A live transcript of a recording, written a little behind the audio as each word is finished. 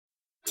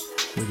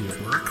Whether you're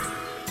at work,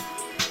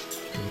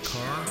 in the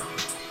car,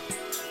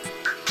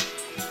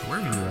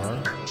 wherever you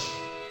are.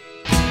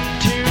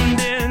 Tuned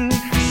in,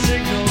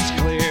 signals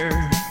clear.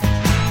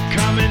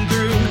 Coming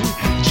through,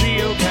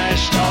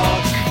 geocache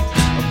talk. A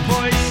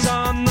voice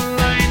on the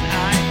line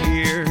I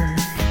hear.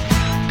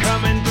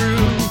 Coming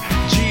through,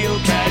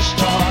 geocache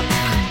talk.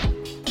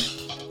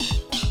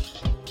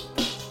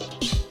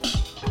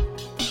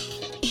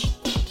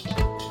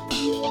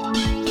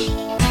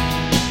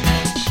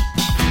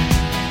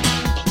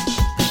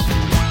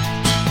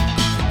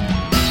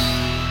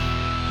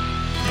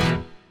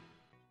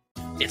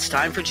 It's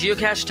time for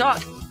Geocache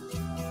Talk.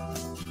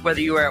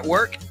 Whether you are at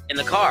work, in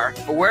the car,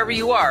 or wherever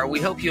you are, we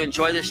hope you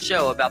enjoy this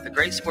show about the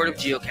great sport of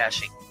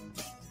geocaching.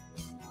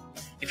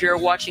 If you're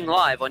watching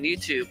live on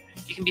YouTube,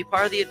 you can be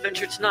part of the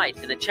adventure tonight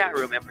in the chat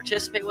room and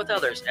participate with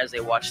others as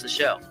they watch the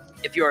show.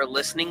 If you are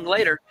listening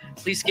later,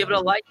 please give it a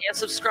like and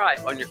subscribe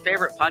on your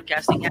favorite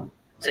podcasting app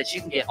so that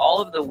you can get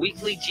all of the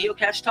weekly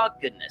Geocache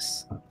Talk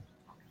goodness.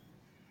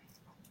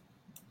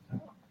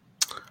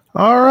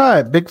 All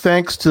right. Big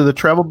thanks to the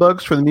Travel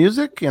Bugs for the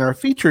music and our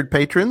featured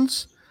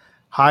patrons,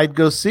 Hide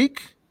Go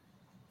Seek,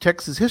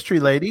 Texas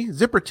History Lady,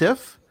 Zipper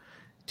Tiff,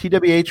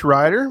 TWH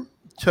Rider,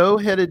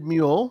 Toe-Headed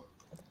Mule,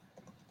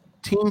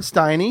 Team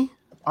Steiny,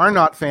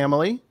 Arnott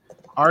Family,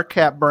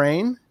 R-Cap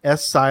Brain,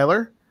 S.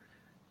 Seiler,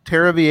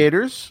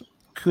 Terraviators,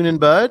 Coon and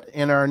Bud,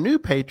 and our new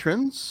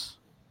patrons.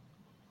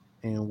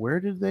 And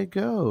where did they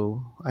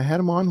go? I had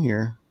them on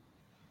here.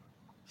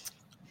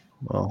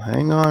 Well,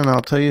 hang on. I'll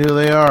tell you who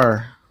they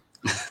are.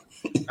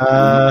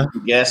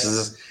 Yes,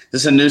 is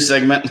this a new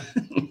segment?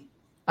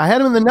 I had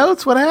them in the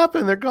notes. What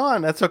happened? They're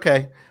gone. That's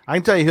okay. I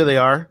can tell you who they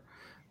are.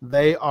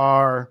 They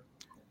are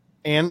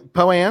Ann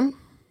Poe. I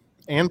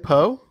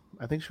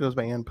think she goes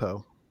by Ann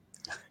Poe.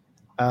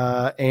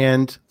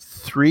 And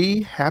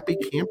 3 Happy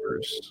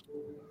Campers.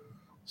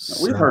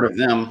 We've heard of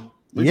them.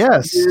 We've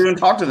even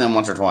talked to them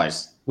once or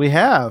twice. We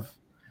have.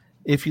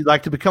 If you'd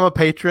like to become a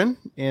patron,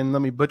 and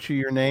let me butcher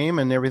your name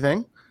and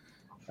everything,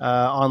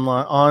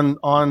 online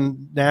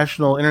on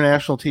national,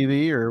 international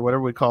TV or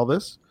whatever we call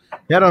this,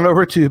 head on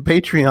over to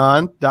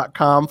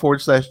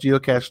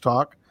patreon.com/geocache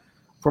talk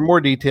for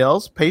more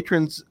details.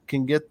 Patrons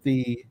can get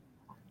the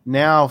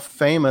now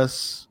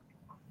famous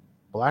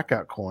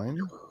blackout coin.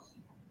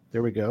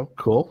 There we go.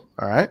 Cool.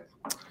 All right.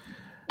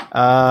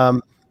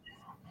 Other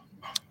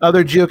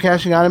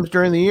geocaching items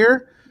during the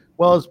year,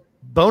 well as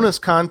bonus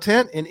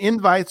content and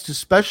invites to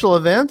special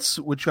events,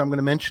 which I'm going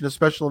to mention a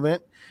special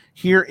event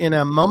here in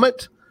a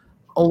moment.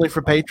 Only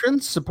for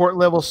patrons. Support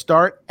levels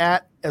start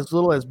at as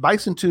little as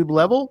Bison Tube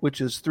level,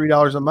 which is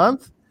 $3 a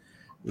month.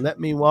 Let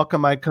me welcome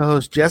my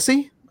co-host,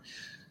 Jesse.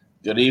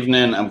 Good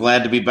evening. I'm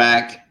glad to be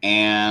back.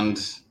 And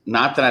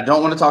not that I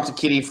don't want to talk to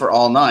Kitty for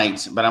all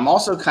night, but I'm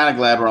also kind of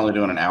glad we're only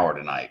doing an hour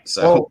tonight.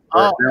 So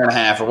or an hour and a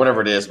half or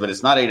whatever it is, but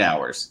it's not 8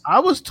 hours. I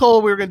was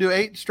told we were going to do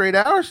 8 straight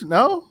hours.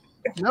 No,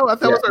 I thought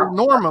that was our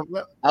norm.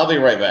 I'll be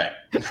right back.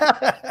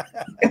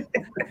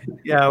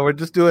 Yeah, we're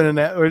just doing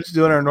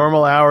our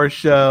normal hour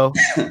show.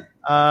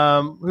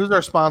 Who's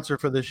our sponsor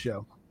for this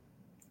show?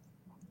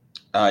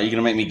 You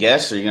gonna make me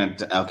guess, or you gonna?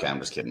 Okay, I'm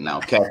just kidding. No,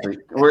 Cashley.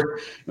 We're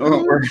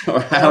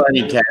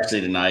highlighting Cashley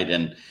tonight,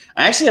 and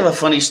I actually have a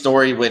funny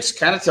story which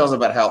kind of tells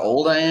about how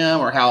old I am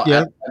or how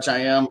much I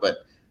am.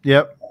 But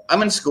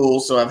I'm in school,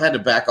 so I've had to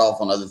back off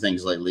on other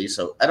things lately.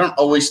 So I don't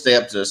always stay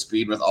up to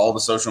speed with all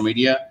the social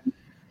media.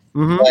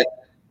 Mm-hmm. But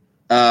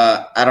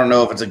I don't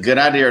know if it's a good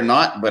idea or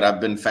not. But I've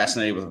been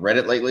fascinated with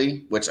Reddit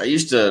lately, which I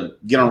used to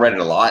get on Reddit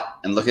a lot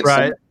and look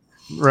at.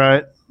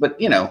 Right. But,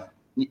 you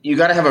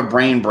got to have a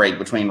brain break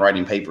between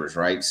writing papers,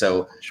 right?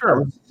 So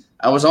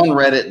I was on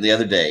Reddit the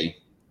other day,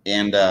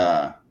 and,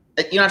 I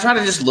try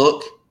to just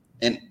look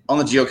and on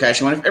the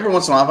geocaching. Every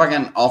once in a while, if I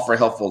can offer a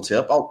helpful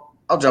tip, I'll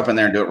jump in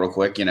there and do it real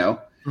quick,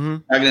 Mm-hmm.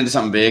 I get into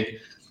something big.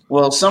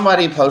 Well,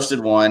 somebody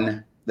posted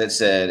one that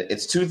said,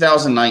 it's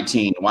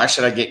 2019. Why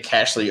should I get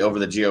Cachly over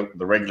the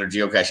regular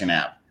geocaching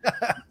app?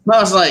 I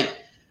was like,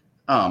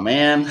 oh,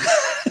 man.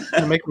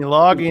 Make me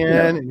log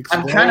in.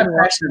 I'm kind of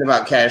passionate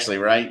about Cachly,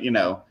 right?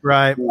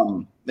 Right.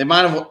 They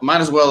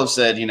might as well have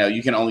said,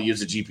 you can only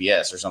use a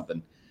GPS or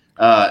something.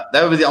 That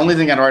would be the only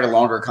thing I'd write a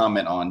longer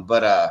comment on.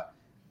 But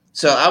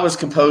so I was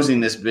composing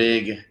this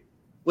big,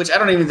 which I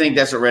don't even think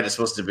that's what Reddit's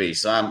supposed to be.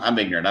 So I'm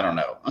ignorant. I don't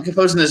know. I'm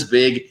composing this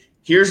big.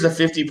 Here's the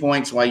 50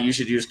 points why you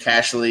should use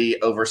Cachly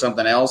over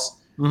something else.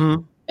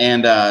 Mm-hmm.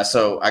 And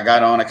so I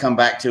got on. I come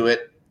back to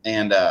it,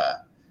 and I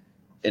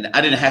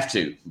didn't have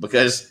to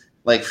because.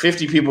 Like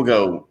 50 people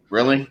go,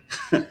 really?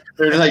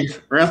 They're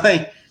like,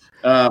 really?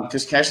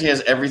 Because Cachly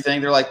has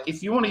everything. They're like,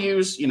 if you want to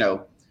use,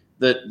 the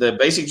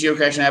basic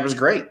geocaching app is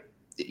great.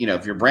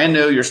 If you're brand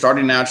new, you're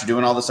starting out, you're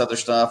doing all this other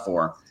stuff,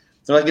 or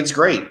they're like, it's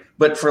great.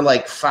 But for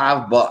like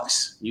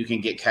 $5, you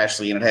can get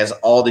Cachly, and it has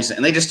all these.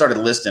 And they just started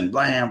listing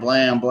blam,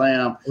 blam,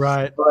 blam.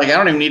 Right. But like, I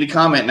don't even need to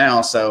comment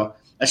now. So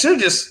I should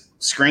have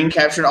just screen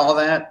captured all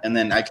that, and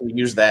then I can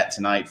use that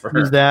tonight for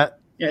use that.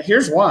 Yeah,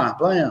 here's why,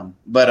 blam.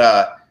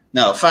 But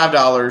no,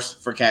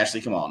 $5 for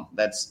Cachly. Come on,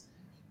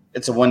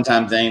 it's a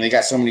one-time thing. They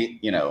got so many.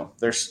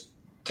 There's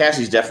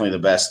Cachly's definitely the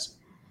best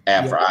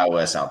app for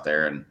iOS out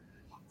there. And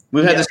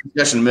we've had this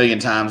discussion a million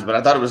times, but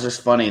I thought it was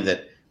just funny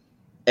that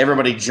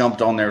everybody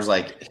jumped on there. Was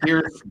like,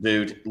 here,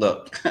 dude,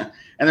 look. And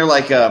they're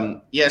like,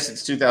 yes,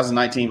 it's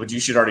 2019, but you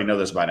should already know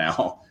this by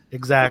now.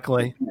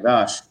 Exactly. Oh my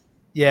gosh.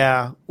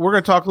 Yeah. We're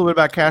going to talk a little bit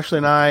about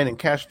Cashly Night and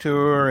Cash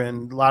Tour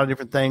and a lot of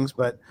different things,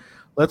 but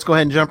let's go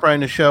ahead and jump right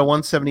into show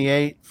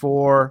 178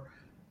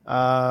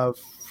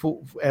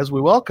 as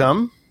we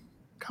welcome.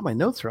 God, my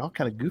notes are all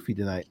kind of goofy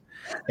tonight.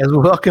 As we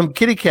welcome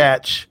Kitty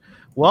Catch.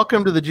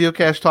 Welcome to the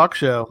Geocache Talk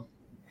Show.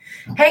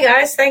 Hey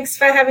guys, thanks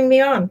for having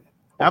me on.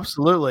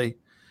 Absolutely.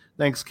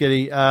 Thanks,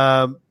 Kitty. We've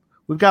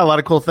got a lot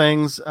of cool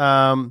things.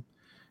 And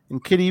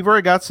Kitty, you've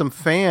already got some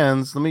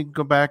fans. Let me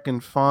go back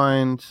and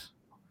find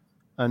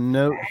a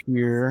note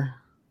here.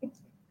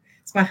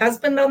 Is my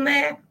husband on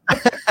there?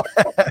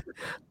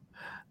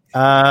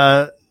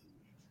 I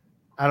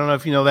don't know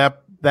if you know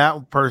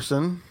that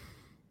person.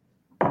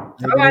 Oh,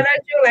 I know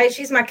Julie.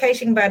 She's my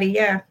caching buddy.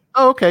 Yeah.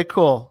 Oh, okay,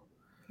 cool.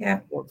 Yeah.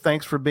 Well,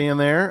 thanks for being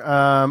there.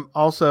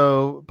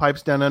 Also,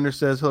 Pipes Down Under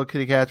says, hello,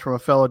 Kitty Catch, from a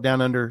fellow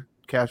Down Under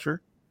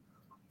cacher.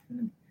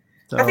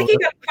 So, I think you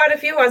got quite a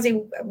few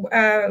Aussie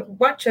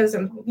watchers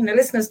and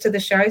listeners to the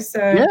show. So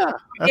yeah,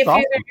 that's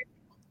awesome.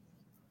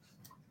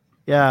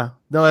 Yeah,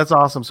 no, that's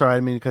awesome. Sorry, I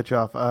didn't mean to cut you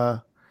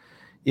off.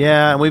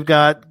 Yeah, and we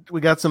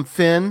got some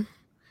Finn.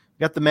 We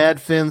got the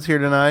Mad Finns here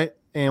tonight,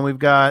 and we've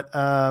got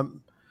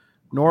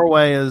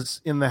Norway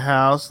is in the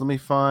house. Let me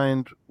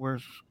find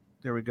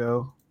there we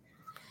go.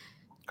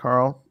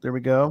 Carl, there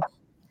we go.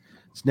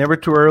 It's never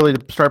too early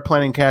to start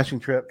planning caching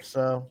trips.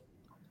 So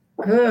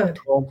good.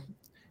 Cool.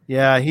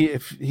 Yeah,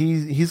 he's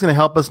going to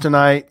help us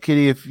tonight,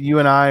 Kitty. If you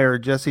and I or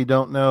Jesse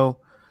don't know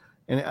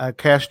a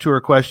cache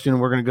tour question,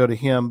 we're going to go to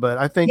him. But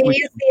I think he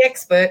is the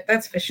expert.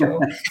 That's for sure.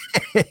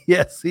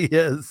 Yes, he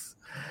is.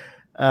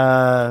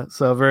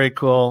 So very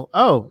cool.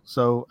 Oh,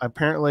 so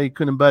apparently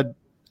Kun and Bud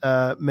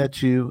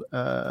met you.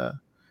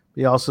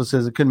 He also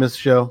says it couldn't miss the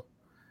show.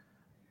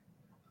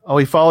 Oh,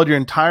 he followed your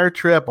entire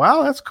trip.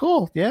 Wow, that's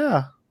cool.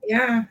 Yeah.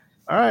 Yeah.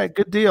 All right,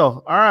 good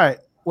deal. All right.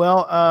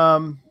 Well,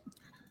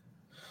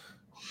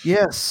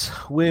 yes,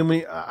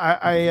 I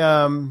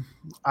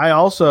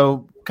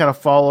also kind of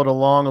followed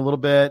along a little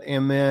bit,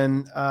 and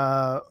then,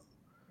 but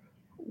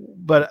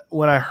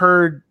when I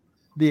heard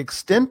the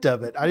extent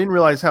of it, I didn't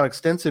realize how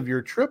extensive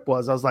your trip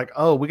was. I was like,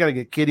 oh, we got to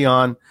get Kitty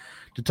on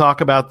to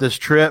talk about this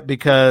trip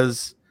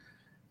because,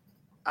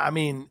 I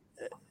mean,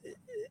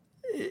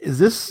 is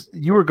this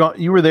you were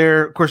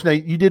there? Of course, now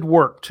you did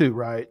work too,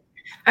 right?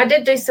 I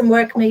did do some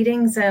work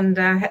meetings and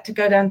had to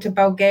go down to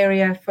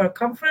Bulgaria for a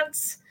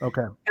conference.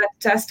 Okay. But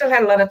I still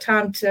had a lot of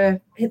time to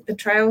hit the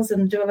trails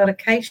and do a lot of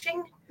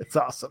caching. It's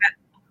awesome.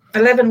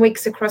 But 11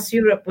 weeks across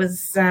Europe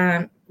was,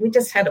 we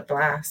just had a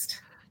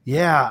blast.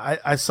 Yeah,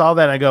 I saw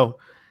that. And I go,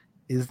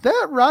 is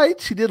that right?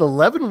 She did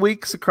 11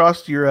 weeks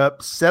across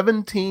Europe,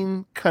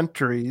 17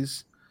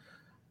 countries,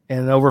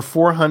 and over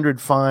 400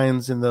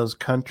 finds in those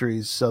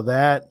countries. So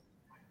that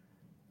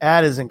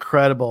is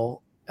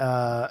incredible.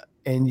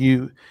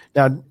 And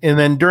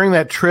then during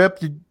that trip,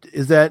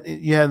 is that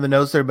you had the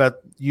notes there about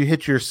you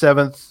hit your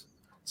seventh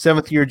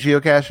year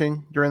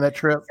geocaching during that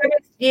trip?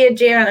 7th year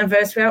geo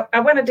anniversary. I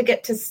wanted to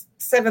get to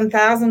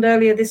 7,000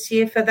 earlier this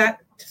year for that.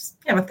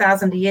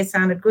 1,000 a year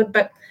sounded good,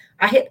 but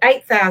I hit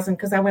 8,000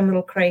 because I went a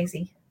little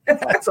crazy.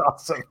 That's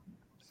awesome.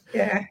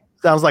 Yeah.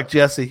 Sounds like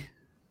Jesse.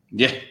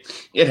 Yeah,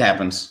 it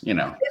happens. It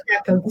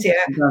happens. Yeah.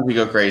 Sometimes you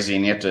go crazy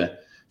and you have to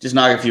just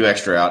knock a few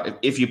extra out.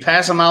 If you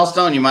pass a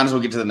milestone, you might as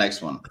well get to the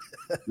next one.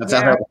 That's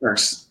how it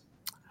works.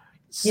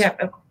 Yeah.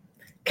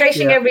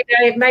 Caching every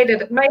day made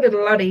it a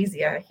lot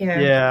easier. Yeah.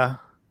 Yeah.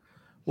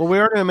 Well, we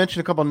are going to mention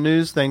a couple of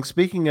news things.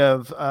 Speaking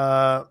of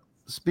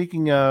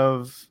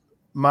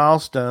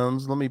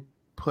milestones, let me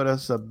put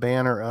us a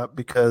banner up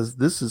because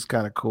this is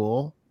kind of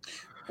cool.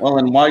 Well,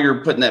 and while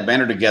you're putting that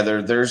banner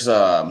together, there's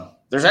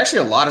actually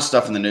a lot of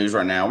stuff in the news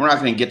right now. We're not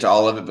going to get to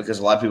all of it because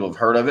a lot of people have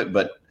heard of it,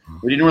 but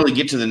we didn't really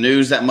get to the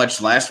news that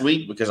much last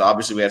week because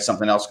obviously we had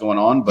something else going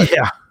on. But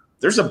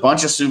there's a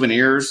bunch of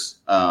souvenirs.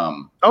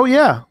 Oh,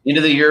 yeah. End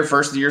of the year,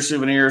 first of the year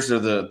souvenirs.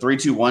 There's the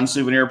 321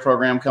 souvenir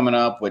program coming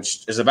up,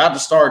 which is about to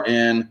start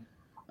in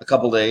a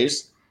couple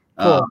days.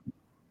 Cool.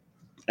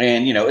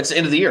 And, it's the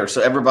end of the year.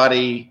 So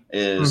everybody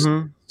is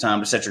time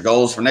to set your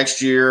goals for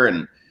next year.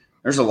 And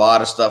there's a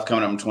lot of stuff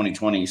coming up in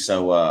 2020.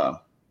 So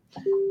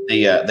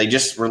they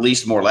just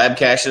released more lab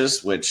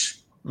caches, which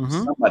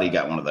somebody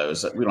got one of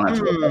those. We don't have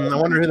to. I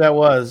wonder who that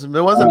was. It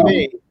wasn't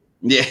me.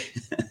 Yeah.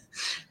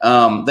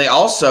 They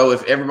also,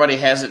 if everybody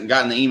hasn't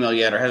gotten the email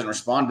yet or hasn't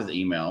responded to the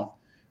email,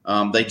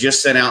 they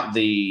just sent out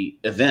the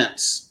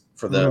events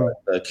for the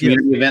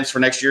community events for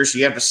next year. So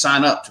you have to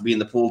sign up to be in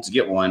the pool to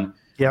get one.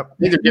 Yep. I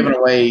think they're giving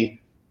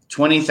away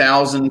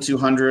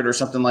 20,200 or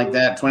something like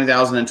that,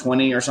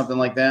 20,020 or something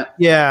like that.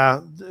 Yeah.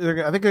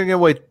 I think they're giving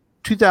away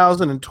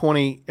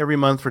 2,020 every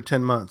month for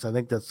 10 months. I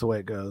think that's the way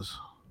it goes.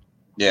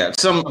 Yeah,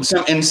 some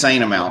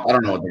insane amount. I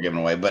don't know what they're giving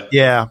away, but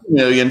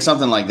million,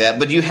 something like that.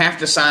 But you have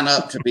to sign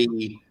up to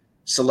be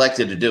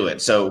selected to do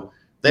it. So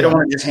they don't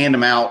want to just hand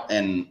them out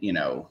and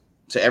to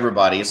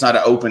everybody. It's not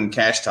an open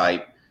cache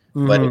type.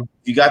 But Mhm.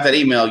 if you got that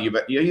email,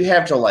 you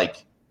have till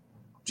like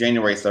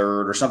January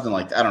 3rd or something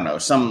like that. I don't know,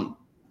 some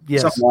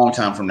long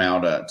time from now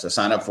to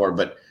sign up for it.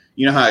 But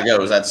you know how it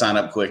goes. I'd sign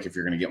up quick if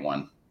you're going to get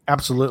one.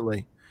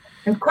 Absolutely.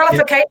 And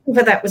qualification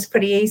for that was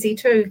pretty easy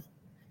too.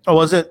 Oh,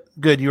 was it?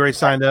 Good. You already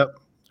signed up?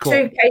 Cool.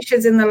 2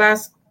 cases in the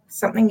last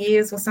something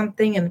years or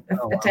something, and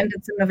Oh, wow.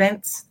 attended some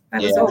events.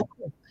 That was Yeah. all.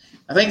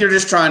 I think they're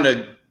just trying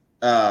to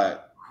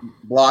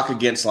block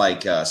against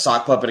like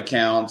sock puppet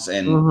accounts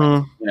and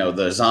Mhm.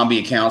 the zombie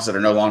accounts that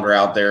are no longer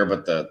out there,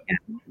 but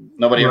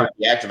nobody ever Right.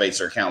 deactivates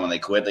their account when they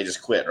quit. They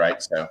just quit,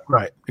 right? So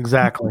Right.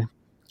 Exactly.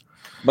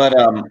 but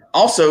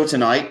also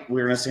tonight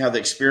we're going to see how the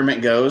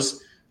experiment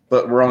goes,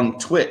 but we're on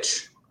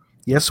Twitch,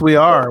 Yes, we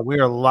are. We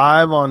are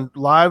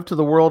live to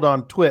the world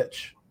on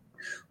Twitch.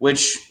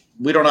 which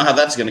we don't know how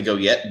that's going to go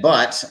yet,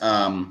 but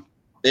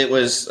it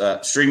was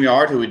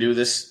StreamYard who we do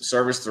this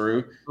service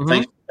through. Mhm.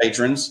 Thanks to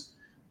patrons.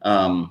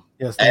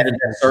 Yes. thank Added you.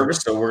 that service,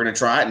 so we're going to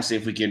try it and see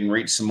if we can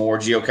reach some more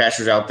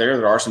geocachers out there.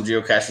 There are some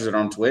geocachers that are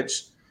on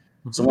Twitch.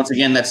 So once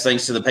again, that's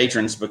thanks to the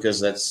patrons,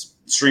 because that's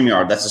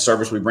StreamYard. That's the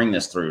service we bring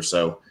this through.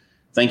 So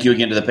thank you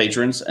again to the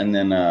patrons. And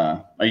then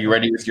are you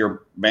ready with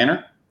your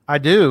banner? I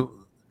do.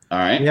 All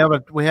right.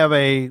 We have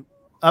a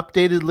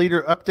updated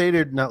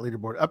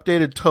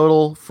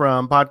total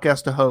from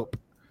Podcast to Hope.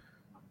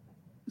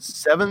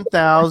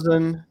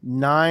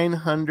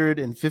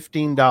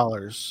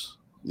 $7,915.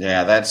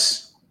 Yeah,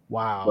 that's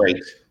Wow. great.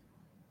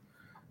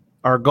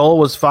 Our goal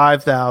was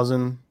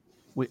 5,000.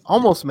 We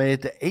almost made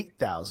it to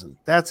 8,000.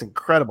 That's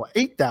incredible.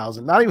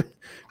 8,000. Not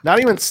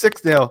even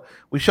 6. No,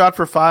 we shot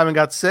for 5 and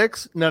got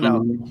 6. No.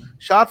 Mhm.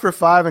 Shot for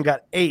 5 and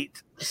got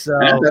 8. So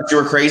And I thought you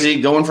were crazy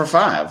going for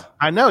 5.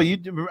 I know I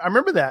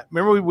remember that.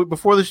 Remember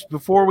before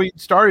we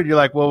started, you're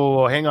like,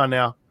 whoa, hang on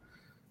now.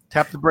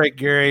 Tap the brake,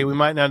 Gary. We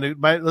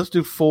let's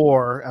do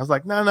 4. I was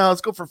like, no,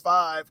 let's go for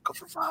 5. Go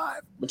for 5.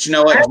 But you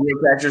know what?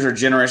 Geocachers are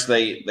generous.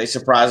 They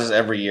surprise us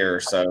every year.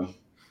 So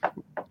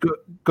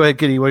Go ahead,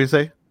 Kitty. What do you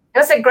say? It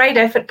was a great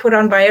effort put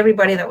on by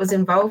everybody that was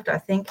involved, I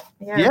think.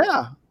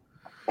 Yeah.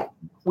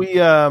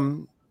 We I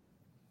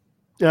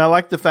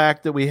like the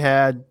fact that we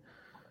had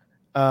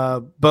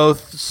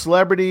both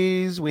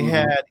celebrities, we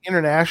had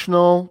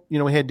international,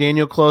 we had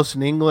Daniel Close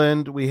in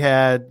England, we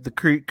had the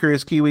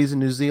Curious Kiwis in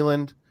New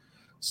Zealand.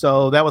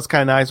 So that was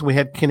kind of nice. We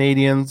had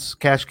Canadians,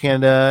 Cache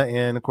Canada,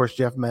 and of course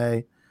Jeff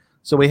May.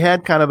 So we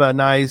had kind of a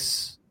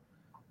nice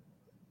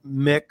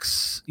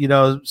mix,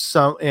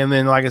 some, and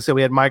then like I said,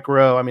 we had Mike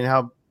Rowe. I mean,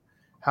 how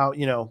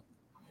when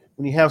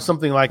you have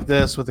something like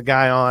this with a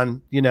guy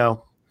on, it's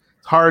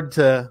hard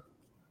to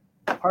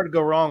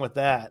go wrong with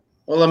that.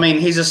 well, I mean,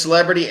 he's a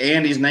celebrity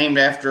and he's named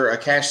after a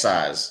cache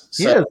size.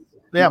 So Yes.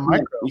 Yeah,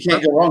 Mike Rowe. you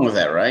can't go wrong with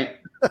that, right?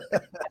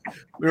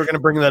 We were going to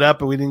bring that up,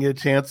 but we didn't get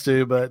a chance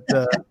to. But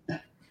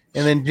and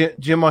then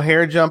Jim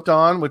O'Hare jumped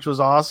on, which was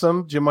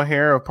awesome. Jim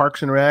O'Hare of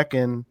Parks and Rec,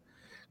 and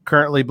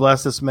currently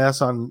Bless This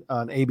Mess on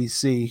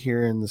ABC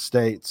here in the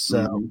States.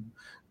 So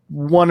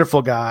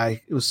wonderful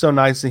guy. It was so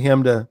nice of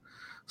him to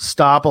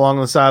stop along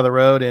the side of the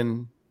road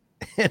and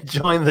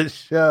join the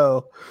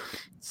show.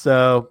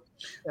 So,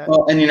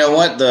 Well, and you know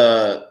what?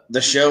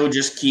 The show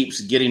just keeps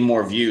getting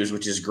more views,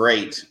 which is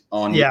great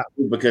on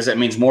YouTube, because that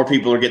means more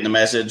people are getting the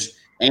message,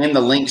 and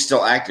the link's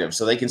still active,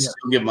 so they can still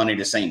give money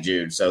to St.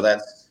 Jude. So the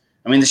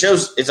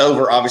show's it's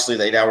over. Obviously,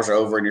 the 8 hours are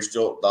over, and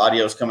the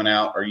audio's coming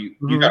out. Or you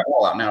got it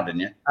all out now, didn't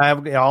you? I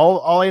have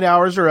all 8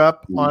 hours are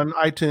up on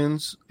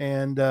iTunes,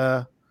 and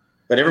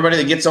but everybody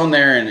that gets on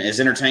there and is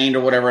entertained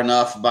or whatever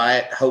enough by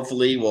it,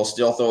 hopefully, will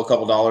still throw a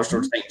couple dollars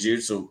towards St.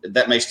 Jude, so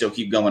that may still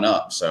keep going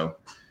up. So.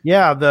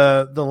 Yeah,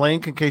 the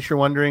link, in case you're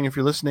wondering, if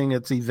you're listening,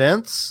 it's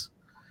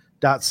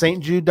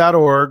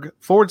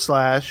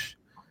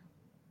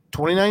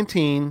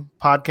events.stjude.org/2019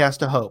 Podcast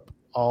to Hope.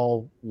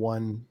 All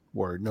one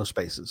word, no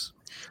spaces.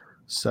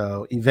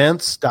 So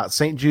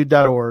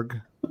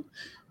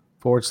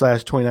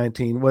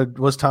events.stjude.org/2019. What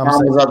was Tom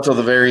saying? Was up till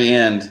the very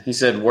end. He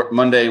said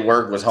Monday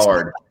work was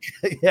hard.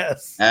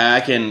 Yes.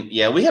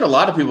 We had a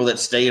lot of people that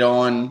stayed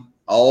on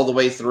all the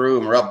way through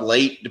and were up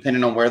late,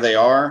 depending on where they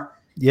are.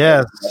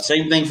 Yes.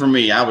 Same thing for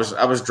me. I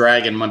was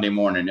dragging Monday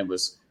morning. It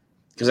was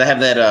because I have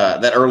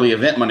that early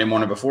event Monday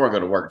morning before I go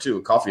to work too,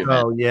 a coffee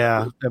event. Oh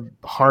yeah,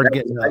 hard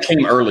getting up. I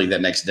came early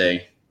that next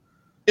day.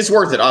 It's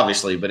worth it,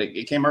 obviously, but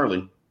it came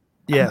early.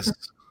 Yes.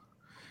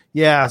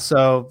 Yeah.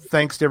 So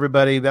thanks to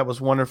everybody. That was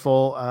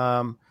wonderful.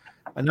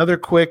 Another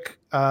quick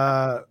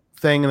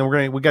thing, and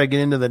then we got to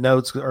get into the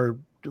notes, or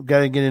we got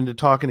to get into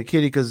talking to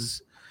Kitty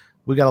because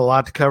we got a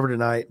lot to cover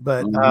tonight.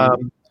 But a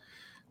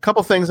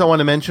couple things I want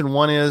to mention.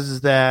 One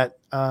is that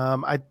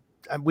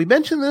we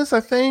mentioned this,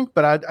 I think,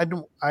 but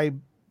I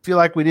feel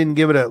like we didn't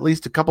give it at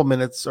least a couple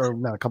minutes, or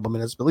not a couple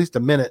minutes, but at least a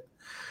minute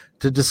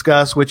to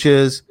discuss, which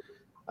is,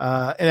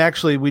 and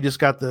actually we just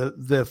got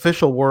the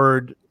official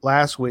word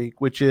last week,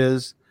 which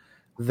is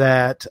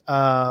that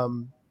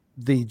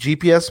the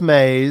GPS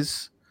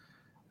maze,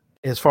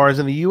 as far as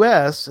in the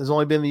U.S., has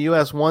only been in the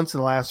U.S. once in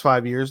the last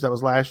 5 years. That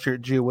was last year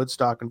at Geo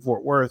Woodstock in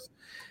Fort Worth.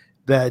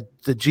 That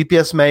the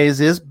GPS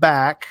maze is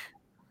back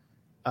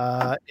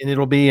and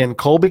it'll be in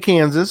Colby,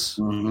 Kansas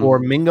Mhm. for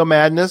Mingo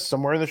Madness.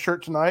 I'm wearing the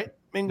shirt tonight.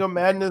 Mingo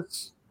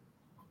Madness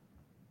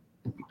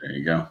There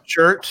you go.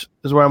 shirt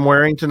is what I'm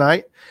wearing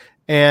tonight.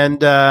 And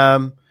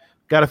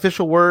got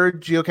official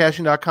word.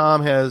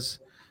 Geocaching.com has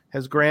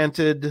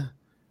granted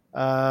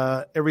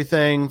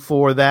everything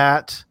for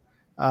that.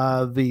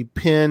 The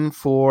pin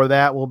for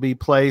that will be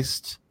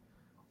placed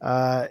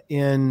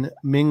in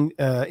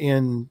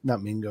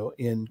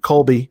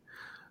Colby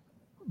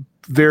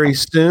very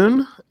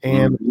soon,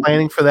 and Mhm.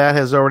 planning for that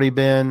has already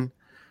been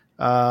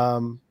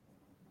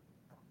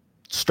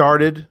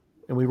started,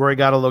 and we've already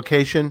got a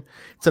location.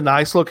 It's a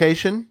nice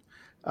location.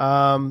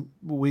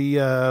 We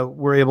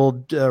were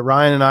able,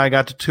 Ryan and I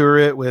got to tour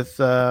it with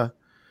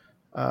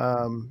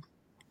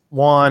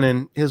Juan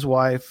and his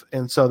wife,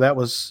 and so that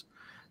was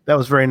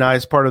very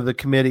nice. Part of the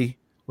committee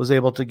was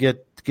able to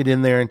get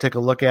in there and take a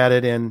look at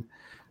it, and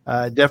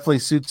it definitely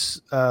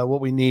suits what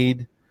we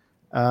need.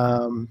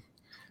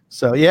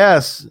 So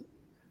yes,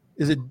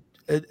 is it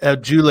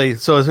Julie?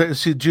 So is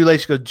she Julie?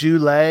 She goes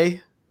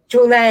Julie.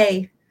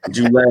 Julie.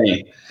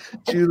 Julie.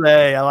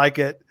 Julie, I like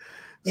it.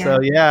 Yeah. So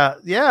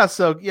yeah.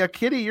 So yeah,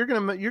 Kitty, you're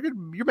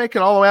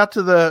making all the way out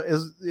to the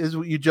is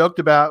what you joked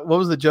about. What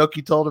was the joke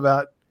you told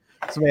about?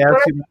 Somebody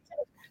asked you.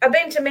 I've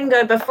been to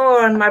Mingo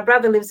before, and my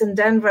brother lives in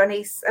Denver,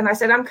 and I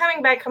said, I'm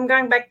coming back. I'm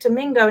going back to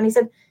Mingo, and he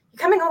said, "You're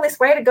coming all this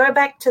way to go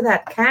back to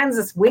that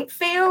Kansas wheat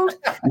field?"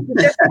 That's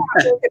what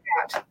I talk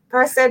about.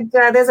 I said,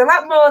 "There's a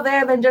lot more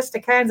there than just a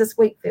Kansas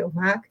wheat field,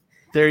 Mark."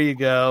 There you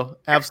go.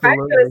 Fabulous.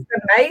 Absolutely.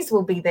 The maze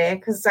will be there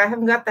because I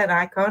haven't got that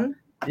icon.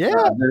 Yeah.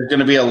 There's going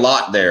to be a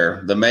lot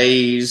there. The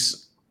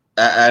maze.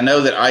 I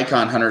know that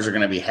icon hunters are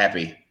going to be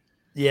happy,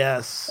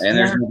 Yes. and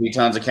there's Yeah. going to be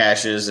tons of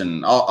caches,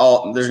 and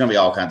all there's going to be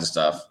all kinds of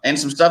stuff, and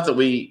some stuff that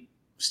we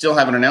still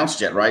haven't announced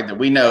yet, right? That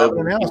we know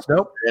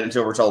Nope.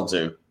 until we're told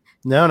to.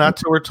 No, not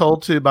till we're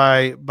told to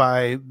by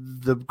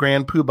the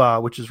Grand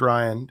Poobah, which is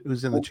Ryan,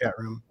 who's in the chat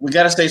room. We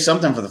got to say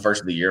something for the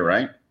first of the year,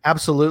 right?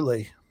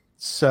 Absolutely.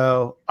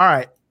 So, all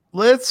right,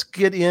 let's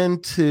get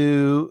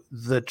into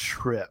the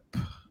trip.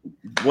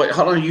 What?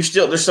 Hold on,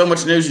 there's so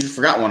much news you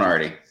forgot one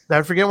already. Did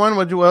I forget one?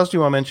 What else do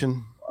you want to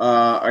mention?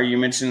 Are you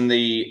mentioning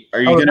the?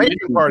 Are you Oh, the going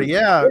Patreon party?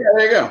 Yeah. Yeah,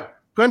 there you go.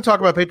 Go ahead and talk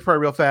about Patreon party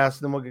real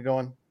fast, then we'll get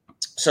going.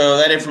 So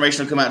that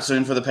information will come out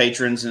soon for the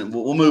patrons, and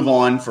we'll move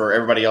on for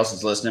everybody else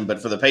that's listening.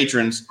 But for the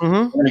patrons, Mm-hmm.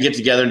 we're going to get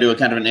together and do a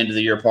kind of an end of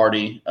the year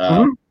party.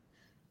 Mhm.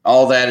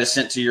 All that is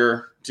sent to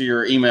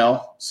your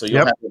email, so you'll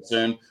Yep. have it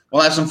soon.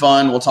 We'll have some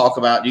fun. We'll talk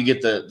about. You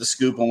get the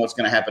scoop on what's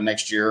going to happen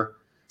next year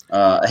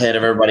ahead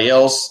of everybody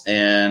else,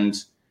 and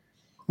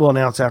We'll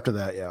announce after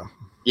that. Yeah.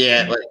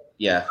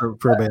 yeah. For I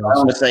everybody don't else.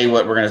 want to say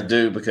what we're going to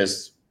do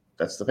because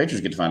that's the patrons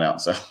get to find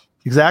out. So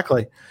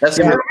Exactly. that's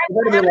Yeah.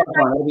 that'll be a lot of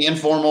fun. It'll be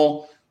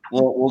informal.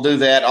 We'll do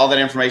that. All that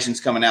information's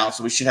coming out,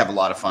 so we should have a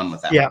lot of fun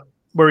with that. Yeah.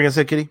 What were we gonna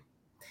say, Kitty?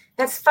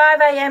 That's 5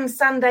 a.m.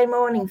 Sunday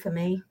morning for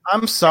me.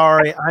 I'm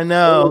sorry. I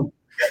know.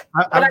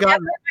 But I I've have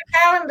gotten my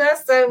calendar,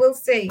 so we'll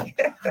see.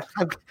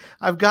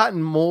 I've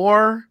gotten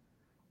more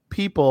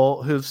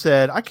people who've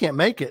said I can't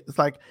make it. It's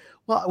like,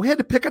 well, we had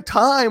to pick a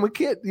time. We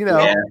can't,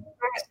 Yeah.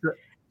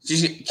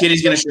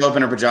 Kitty's going to show up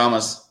in her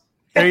pajamas.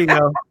 There you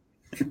go.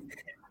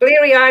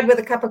 Bleary-eyed with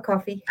a cup of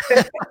coffee.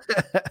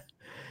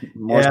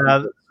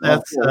 Yeah,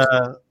 that's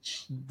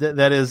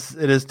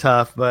it is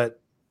tough, but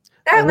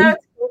Oh, no,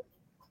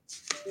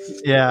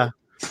 yeah.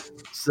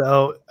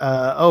 So,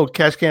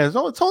 Cache Cannons.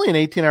 Oh, it's only an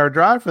 18-hour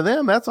drive for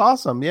them. That's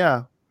awesome.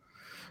 Yeah.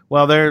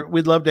 Well,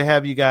 we'd love to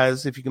have you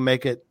guys if you can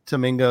make it to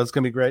Mingo. It's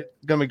gonna be great.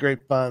 It's gonna be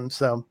great fun.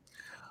 So,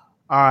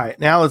 all right,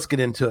 now let's get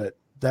into it.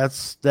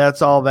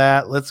 That's all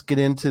that. Let's get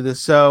into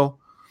this. So,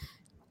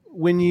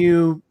 when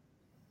you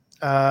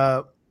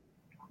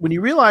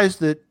realized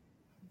that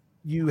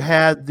you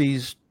had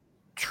these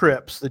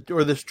trips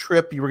or this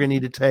trip you were going to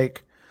need to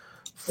take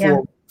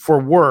for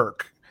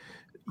work,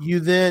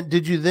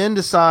 did you then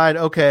decide,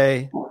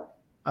 okay,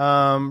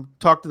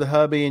 talk to the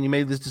hubby, and you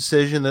made this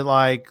decision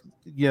that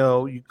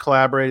you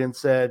collaborated and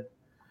said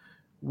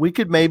we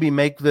could maybe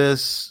make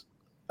this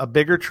a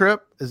bigger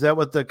trip? Is that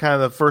what the kind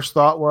of the first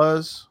thought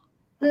was?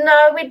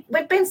 No,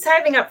 we've been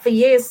saving up for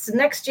years.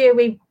 Next year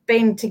we've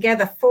been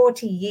together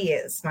 40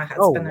 years, my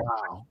Oh, husband and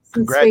I, wow.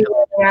 since we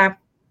were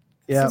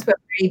Yeah. since we're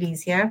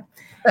babies, yeah.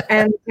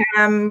 And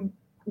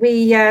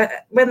we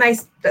when they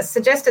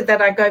suggested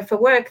that I go for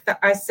work, that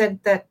I said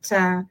that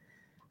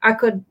I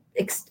could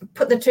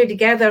put the two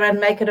together and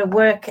make it a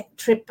work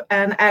trip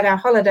and add our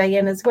holiday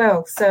in as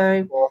well.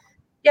 So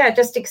yeah,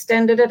 just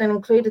extended it and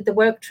included the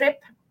work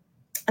trip.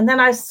 And then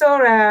I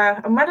saw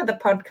on one of the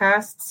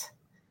podcasts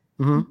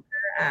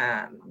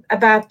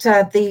about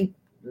the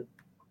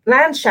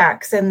land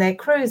sharks and their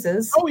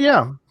cruises. Oh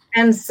yeah.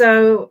 And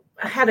so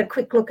I had a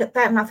quick look at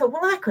that, and I thought,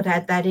 well, I could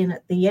add that in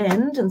at the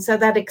end. And so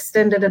that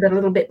extended it a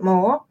little bit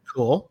more.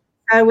 Cool.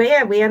 So we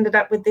ended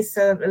up with this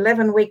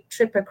 11-week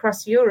trip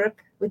across Europe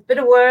with a bit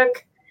of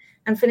work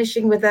and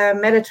finishing with a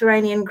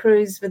Mediterranean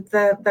cruise with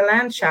the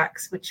land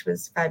sharks, which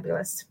was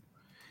fabulous.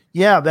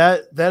 Yeah,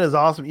 that is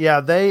awesome.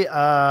 Yeah,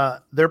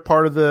 they're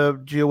part of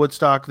the Geo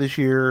Woodstock this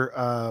year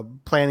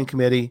planning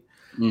committee.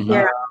 Mhm.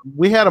 Yeah.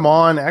 We had them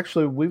on.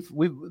 Actually,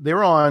 they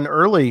were on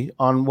early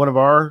on one of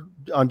our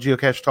on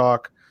Geocache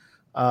Talk.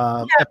 It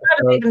might have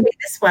Episode. even been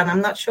this one.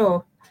 I'm not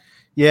sure.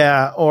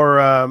 Yeah,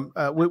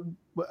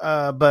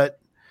 but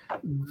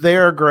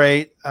they're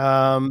great.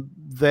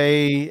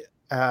 They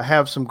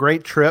have some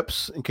great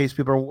trips in case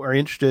people are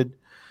interested.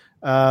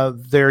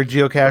 They're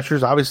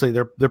geocachers. Obviously,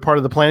 they're part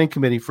of the planning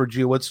committee for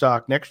Geo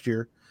Woodstock next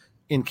year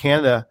in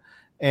Canada,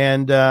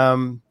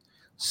 and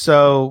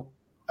so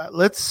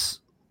let's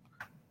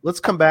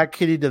come back,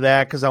 Kitty, to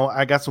that because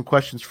I got some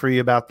questions for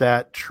you about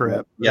that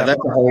trip. Yeah,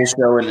 that's a whole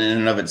show in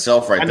and of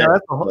itself, right I know,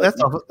 there.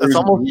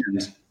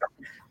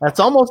 that's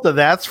almost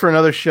that's for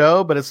another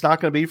show, but it's not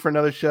going to be for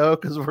another show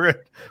because we're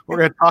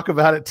going to talk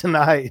about it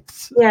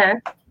tonight. Yeah.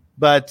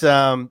 But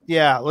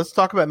let's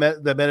talk about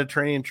the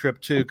Mediterranean trip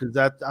too, because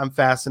I'm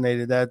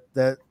fascinated.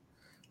 That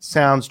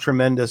sounds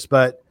tremendous.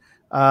 But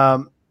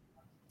I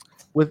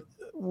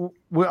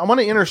want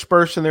to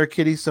intersperse in there,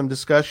 Kitty, some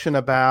discussion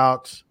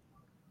about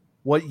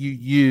what you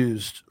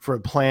used for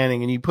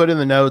planning, and you put in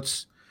the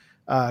notes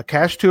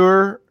Cache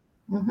Tour,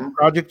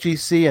 Project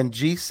GC, and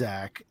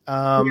GSAC.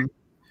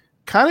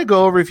 Kind of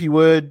go over, if you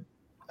would,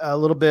 a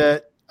little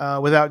bit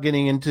without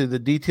getting into the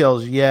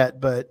details yet.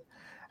 But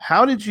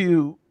how did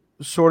you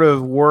sort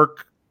of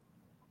work?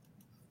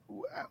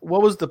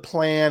 What was the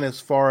plan as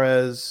far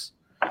as?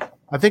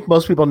 I think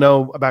most people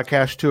know about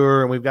Cache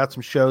Tour, and we've got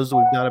some shows that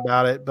we've done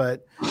about it.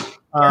 But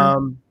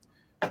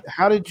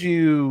how did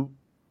you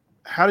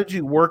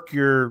work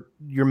your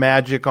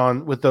magic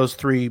with those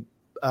three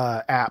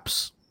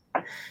apps?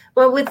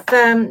 Well, with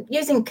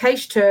using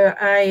Cache Tour,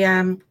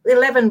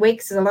 11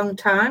 weeks is a long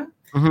time.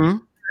 Mm-hmm.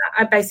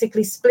 I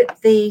basically split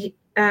the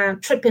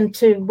trip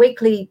into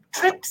weekly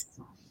trips,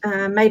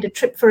 made a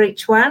trip for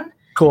each one.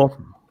 Cool.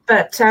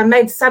 But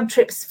made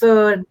sub-trips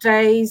for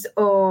days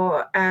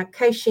or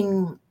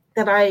caching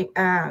that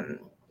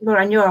where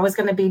I knew I was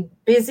going to be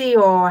busy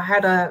or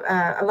had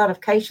a lot of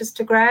caches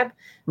to grab.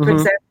 For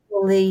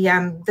example,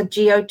 the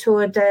Geo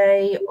Tour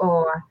day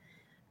or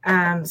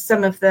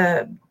some of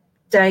the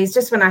days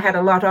just when I had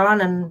a lot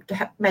on and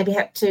maybe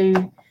had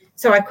to,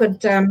 so I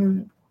could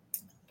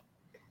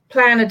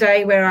plan a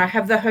day where I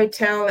have the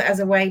hotel as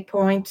a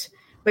waypoint.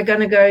 We're going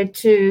to go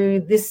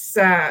to this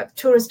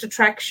tourist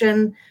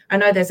attraction. I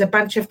know there's a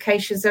bunch of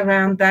caches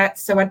around that.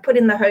 So I'd put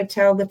in the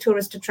hotel, the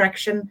tourist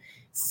attraction,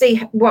 see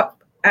what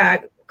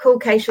cool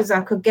caches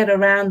I could get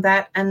around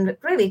that. And it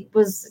really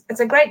it's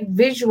a great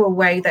visual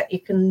way that you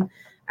can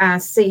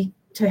see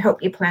to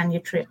help you plan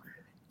your trip.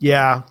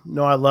 Yeah,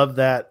 no, I love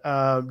that.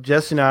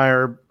 Jesse and I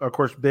are, of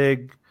course,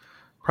 big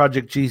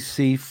Project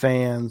GC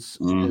fans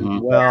as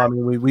well. I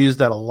mean, we use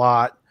that a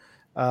lot.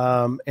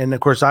 And of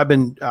course, I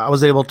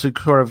was able to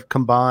sort of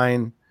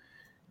combine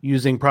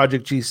using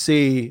Project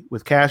GC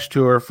with Cache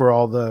Tour for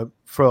all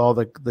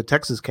the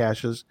Texas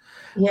caches.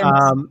 Yes.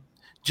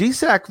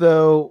 GSAC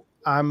though,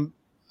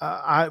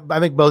 I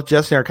think both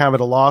Jesse and I are kind of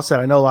at a loss.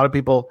 I know a lot of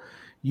people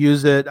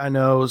use it. I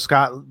know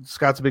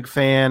Scott's a big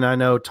fan. I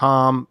know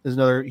Tom is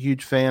another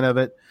huge fan of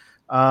it.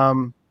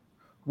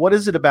 What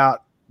is it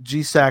about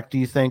GSAC do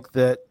you think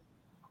that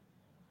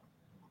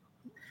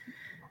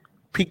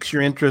piques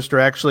your interest, or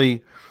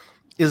actually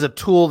is a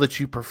tool that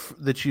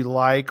you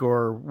like,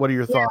 or what are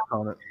your thoughts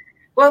on it?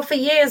 Well, for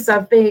years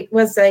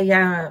was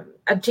a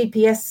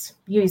GPS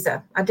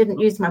user. I didn't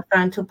use my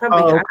phone until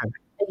probably a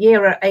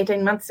year or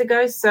 18 months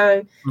ago.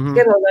 So to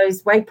get all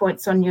those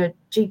waypoints on your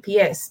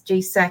GPS,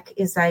 GSAC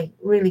is a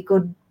really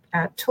good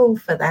tool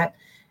for that.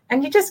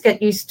 And you just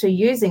get used to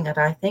using it,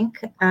 I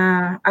think.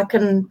 I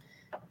can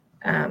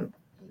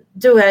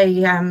do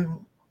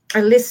a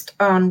list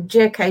on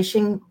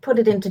geocaching, put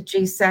it into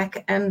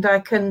GSAC, and I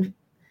can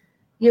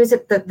use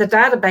it, the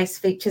database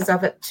features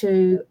of it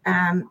to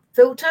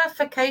filter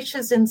for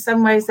caches in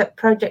some ways that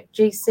Project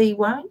GC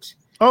won't.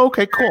 Oh,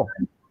 okay, cool.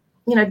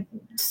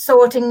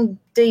 Sorting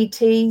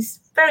DTs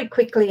very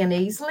quickly and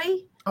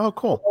easily. Oh,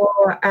 cool.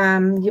 Or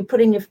you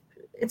put in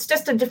it's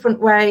just a different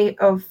way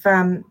of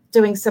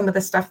doing some of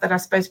the stuff that I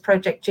suppose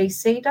Project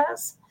GC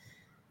does.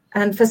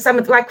 And for some,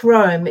 like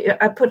Rome,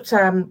 I put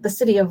the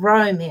city of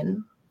Rome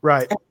in.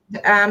 Right.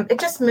 And, it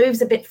just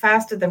moves a bit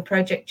faster than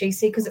Project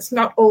GC because it's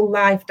not all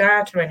live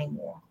data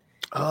anymore.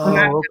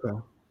 Oh, okay.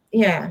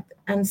 Yeah.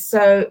 And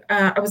so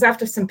I was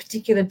after some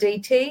particular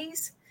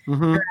DTs.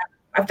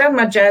 I've done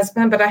my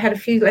Jasmine, but I had a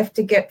few left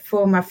to get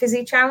for my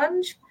Fizzy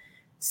challenge.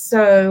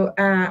 So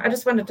I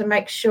just wanted to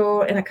make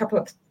sure in a couple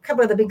of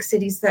the big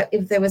cities that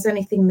if there was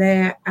anything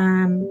there,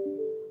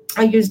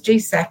 I used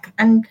GSAC.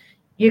 And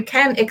you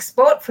can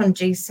export from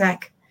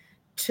GSAC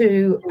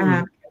to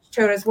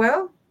Tour as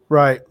well.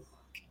 Right.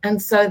 And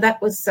so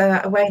that was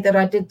a way that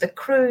I did the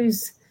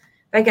cruise.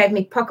 They gave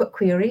me pocket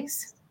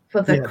queries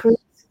for the cruise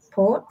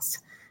ports.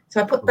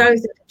 So I put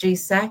those into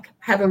GSAC,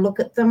 had a look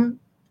at them,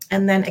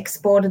 and then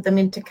exported them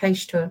into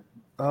Cache Tour.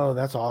 Oh,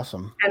 that's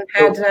awesome. And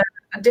had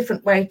a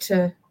different way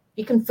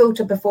you can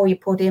filter before you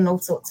put in all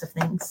sorts of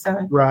things.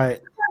 So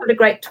right. It's a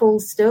great tool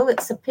still.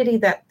 It's a pity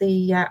that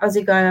the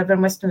Aussie guy over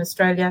in Western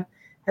Australia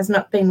has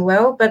not been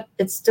well, but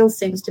it still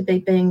seems to be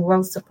being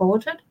well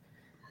supported.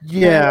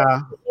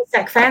 Yeah.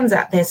 USAC fans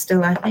out there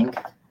still, I think.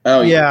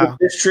 Oh Yeah.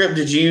 This trip,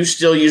 did you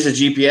still use a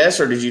GPS,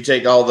 or did you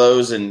take all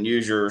those and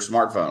use your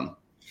smartphone?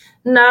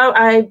 No,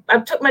 I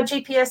took my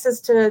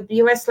GPSs to the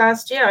US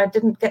last year. I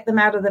didn't get them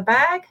out of the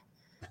bag.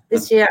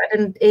 This year, I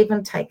didn't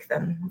even take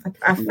them.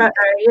 I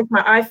used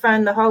my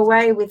iPhone the whole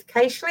way with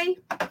Cachely.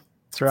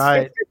 That's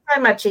right. It's so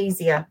much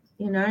easier,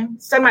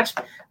 so much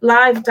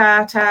live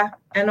data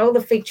and all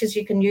the features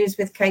you can use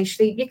with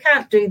Cachely. You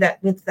can't do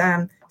that with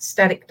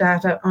static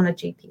data on a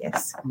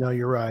GPS. No,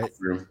 you're right.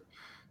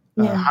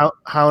 Yeah.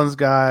 Highlands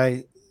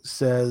Guy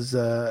says,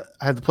 I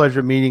had the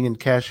pleasure of meeting and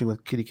caching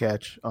with Kitty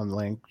Catch on the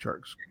Land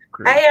Sharks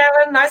crew. Hey,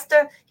 Alan, nice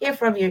to hear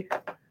from you.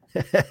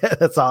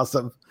 That's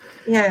awesome.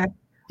 Yeah.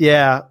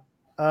 Yeah.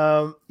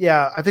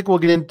 I think we'll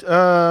get into.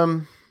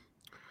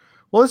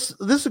 Well, this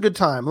is a good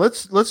time.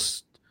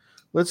 Let's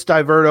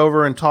divert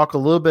over and talk a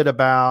little bit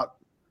about,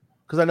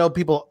 because I know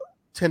people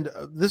tend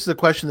to. This is a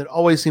question that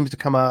always seems to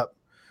come up,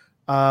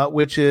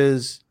 which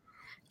is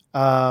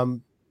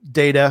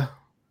data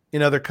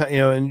in other.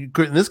 In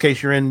this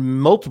case, you're in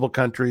multiple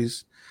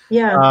countries.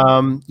 Yeah.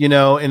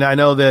 And I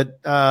know that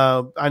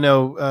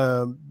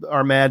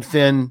our Mad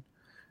Finn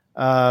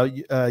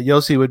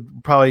Yossi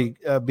would probably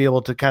be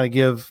able to kind of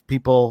give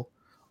people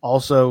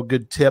also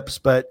good tips,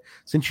 but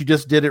since you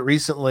just did it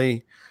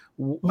recently,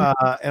 and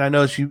I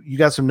know you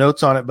got some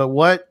notes on it, but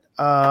what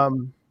are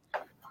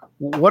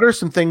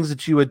some things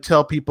that you would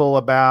tell people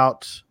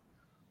about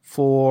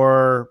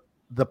for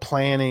the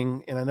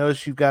planning? And I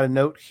noticed you've got a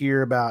note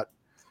here about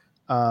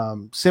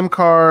SIM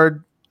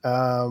card.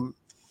 Tell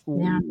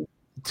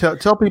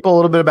people a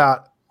little bit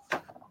about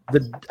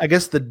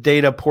the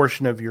data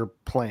portion of your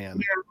plan.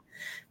 Yeah.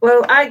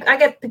 Well, I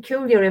get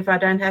peculiar if I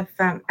don't have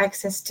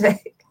access to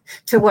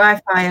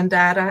Wi-Fi and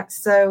data.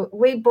 So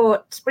we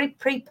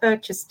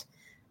pre-purchased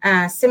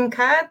SIM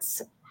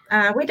cards.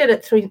 We did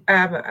it through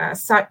a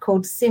site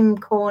called SIM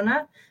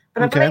Corner,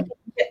 but I believe you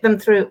can get them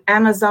through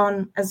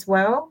Amazon as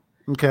well.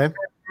 Okay.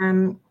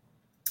 And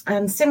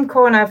SIM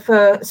Corner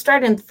for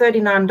Australian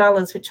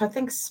 $39, which I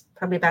think is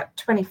probably about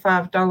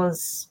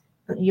 $25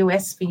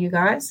 US for you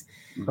guys.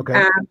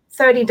 Okay.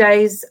 30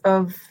 days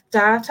of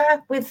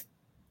data with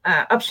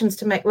options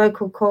to make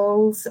local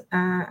calls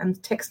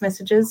and text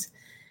messages.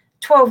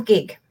 12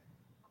 gig.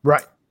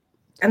 Right.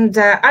 And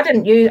I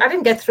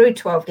didn't get through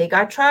 12 gig.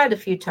 I tried a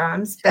few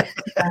times, but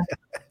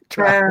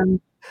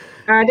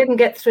I didn't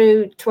get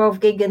through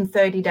 12 gig in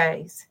 30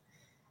 days.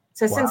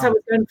 So since I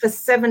was going for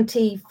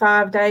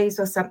 75 days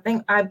or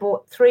something, I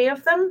bought 3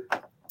 of them.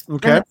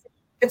 Okay.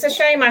 It's a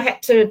shame I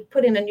had to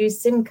put in a new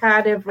SIM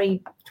card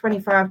every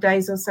 25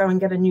 days or so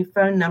and get a new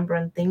phone number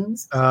and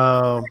things.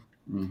 Oh.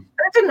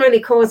 That didn't really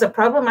cause a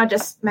problem. I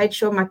just made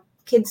sure my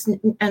kids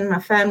and my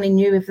family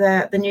knew of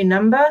the new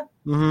number.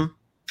 Mm-hmm.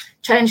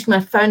 Changed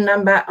my phone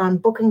number on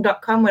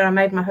booking.com where I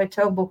made my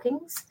hotel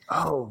bookings.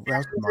 Oh,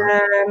 that's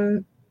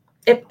smart.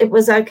 It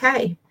was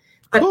okay.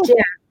 But cool.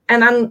 Yeah,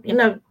 and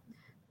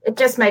it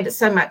just made it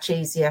so much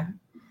easier.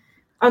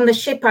 On the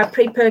ship, I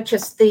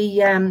pre-purchased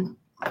the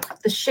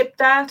ship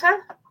data.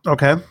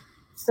 Okay.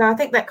 So I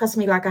think that cost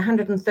me like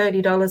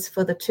 $130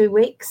 for the 2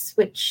 weeks,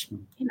 which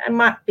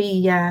might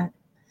be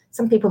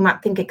some people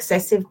might think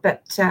excessive,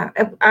 but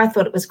I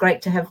thought it was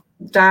great to have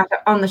data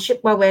on the ship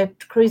while we're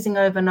cruising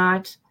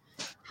overnight.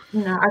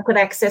 I could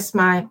access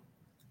I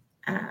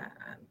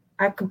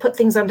could put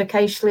things onto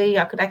Cachely.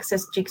 I could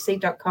access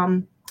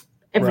Jigsaw.com,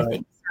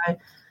 everything. Right.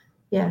 So,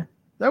 yeah.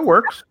 That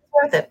works. It's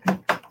worth it.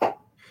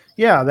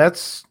 Yeah,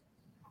 that's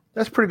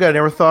pretty good. I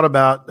never thought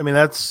about,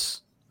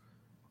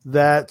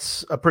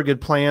 that's a pretty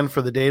good plan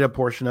for the data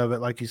portion of it,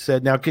 like you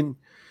said. Now,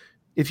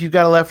 if you've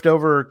got a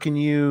leftover,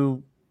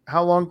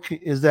 how long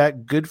is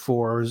that good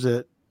for? Or is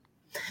it?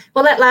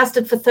 Well, that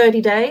lasted for 30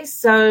 days.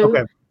 So,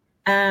 okay.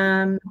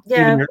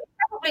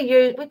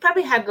 We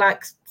probably had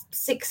like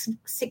 6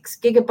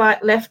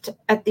 gigabyte left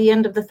at the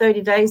end of the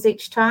 30 days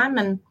each time.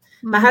 And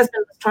my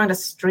husband was trying to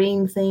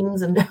stream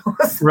things and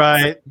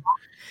right.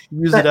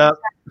 Use it up.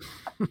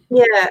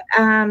 Yeah.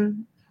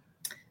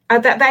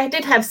 They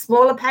did have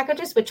smaller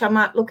packages, which I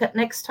might look at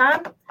next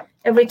time.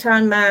 Every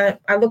time I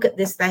look at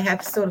this, they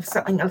have sort of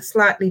something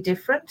slightly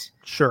different.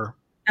 Sure.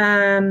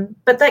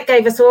 But that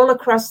gave us all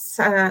across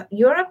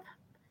Europe.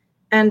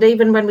 And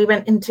even when we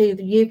went into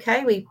the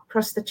UK, we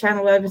crossed the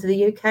channel over to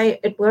the UK,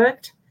 it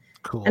worked.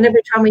 Cool. And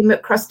every time we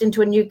crossed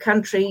into a new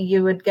country,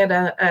 you would get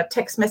a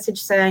text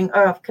message saying,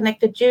 "Oh, I've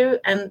connected you."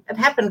 And it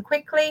happened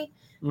quickly.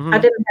 Mm-hmm. I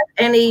didn't have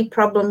any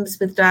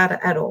problems with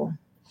data at all.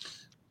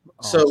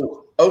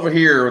 So over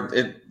here,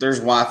 there's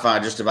Wi-Fi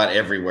just about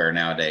everywhere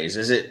nowadays.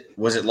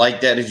 Was it like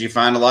that? Did you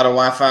find a lot of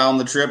Wi-Fi on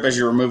the trip as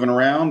you were moving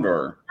around,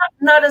 or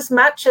not as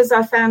much as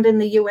I found in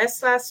the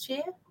US last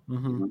year?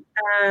 Mm-hmm.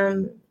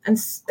 And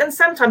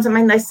sometimes,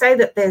 they say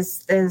that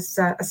there's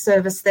a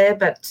service there,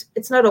 but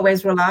it's not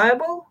always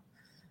reliable.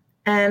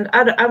 And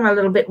I'm a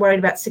little bit worried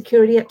about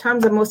security at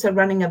times. I'm also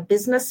running a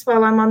business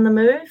while I'm on the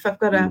move. I've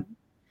got a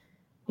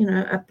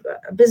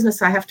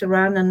business I have to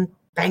run and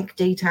bank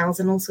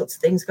details and all sorts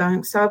of things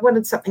going. So I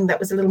wanted something that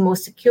was a little more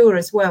secure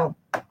as well.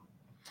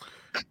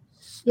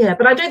 Yeah,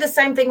 but I do the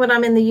same thing when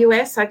I'm in the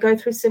US. I go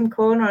through SIM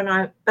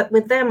Corner, but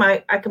with them,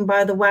 I can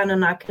buy the one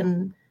and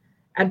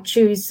I'd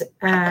choose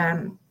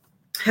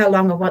how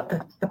long I want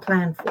the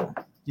plan for.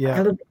 Yeah. A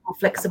little bit more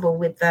flexible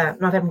with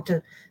not having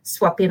to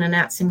swap in and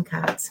out SIM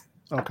cards.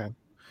 Okay.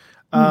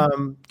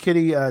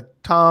 Kitty,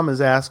 Tom is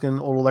asking,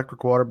 Old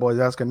Electric Water Boy is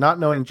asking, not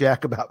knowing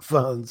jack about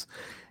phones,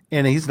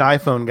 and he's an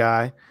iPhone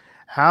guy.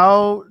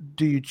 How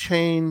do you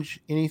change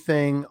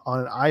anything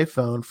on an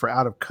iPhone for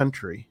out of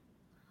country?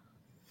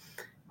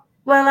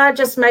 Well, I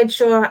just made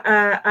sure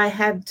I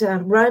had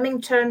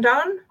roaming turned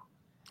on.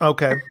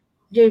 Okay.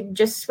 You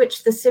just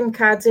switch the SIM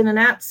cards in and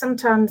out.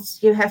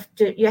 Sometimes you have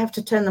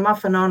to turn them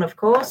off and on, of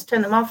course.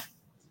 Turn them off,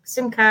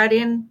 SIM card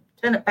in,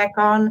 turn it back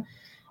on,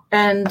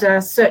 and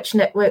search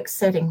network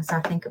settings,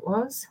 I think it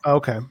was.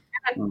 Okay.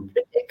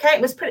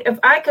 It was pretty. If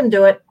I can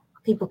do it,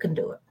 people can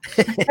do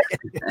it.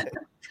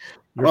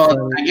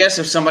 Well, I guess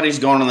if somebody's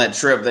going on that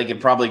trip, they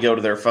could probably go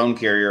to their phone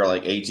carrier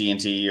like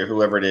AT&T or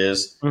whoever it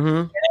is,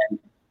 and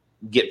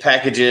get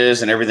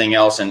packages and everything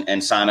else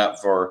and sign up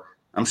for.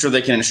 I'm sure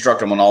they can instruct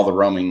them on all the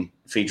roaming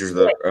features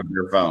of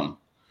your phone.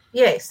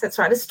 Yes, that's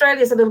right.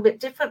 Australia's a little bit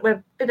different. We're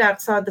a bit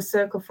outside the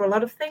circle for a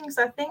lot of things,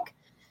 I think.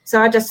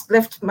 So I just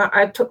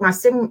I took my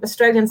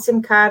Australian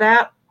SIM card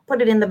out,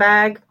 put it in the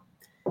bag,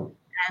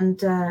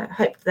 and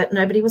hoped that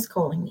nobody was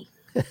calling me.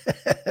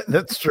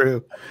 That's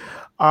true.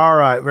 All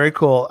right. Very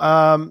cool.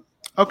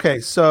 Okay.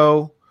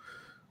 So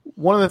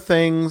one of the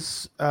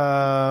things,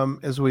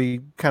 as we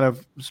kind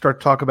of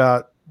start to talk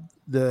about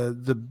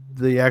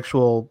the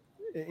actual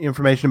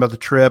information about the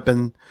trip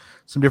and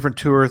some different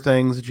tour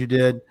things that you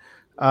did,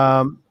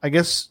 I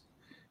guess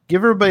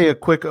give everybody a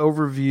quick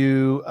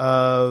overview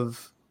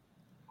of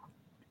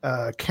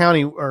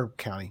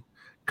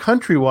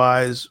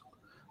country-wise,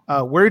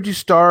 where did you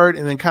start,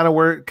 and then kind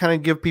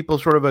of give people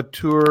sort of a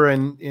tour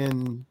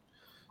in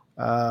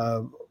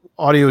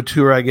audio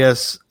tour, I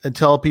guess, and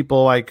tell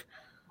people like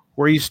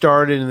where you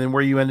started and then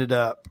where you ended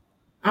up.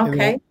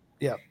 Okay.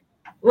 Yeah.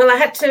 Well, I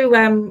had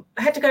to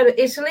go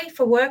to Italy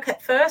for work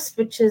at first,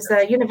 which is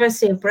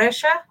University of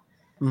Brescia.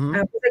 Mm-hmm.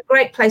 It was a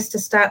great place to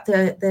start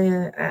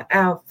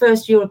our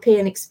first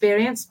European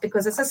experience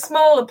because it's a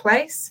smaller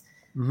place.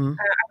 Mm-hmm.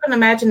 I couldn't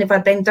imagine if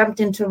I'd been dumped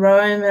into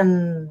Rome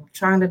and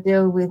trying to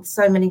deal with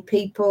so many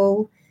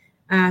people.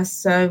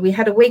 So we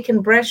had a week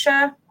in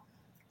Brescia.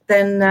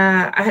 Then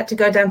I had to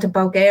go down to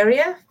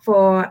Bulgaria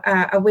for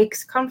a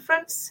week's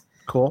conference.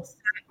 Cool. So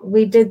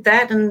we did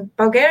that, and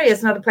Bulgaria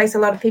is not a place a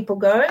lot of people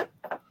go.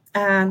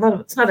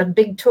 It's not a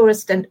big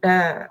tourist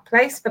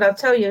place, but I'll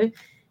tell you,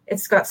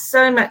 it's got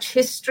so much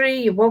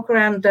history. You walk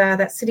around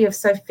that city of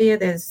Sofia,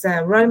 there's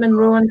Roman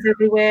ruins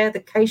everywhere. The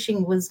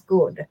caching was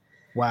good.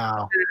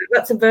 Wow.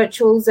 Lots of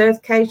virtuals,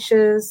 earth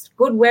caches,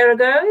 good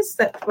Werrigos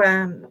that,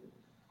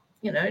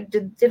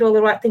 did all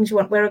the right things you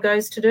want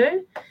Werrigos to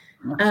do.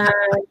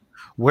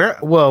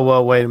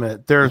 Whoa, wait a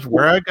minute. There's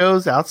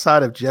Werrigos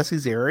outside of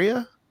Jesse's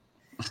area?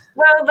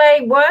 Well,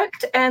 they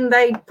worked and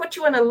they put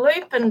you in a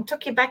loop and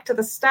took you back to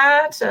the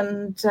start,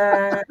 and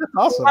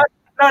awesome.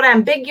 Not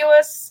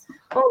ambiguous.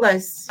 All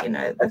those,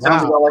 That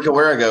sounds about like a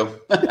Werrigo.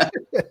 Yeah.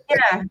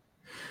 Then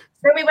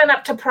we went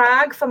up to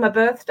Prague for my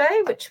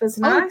birthday, which was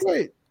nice. Oh,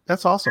 great.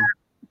 That's awesome.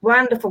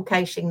 Wonderful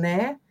caching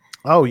there.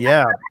 Oh,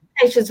 yeah.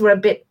 Caches were a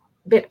bit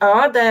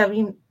odd,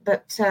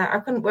 but I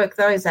couldn't work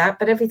those out.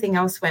 But everything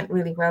else went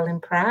really well in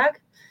Prague.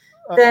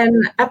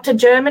 Then up to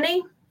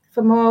Germany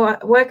for more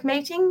work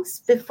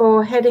meetings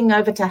before heading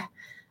over to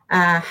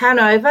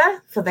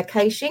Hanover for the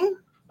caching.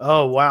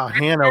 Oh, wow.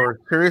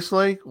 Hanover.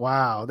 Seriously?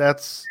 Wow. That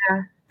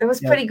was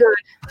pretty good.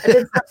 I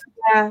did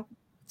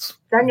some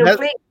Daniel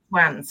Fleeger's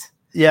ones.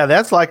 Yeah,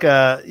 that's like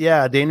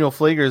Daniel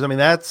Fleeger's. I mean,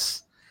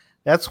 that's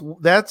and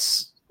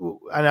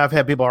I've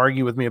had people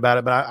argue with me about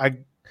it, but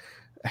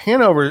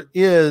Hanover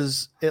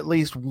is at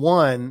least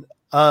one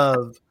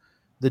of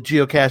the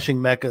geocaching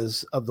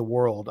meccas of the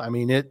world. I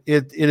mean, it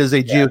is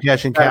a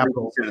geocaching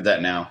capital. Consider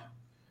that now.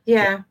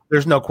 Yeah.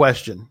 There's no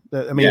question.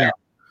 I mean,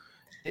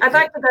 I'd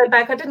like to go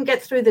back. I didn't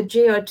get through the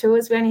geo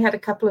tours. We only had a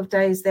couple of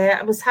days there.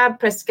 I was hard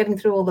pressed getting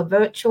through all the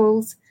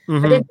virtuals.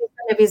 Mm-hmm. I did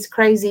some of his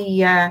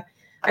crazy. I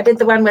did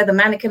the one where the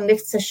mannequin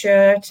lifts a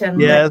shirt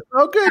and yes.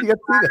 Oh, good. You got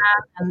to see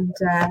that. And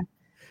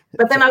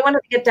but then I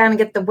wanted to get down and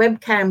get the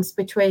webcams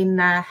between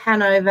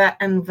Hanover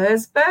and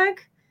Würzburg.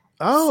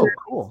 Oh, so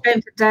cool.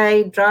 Spent a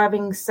day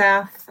driving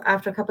south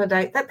after a couple of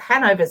days. That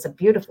Hanover is a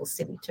beautiful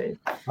city too.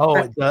 Oh,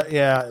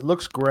 it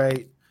looks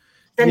great.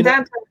 Then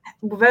down to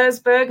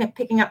Würzburg and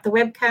picking up the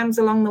webcams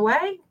along the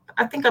way.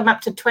 I think I'm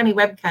up to 20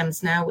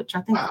 webcams now, which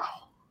I think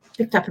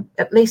picked up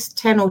at least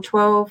 10 or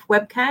 12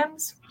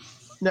 webcams,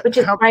 which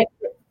is great.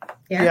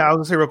 Yeah, I was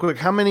going to say real quick,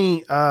 how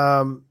many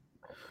I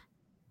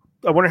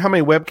wonder how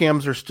many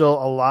webcams are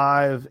still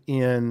alive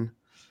in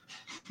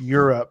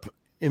Europe,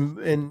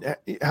 and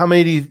how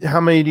many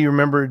do you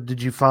remember?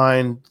 Did you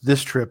find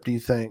this trip? Do you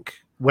think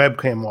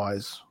webcam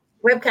wise?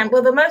 Webcam.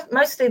 Well,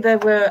 mostly they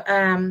were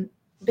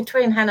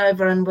between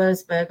Hanover and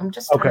Würzburg. I'm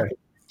just trying to think if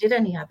I did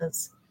any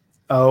others.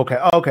 Oh,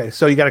 okay.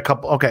 So you got a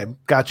couple. Okay,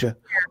 gotcha.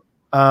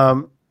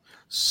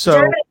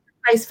 So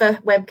place for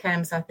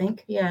webcams, I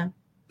think. Yeah.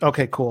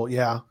 Okay, cool.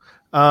 Yeah.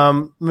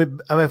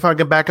 If I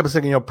can back up a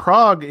second,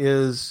 Prague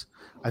is,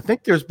 I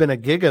think there's been a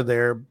Giga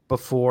there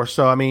before.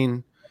 So, I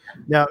mean,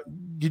 now,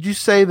 did you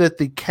say that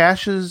the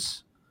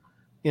caches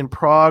in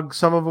Prague,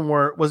 some of them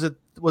was it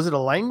a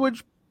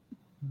language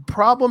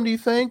problem, do you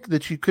think,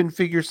 that you couldn't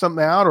figure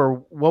something out,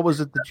 or what was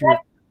it that you were?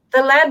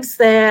 The labs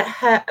there,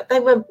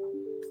 there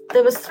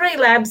was 3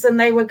 labs and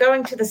they were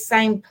going to the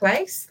same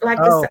place. Like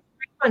the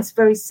sequence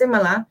very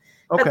similar,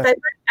 but they weren't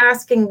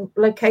asking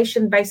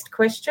location-based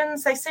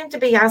questions. They seemed to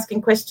be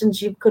asking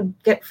questions you could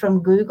get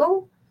from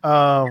Google.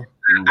 I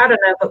don't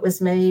know if it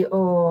was me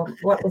or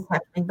what was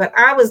happening, but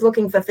I was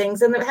looking for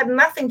things and it had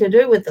nothing to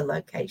do with the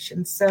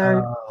location.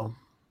 So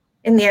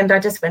in the end, I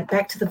just went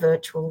back to the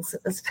virtuals.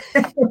 It was,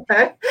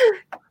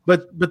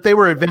 But they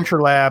were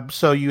Adventure Lab,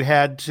 so you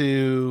had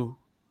to.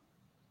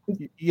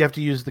 You have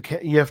to use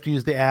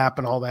the app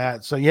and all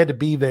that. So you had to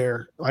be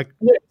there.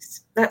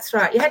 Yes, that's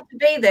right. You had to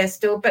be there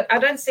still, but I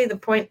don't see the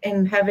point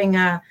in having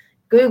a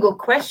Google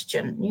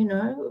question.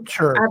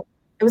 Sure.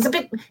 It was a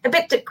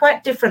bit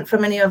quite different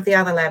from any of the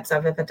other labs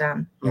I've ever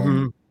done.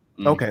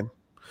 Mm-hmm. Okay.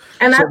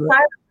 And outside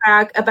of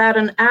Prague, about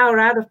an hour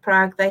out of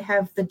Prague, they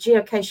have the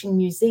Geocaching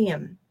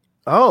Museum.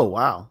 Oh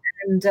wow!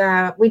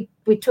 And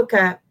we took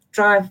a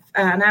drive,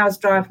 an hour's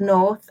drive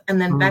north, and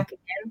then back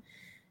again.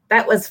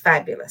 That was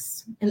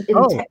fabulous. In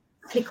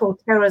technical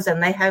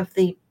terrorism, they have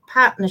the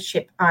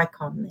partnership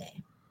icon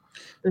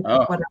there.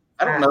 I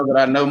don't know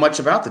that I know much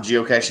about the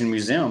Geocaching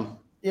Museum.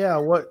 Yeah,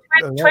 what?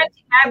 20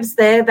 labs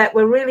there that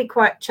were really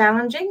quite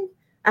challenging.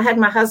 I had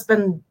my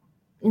husband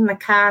in the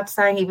car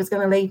saying he was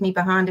going to leave me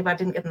behind if I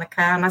didn't get in the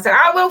car. And I said,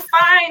 I will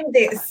find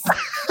this.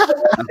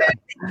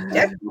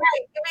 Just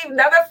wait, give me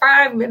another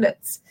 5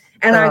 minutes.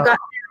 And I got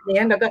there in the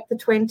end. I got the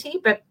 20,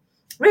 but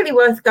really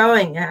worth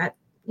going at.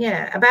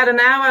 Yeah, about an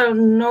hour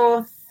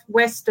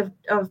northwest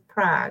of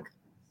Prague.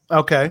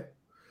 Okay.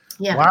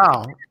 Yeah.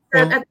 Wow.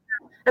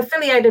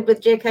 Affiliated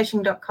with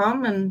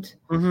geocaching.com and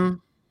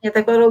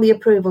they've got all the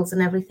approvals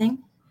and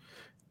everything.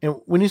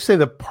 And when you say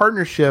the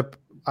partnership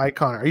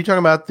icon, are you talking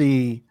about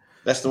the...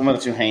 That's the one with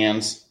the 2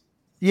 hands.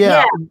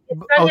 Yeah,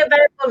 it's only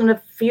available in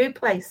a few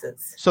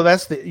places. So you're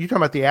talking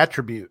about the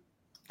attribute.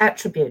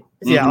 Attribute.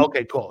 Yeah,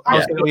 okay, cool.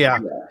 Yeah,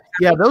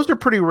 those are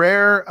pretty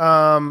rare.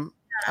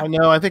 I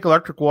know. I think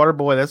Electric Water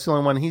Boy, that's the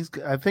only one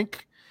I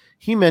think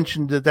he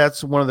mentioned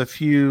that's one of the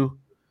few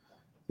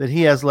that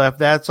he has left.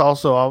 That's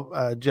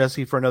also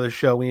Jesse for another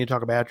show. We need to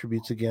talk about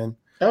attributes again.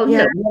 Oh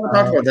yeah, we haven't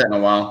talked about that in a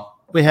while.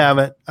 We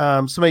haven't.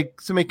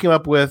 Somebody came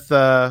up with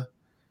an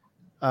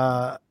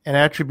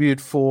attribute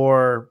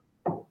for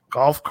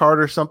golf cart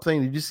or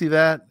something. Did you see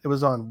that? It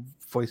was on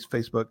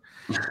Facebook.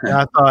 And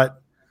I thought,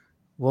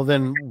 well,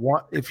 then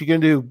if you're going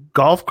to do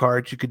golf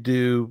carts, you could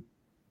do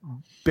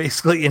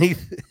basically any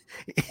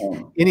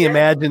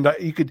imagined.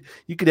 You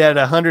could add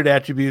 100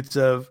 attributes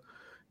of,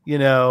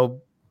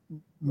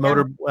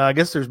 motor. Well, I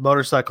guess there's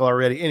motorcycle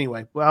already.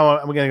 Anyway, well,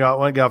 I want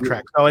to get off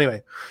track. So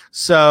anyway,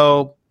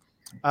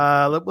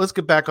 let's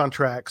get back on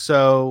track.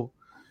 So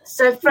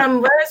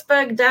from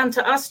Würzburg down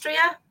to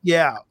Austria.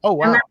 Yeah. Oh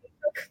wow. And then we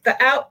took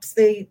the Alps,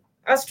 the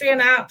Austrian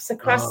Alps,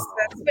 across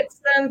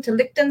Switzerland to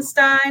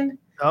Liechtenstein.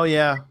 Oh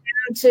yeah.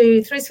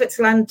 Through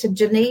Switzerland to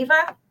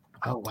Geneva.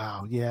 Oh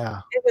wow,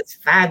 yeah. It was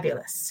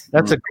fabulous.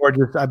 That's a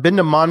gorgeous. I've been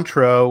to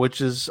Montreux, which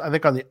is I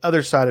think on the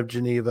other side of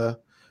Geneva,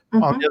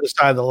 on the other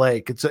side of the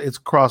lake. It's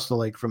across the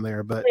lake from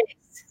there, but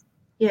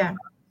yeah.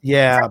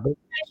 But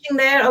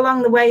there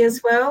along the way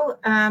as well.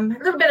 A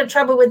little bit of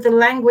trouble with the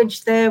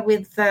language there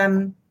with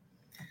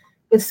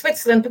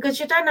Switzerland because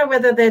you don't know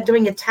whether they're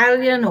doing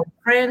Italian or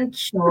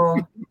French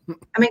or.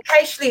 I mean,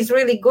 Cachely is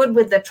really good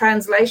with the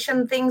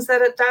translation things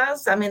that it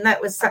does. I mean,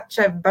 that was such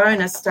a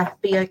bonus to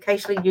be a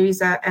Cachely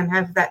user and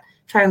have that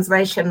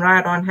translation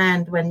right on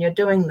hand when you're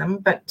doing them.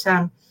 But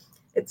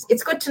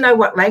it's good to know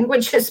what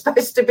language you're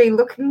supposed to be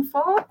looking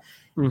for.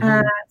 So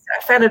I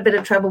found a bit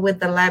of trouble with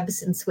the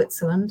labs in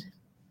Switzerland.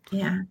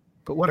 Yeah.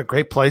 But what a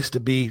great place to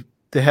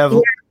have.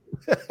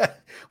 Yeah.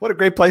 What a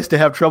great place to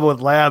have trouble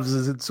with labs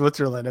is in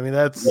Switzerland. I mean,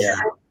 that's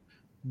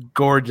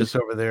gorgeous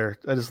over there.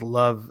 I just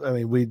love. I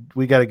mean,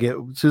 we got to get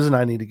Susan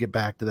and I need to get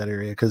back to that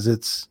area because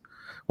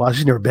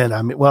she's never been.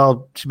 I mean,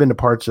 she's been to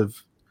parts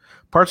of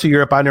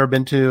Europe I've never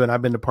been to, and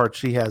I've been to parts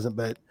she hasn't.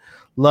 But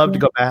love to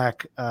go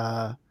back.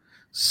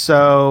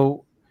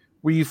 So,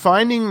 were you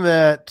finding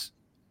that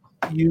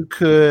you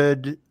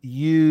could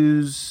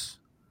use?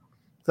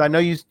 I know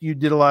you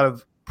did a lot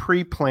of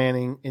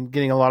pre-planning and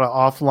getting a lot of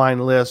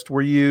offline lists.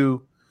 Were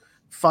you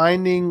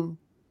finding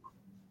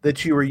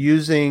that you were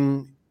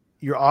using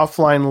your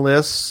offline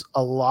lists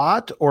a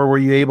lot, or were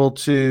you able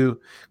to,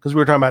 because we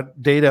were talking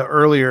about data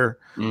earlier,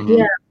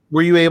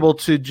 were you able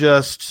to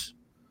just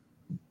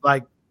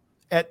like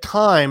at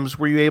times,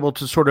 were you able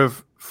to sort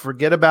of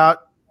forget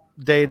about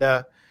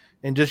data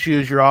and just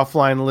use your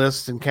offline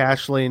lists and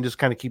Cachely and just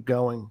kind of keep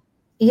going?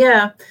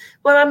 Yeah,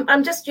 well,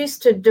 I'm just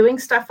used to doing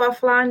stuff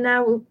offline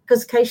now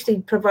because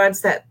Cachely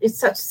provides that. It's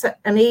such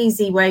an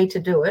easy way to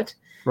do it.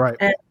 Right.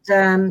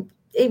 And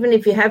even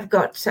if you have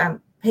got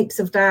heaps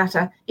of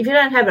data. If you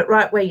don't have it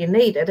right where you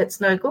need it,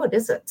 it's no good,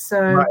 is it?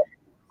 So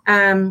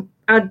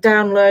I'd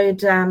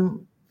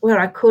download where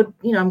I could,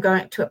 I'm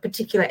going to a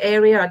particular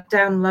area, I'd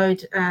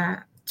download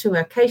to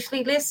a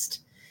Cachely list,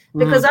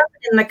 because often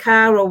in the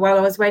car or while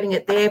I was waiting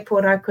at the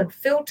airport, I could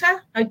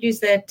filter. I'd use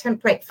their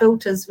template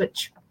filters,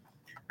 which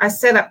I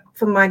set up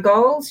for my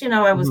goals.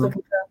 I was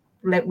looking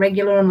for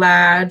regular and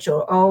large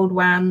or old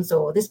ones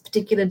or this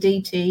particular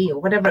DT or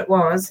whatever it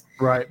was.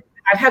 Right.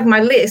 I'd have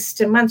my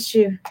list, and once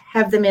you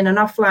have them in an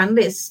offline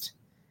list,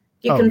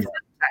 you can filter.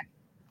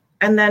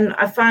 And then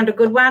I find a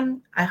good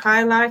one, I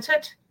highlight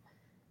it,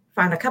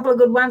 find a couple of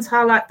good ones,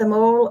 highlight them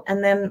all,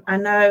 and then I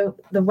know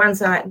the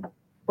ones I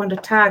want to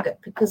target,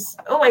 because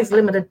always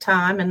limited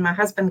time, and my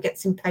husband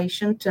gets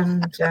impatient,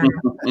 and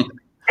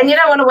and you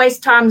don't want to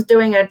waste time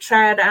doing a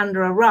trad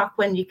under a rock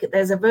when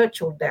there's a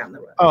virtual down the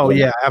road. Oh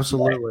yeah,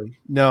 absolutely.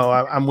 No,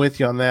 I'm with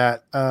you on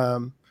that.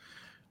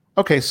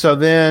 Okay, so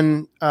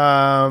then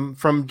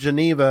from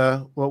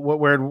Geneva,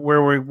 where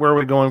are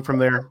we going from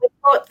there? We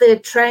bought the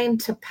train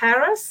to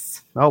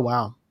Paris. Oh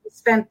wow! We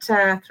spent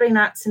 3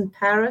 nights in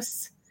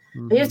Paris.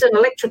 I used an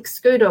electric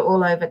scooter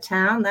all over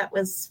town. That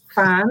was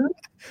fun.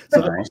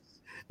 Nice.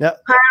 Yeah.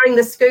 Hiring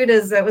the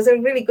scooters, that was a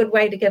really good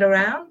way to get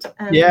around.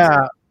 And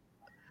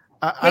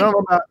I don't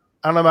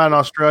know about in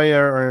Australia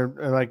or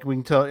like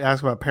we can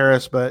ask about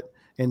Paris,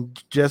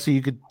 and Jesse,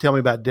 you could tell me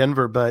about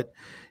Denver, but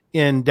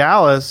in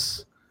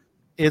Dallas,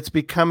 it's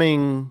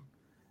becoming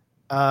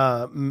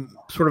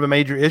sort of a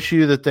major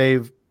issue that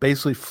they've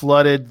basically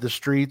flooded the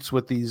streets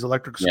with these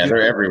electric scooters. Yeah,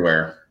 they're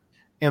everywhere.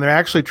 And they're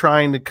actually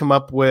trying to come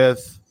up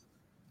with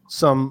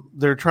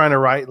they're trying to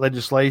write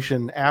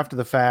legislation after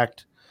the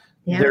fact.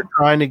 Yeah. They're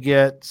trying to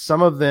get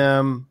some of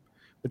the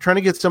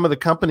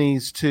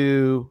companies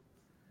to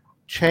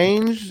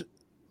change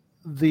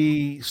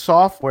the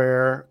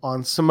software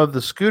on some of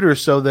the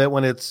scooters so that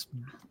when it's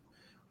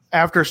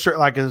after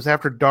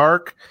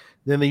dark,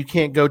 then you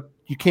can't go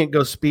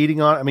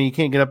speeding on. I mean, you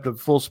can't get up to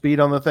full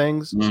speed on the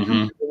things.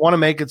 Mm-hmm. They want to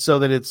make it so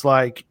that it's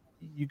like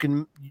you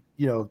can,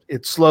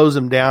 it slows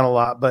them down a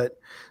lot. But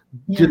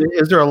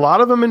is there a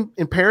lot of them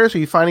in Paris? Are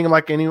you finding them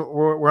like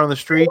anywhere on the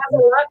street?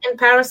 There's a lot in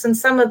Paris, and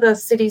some of the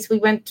cities we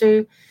went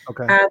to,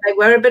 they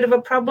were a bit of a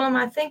problem,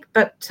 I think.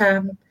 But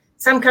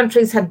some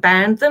countries had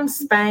banned them.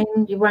 Spain,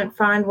 you won't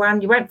find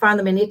one. You won't find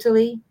them in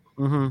Italy.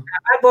 Mm-hmm.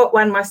 I bought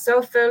one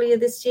myself earlier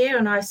this year,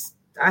 and I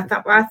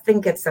thought, I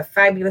think it's a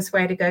fabulous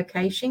way to go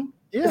caching.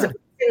 Yeah.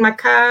 In my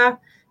car,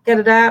 get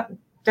it out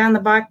down the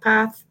bike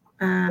path.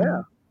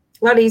 A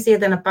lot easier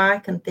than a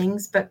bike and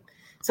things. But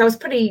so I was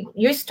pretty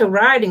used to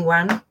riding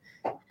one.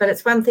 But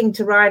it's one thing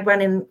to ride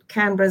one in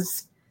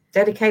Canberra's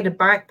dedicated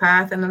bike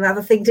path and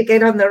another thing to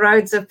get on the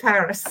roads of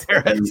Paris.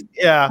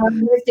 Yeah. One of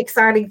the most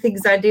exciting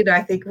things I did,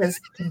 I think,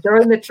 was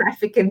join the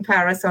traffic in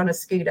Paris on a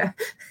scooter.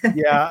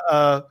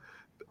 Yeah.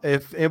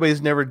 If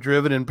anybody's never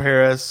driven in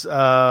Paris,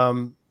 at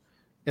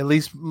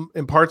least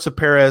in parts of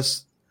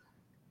Paris,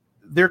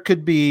 it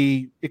could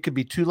be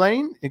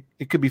 2-lane,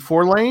 it could be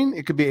 4-lane,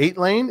 it could be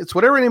 8-lane. It's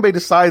whatever anybody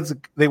decides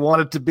they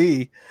want it to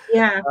be.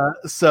 Yeah.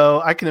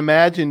 So I can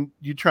imagine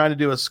you trying to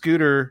do a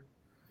scooter.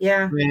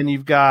 Yeah. And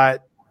you've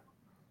got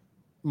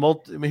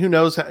who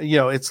knows how,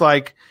 it's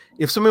like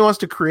if somebody wants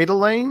to create a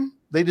lane,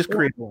 they just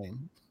create a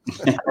lane.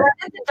 Well, I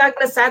did the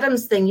Douglas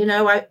Adams thing.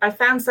 I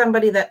found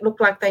somebody that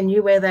looked like they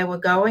knew where they were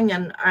going,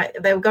 and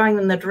they were going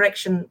in the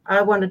direction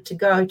I wanted to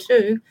go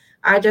to.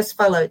 I just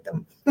followed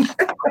them until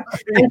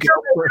they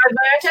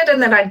diverted,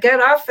 and then I'd get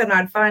off and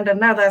I'd find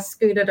another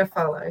scooter to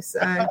follow. So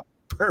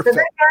they're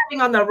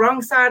driving on the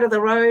wrong side of the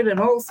road and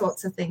all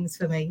sorts of things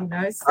for me,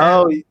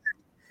 So it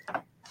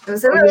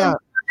was a little. My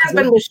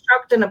husband was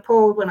shocked and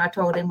appalled when I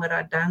told him what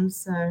I'd done.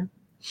 So,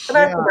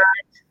 but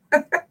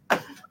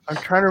I'm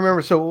trying to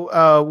remember.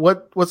 So,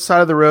 what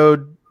side of the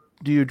road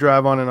do you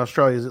drive on in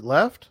Australia? Is it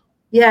left?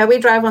 Yeah, we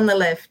drive on the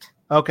left.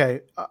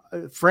 Okay,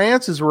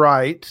 France is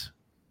right.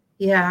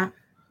 Yeah.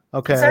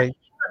 Okay. So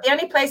the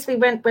only place we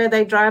went where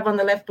they drive on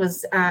the left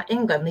was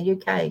England, the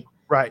UK.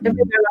 Right.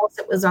 Everywhere else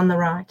it was on the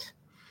right.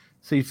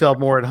 So you felt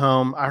more at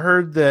home. I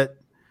heard that.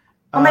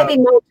 Or maybe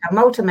Malta.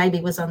 Malta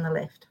maybe was on the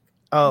left.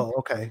 Oh,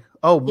 okay.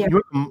 Oh, yeah.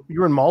 You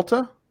were in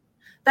Malta?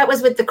 That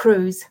was with the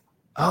cruise.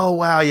 Oh,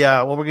 wow.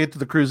 Yeah. Well, we'll get to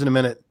the cruise in a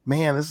minute.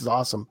 Man, this is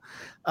awesome.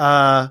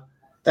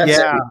 It's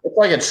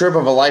like a trip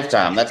of a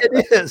lifetime.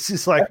 It is.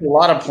 It's like a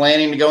lot of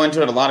planning to go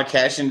into it, a lot of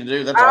cashing to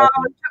do. That's awesome.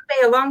 It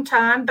took me a long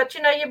time, but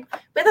you're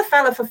with a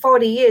fella for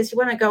 40 years. You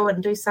want to go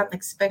and do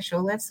something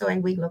special. That's the way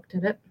we looked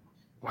at it.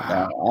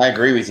 Wow. I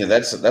agree with you.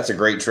 That's a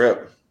great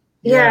trip.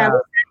 Yeah, we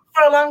worked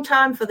for a long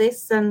time for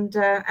this, and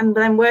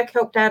then work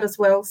helped out as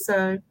well.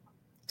 So,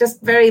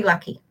 just very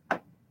lucky.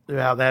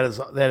 Yeah, that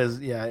is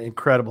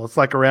incredible. It's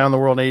like around the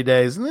world in 8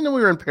 days, and then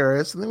we were in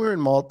Paris, and then we were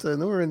in Malta,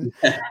 and then we were in.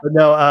 But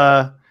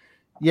no,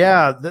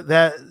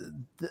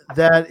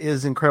 that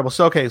is incredible.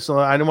 So okay, so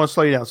I don't want to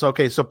slow you down. So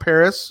okay, so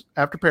Paris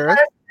after Paris,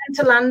 went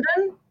to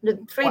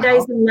London, 3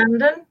 days in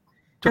London,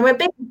 and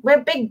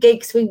we're big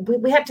geeks.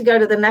 We had to go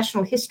to the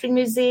Natural History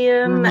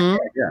Museum.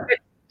 Mm-hmm.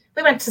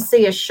 We went to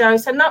see a show,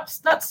 so not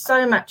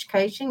so much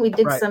caching. We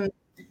did some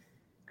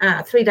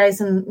 3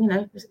 days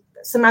and,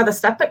 some other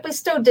stuff. But we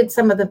still did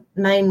some of the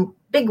main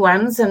big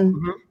ones and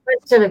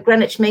went to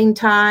Greenwich Mean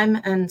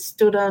Time and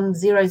stood on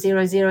 0000.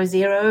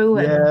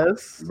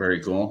 Yes. Very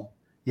cool.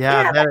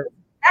 Yeah.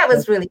 That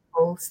was really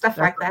cool. Stuff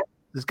like that.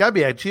 There's got to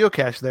be a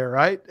geocache there,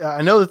 right?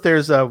 I know that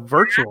there's a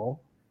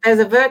virtual. There's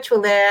a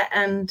virtual there,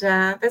 and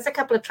there's a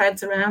couple of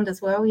trads around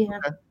as well. Yeah.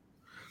 Okay.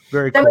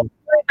 Very then cool. we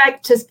went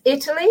back to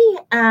Italy,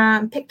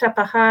 picked up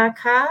a hire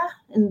car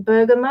in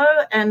Bergamo,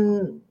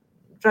 and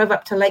drove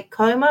up to Lake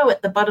Como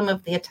at the bottom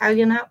of the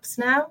Italian Alps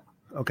now.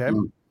 Okay.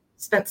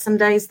 Spent some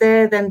days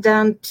there, then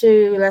down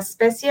to La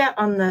Spezia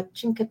on the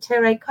Cinque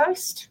Terre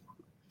coast.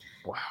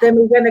 Wow. Then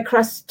we went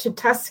across to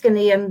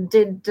Tuscany and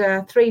did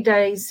 3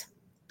 days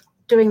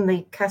doing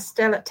the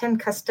 10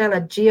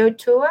 Castella Geo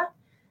Tour,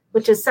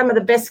 which is some of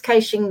the best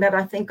caching that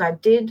I think I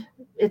did.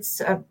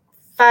 It's a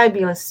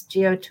fabulous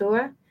geo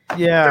tour.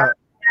 Yeah.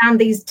 Around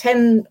these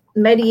 10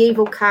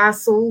 medieval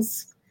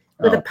castles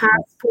with a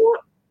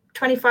passport,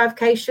 25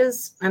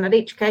 caches, and at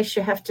each cache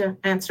you have to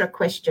answer a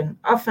question.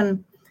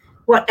 Often,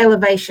 what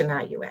elevation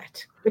are you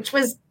at? Which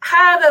was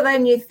harder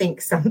than you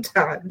think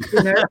sometimes,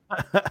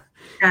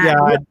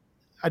 Yeah,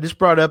 I just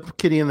brought up,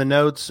 Kitty, in the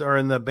notes or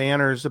in the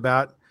banners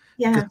about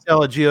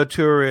Castella Geo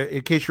Tour.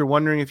 In case you're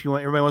wondering,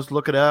 everybody wants to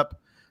look it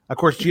up. Of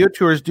course, Geo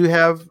Tours do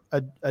have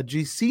a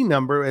GC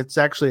number. It's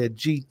actually a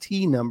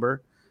GT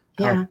number.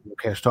 Yeah.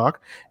 Cache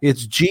Talk.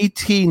 It's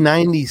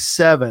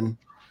GT97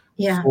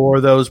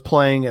 for those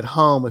playing at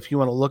home if you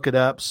want to look it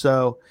up.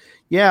 So,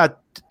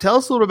 tell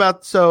us a little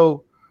about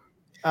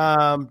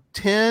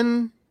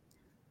 10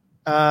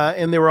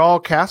 and they were all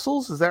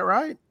castles. Is that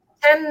right?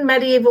 10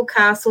 medieval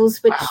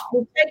castles, which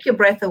will take your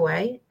breath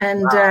away.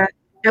 And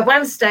at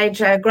one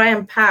stage,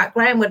 Graham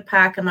would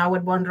park and I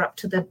would wander up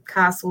to the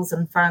castles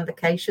and find the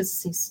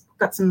caches. He's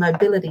got some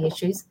mobility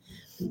issues.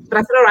 But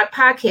I thought, all right,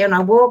 park here. And I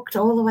walked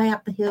all the way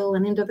up the hill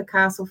and into the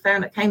castle,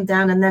 found it, came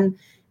down. And then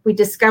we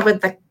discovered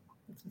the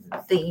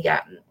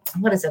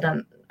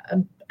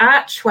an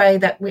archway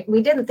that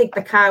we didn't think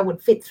the car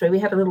would fit through. We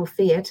had a little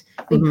Fiat.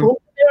 We pulled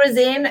the mirrors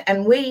in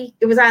and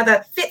it was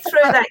either fit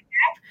through that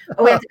gap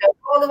or we had to go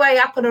all the way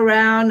up and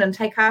around and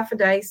take half a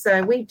day.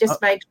 So we just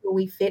made sure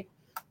we fit.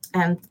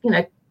 And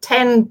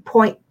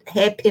 10-point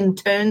hairpin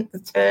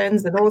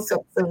turns and all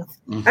sorts of.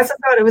 I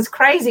thought it was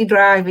crazy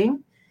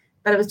driving,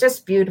 but it was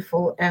just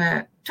beautiful.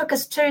 And it took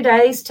us 2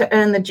 days to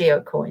earn the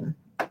geocoin.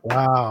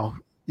 Wow!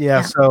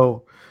 Yeah.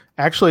 So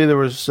actually, there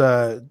was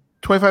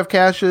 25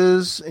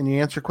 caches, and you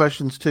answer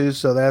questions too.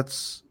 So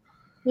that's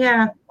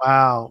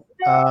wow.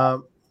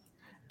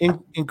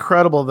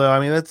 Incredible, though. I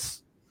mean,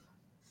 that's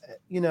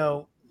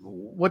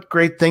what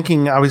great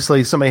thinking.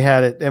 Obviously, somebody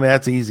had it. I mean,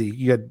 that's easy.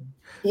 You had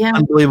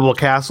unbelievable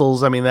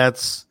castles. I mean,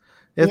 that's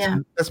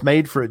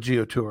made for a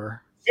geo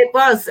tour. It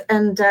was,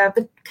 and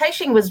the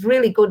caching was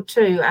really good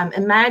too.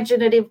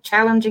 Imaginative,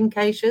 challenging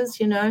caches.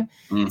 Some of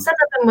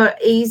them were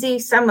easy.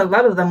 A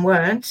lot of them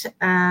weren't.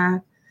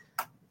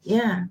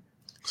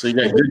 So you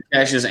got good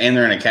caches, and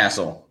they're in a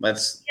castle.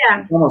 That's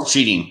almost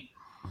cheating.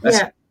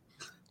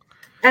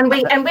 And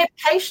with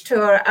Cache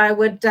Tour, I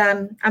would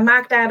I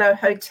marked out a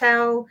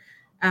hotel.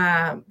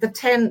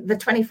 The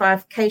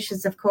 25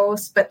 caches, of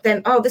course, but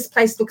then, this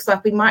place looks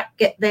like we might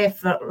get there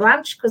for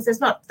lunch because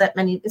there's not that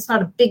many, it's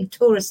not a big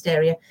tourist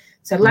area.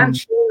 So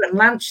lunch here and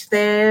lunch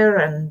there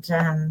and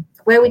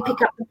where we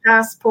pick up the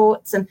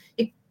passports. And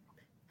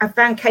I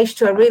found Cache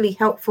Tour really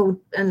helpful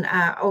in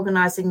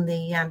organizing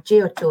the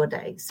Geo Tour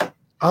days.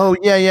 Oh,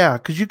 yeah,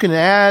 because you can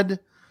add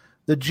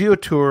the Geo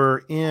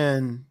Tour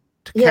in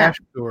to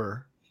Cache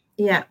Tour.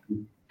 Yeah.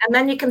 And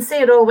then you can see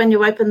it all when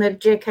you open the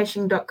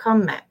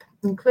geocaching.com map,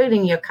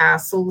 including your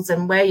castles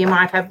and where you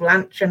might have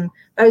lunch, and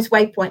those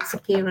waypoints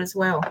appear as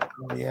well.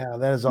 Oh, yeah,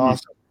 that is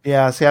awesome.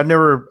 Yeah, see, I've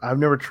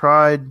never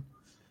tried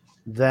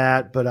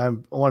that, but I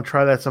want to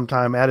try that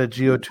sometime. Add a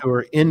Geo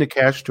Tour into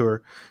Cache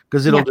Tour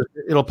because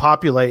it'll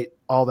populate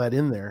all that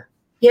in there.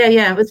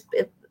 Yeah,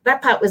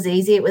 that part was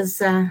easy. It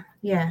was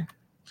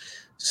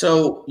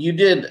So you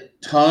did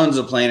tons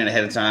of planning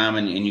ahead of time,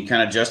 and you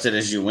kind of adjusted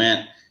as you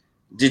went.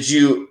 Did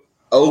you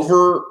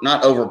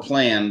not over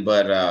plan,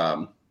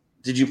 but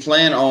did you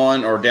plan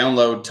on or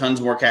download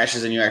tons more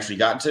caches than you actually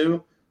got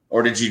to?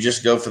 Or did you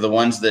just go for the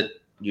ones that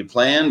you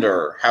planned,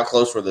 or how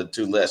close were the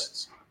two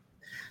lists?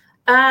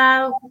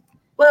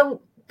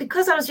 Well,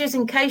 because I was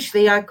using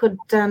Cachely, I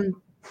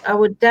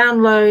would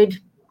download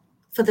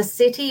for the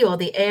city or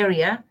the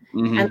area,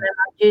 and then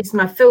I'd use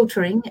my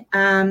filtering.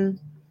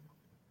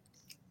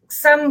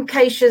 Some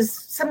caches,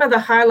 some of the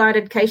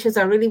highlighted caches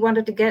I really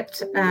wanted to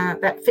get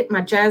that fit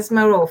my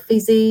Jasma or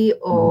Fizzy,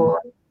 or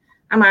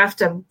I'm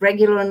after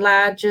regular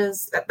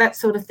enlargers, that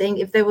sort of thing.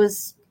 If there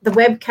was the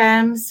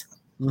webcams.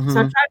 So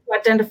I tried to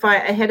identify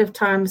ahead of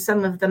time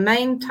some of the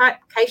main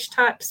cache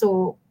types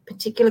or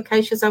particular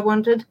caches I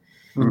wanted.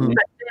 But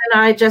then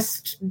I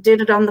just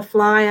did it on the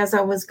fly as I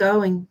was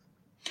going.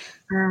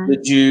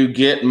 Did you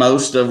get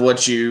most of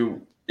what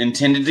you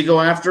intended to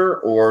go after,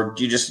 or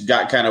you just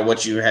got kind of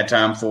what you had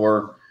time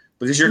for?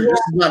 Because this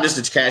is not just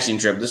a caching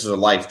trip. This is a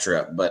life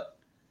trip. But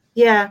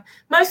Yeah,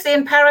 mostly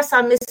in Paris.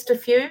 I missed a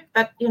few,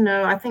 but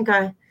I think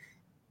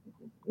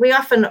we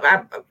often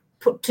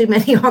put too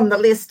many on the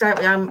list, don't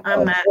we? I'm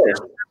one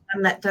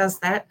that does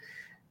that.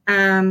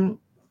 I'm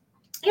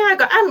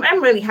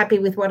really happy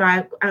with what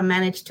I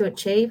managed to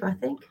achieve, I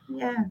think.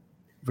 Yeah.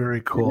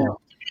 Very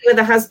cool. With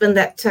a husband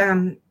that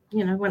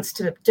wants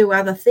to do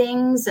other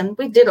things, and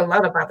we did a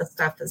lot of other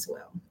stuff as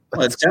well.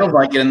 Well, it sounds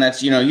like it, and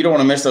that's you don't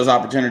want to miss those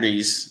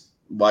opportunities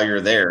while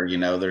you're there.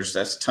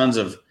 That's tons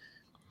of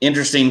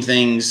interesting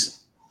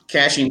things.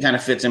 Caching kind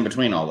of fits in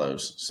between all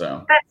those.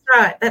 So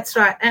that's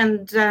right.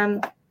 And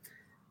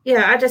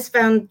I just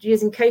found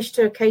using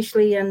Cache2,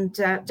 Cachely, and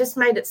just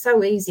made it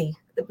so easy.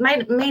 It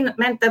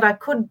meant that I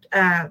could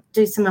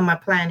do some of my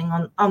planning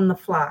on the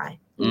fly.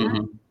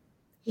 Mm-hmm.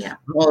 Yeah.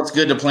 Well, it's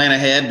good to plan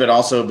ahead, but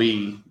also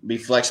be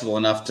flexible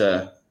enough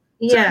to.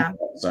 Yeah.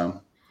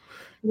 So.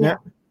 Yeah.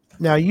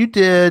 Now you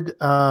did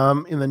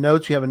in the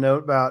notes. You have a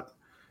note about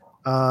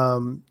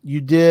you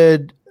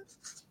did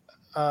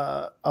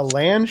a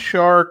Land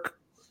Shark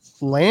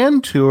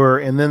land tour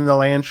and then the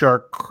Land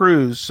Shark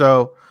cruise.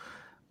 So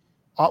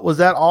was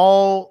that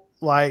all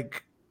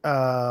like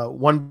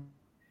one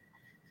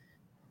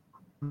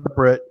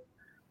separate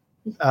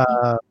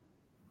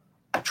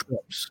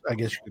trips, I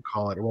guess you could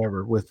call it, or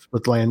whatever, with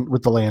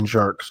the Land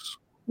Sharks?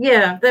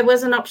 Yeah, there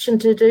was an option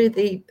to do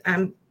the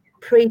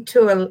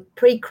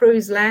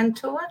pre-cruise land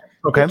tour.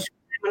 Okay.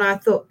 When I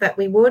thought that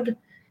we would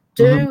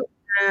do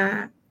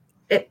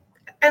it,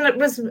 and it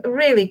was a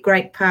really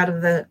great part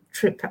of the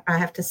trip, I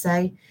have to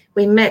say.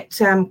 We met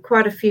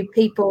quite a few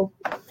people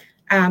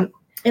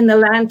in the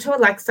land tour,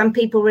 like some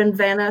people were in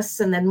Venice,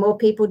 and then more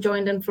people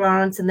joined in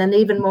Florence, and then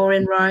even more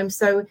in Rome.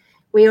 So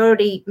we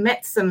already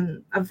met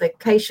some of the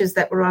caches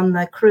that were on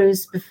the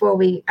cruise before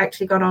we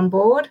actually got on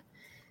board.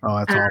 Oh,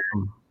 that's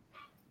awesome.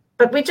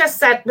 But we just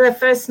sat the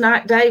first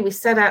day, we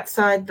sat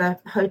outside the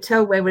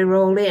hotel where we were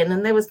all in,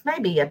 and there was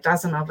maybe a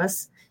dozen of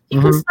us.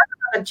 You can spot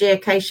a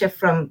geocacher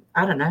from,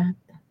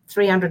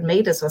 300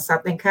 meters or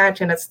something, can't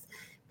you? And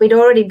we'd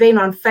already been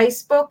on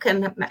Facebook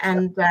and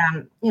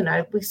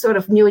we sort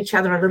of knew each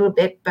other a little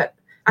bit, but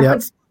I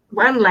could see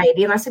one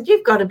lady and I said,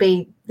 you've got to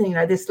be,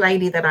 this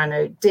lady that I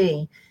know,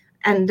 Dee.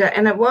 And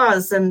it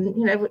was,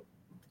 and,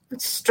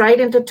 straight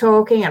into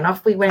talking and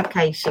off we went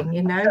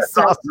caching, That's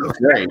so awesome.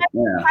 Great.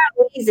 Yeah.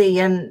 easy,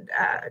 and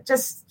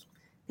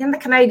the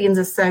Canadians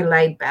are so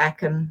laid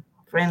back and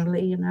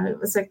friendly. It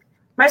was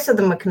most of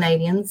them were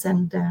Canadians,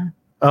 and it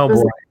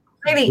was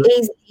really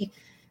easy.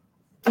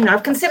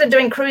 I've considered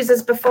doing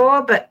cruises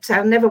before, but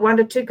I never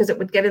wanted to because it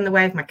would get in the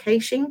way of my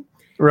caching.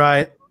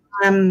 Right.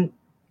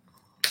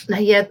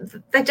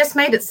 They just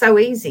made it so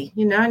easy,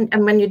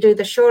 and when you do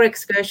the shore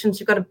excursions,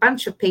 you've got a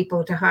bunch of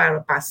people to hire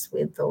a bus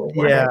with or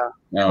whatever.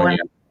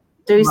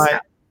 Do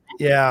stuff.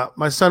 Yeah,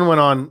 my son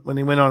when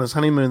he went on his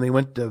honeymoon, they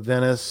went to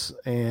Venice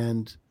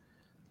and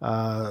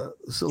a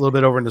little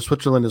bit over into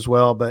Switzerland as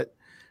well, but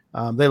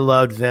they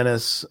loved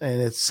Venice,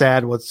 and it's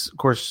sad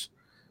it's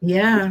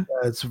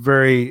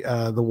very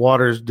the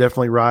water's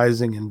definitely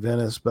rising in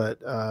Venice, but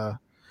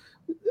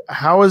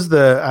how is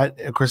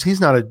of course he's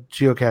not a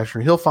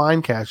geocacher, he'll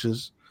find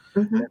caches.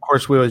 Mm-hmm. Of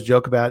course we always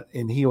joke about,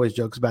 and he always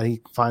jokes about he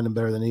can find them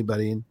better than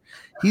anybody, and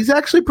he's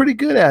actually pretty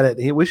good at it.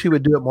 He wish he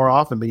would do it more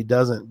often, but he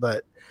doesn't.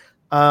 But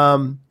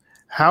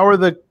how are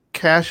the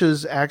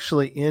caches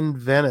actually in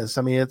Venice?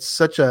 I mean, it's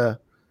such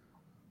a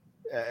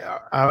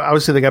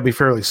obviously they got to be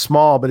fairly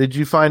small, but did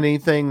you find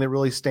anything that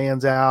really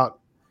stands out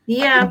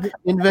in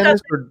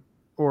Venice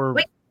or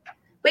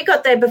we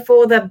got there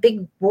before the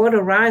big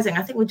water rising.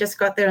 I think we just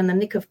got there in the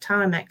nick of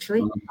time,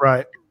 actually.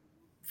 Right.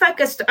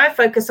 I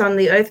focus on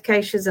the earth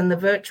caches and the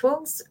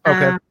virtuals.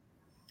 Okay.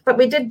 But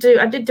I did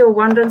do a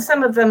wander, and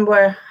some of them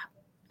were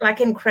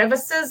like in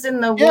crevices in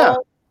the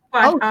wall.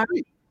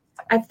 Sweet.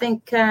 I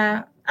think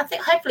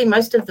hopefully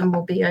most of them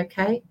will be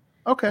okay.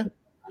 Okay.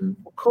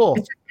 Cool.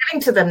 It's getting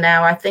to them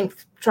now, I think,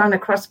 trying to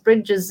cross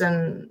bridges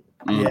and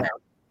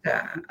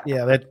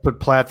they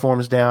put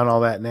platforms down, all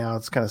that now.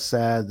 It's kind of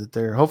sad that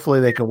hopefully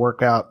they can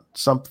work out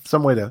some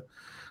way to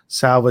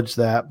salvage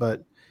that.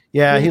 But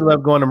he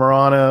loved going to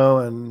Murano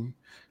and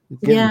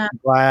getting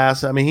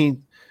glass. I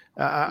mean,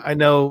 I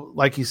know,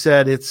 like you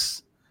said,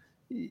 it's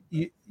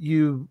we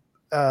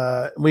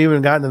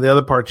haven't gotten to the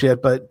other parts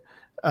yet, but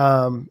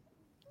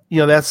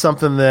that's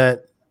something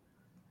that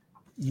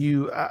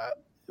you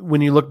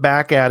when you look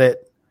back at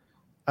it,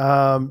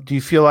 do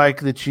you feel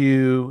like that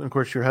of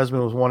course your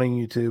husband was wanting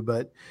you to,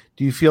 but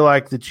do you feel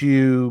like that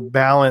you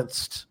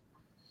balanced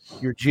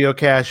your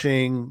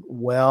geocaching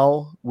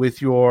well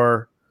with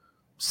your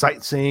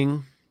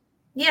sightseeing?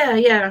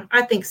 Yeah,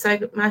 I think so.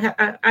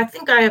 I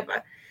think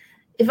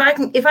if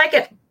I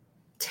get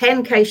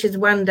 10 caches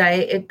one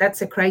day,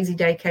 that's a crazy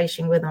day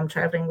caching when I'm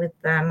traveling with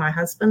my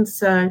husband.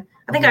 So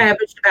I think I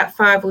averaged about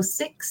 5 or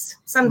 6.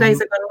 Some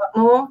days I got a lot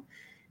more.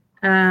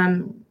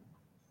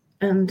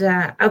 And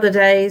other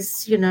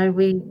days,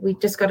 we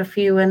just got a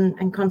few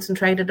and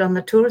concentrated on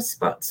the tourist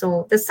spots.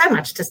 Or there's so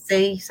much to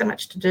see, so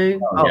much to do,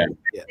 to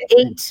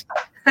eat.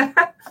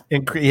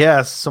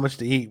 Yes, so much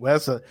to eat. Well,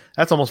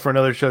 that's almost for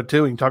another show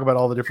too. We can talk about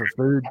all the different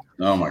food,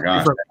 Oh my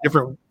gosh.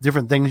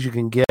 different things you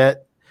can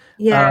get.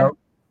 Yeah.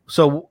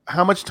 So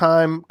how much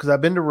time? Because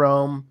I've been to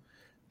Rome,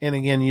 and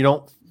again, you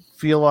don't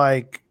feel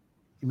like,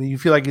 you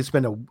feel like you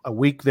spend a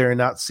week there and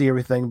not see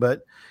everything.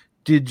 But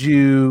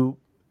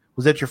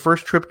was that your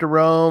first trip to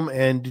Rome?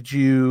 And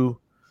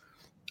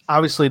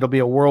obviously it'll be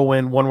a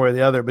whirlwind one way or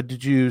the other, but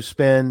did you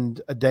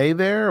spend a day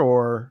there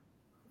or?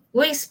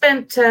 We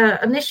spent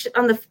initially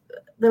on the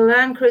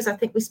land cruise. I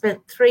think we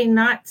spent 3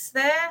 nights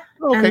there.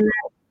 Okay. And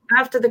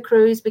after the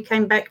cruise, we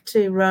came back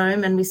to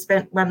Rome and we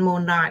spent 1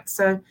 more night.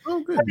 So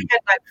Good. we had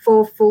like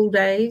 4 full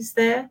days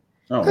there.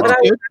 Oh, But wow.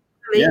 I was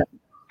Yeah.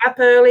 up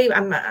early.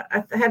 I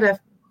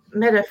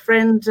met a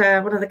friend,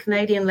 one of the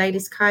Canadian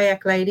ladies,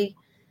 kayak lady,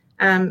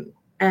 and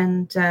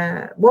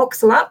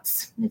walks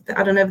lots.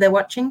 I don't know if they're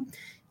watching,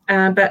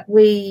 but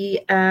we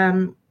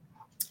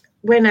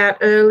went out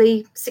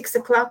early, 6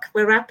 o'clock.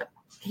 We're up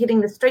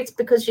hitting the streets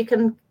because you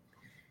can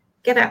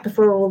get out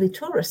before all the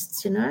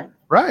tourists,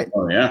 Right.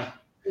 Oh yeah.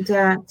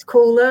 And it's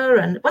cooler,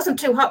 and it wasn't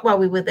too hot while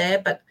we were there,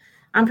 but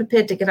I'm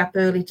prepared to get up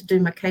early to do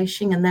my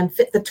caching and then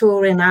fit the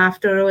tour in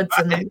afterwards.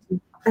 Right.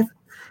 And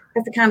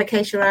that's the kind of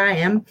cacher I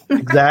am.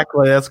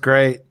 Exactly. That's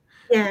great.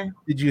 Yeah.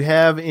 Did you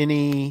have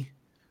any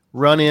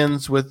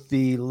run-ins with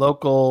the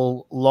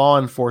local law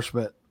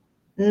enforcement?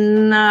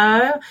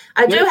 No,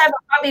 I do have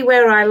a hobby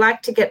where I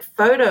like to get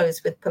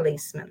photos with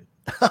policemen.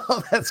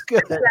 Oh, that's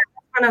good. That's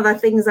one of the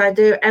things I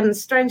do. And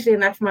strangely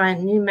enough, my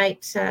new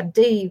mate,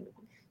 Dee,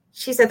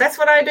 she said, that's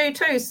what I do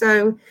too.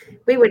 So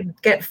we would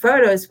get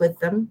photos with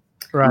them.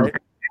 Right.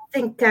 I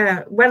think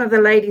one of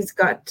the ladies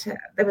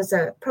there was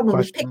a problem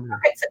with Question.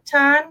 pickpockets at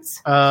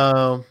times.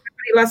 Oh,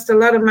 He lost a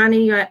lot of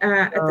money at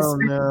the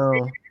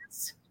no.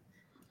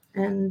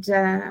 And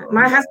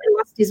my husband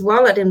lost his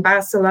wallet in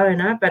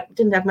Barcelona, but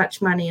didn't have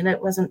much money, and it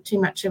wasn't too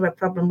much of a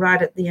problem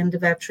right at the end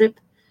of our trip.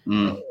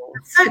 Mm.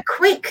 It's so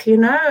quick,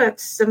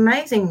 it's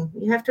amazing.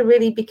 You have to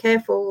really be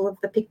careful of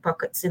the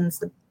pickpockets in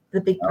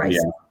the big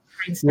places.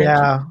 Train station.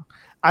 Yeah.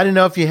 I didn't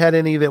know if you had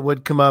any that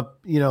would come up,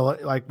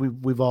 like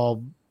we've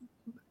all,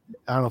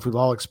 I don't know if we've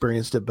all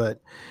experienced it,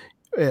 but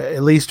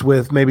at least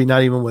with maybe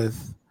not even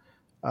with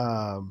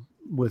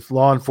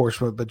law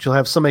enforcement, but you'll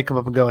have somebody come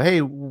up and go,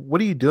 hey,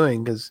 what are you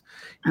doing? Because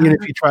even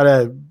if you try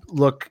to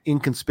look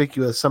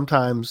inconspicuous,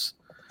 sometimes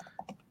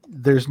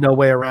there's no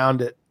way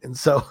around it. And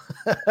so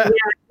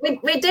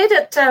we did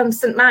at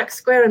St. Mark's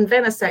Square in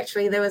Venice,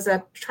 actually. There was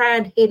a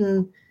trad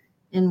hidden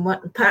in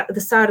one part of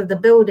the side of the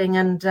building,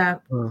 and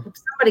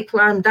somebody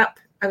climbed up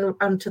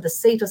onto the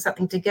seat or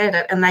something to get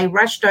it, and they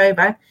rushed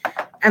over,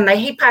 and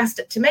he passed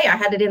it to me. I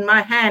had it in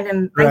my hand,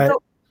 and they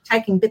thought we were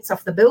taking bits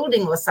off the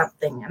building or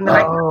something. And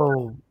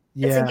they're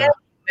it's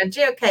a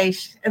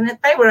geocache, and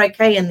they were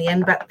okay in the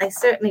end, but they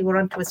certainly were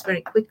onto us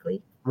very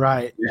quickly.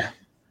 Right. Yeah.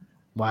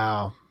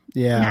 Wow.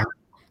 Yeah.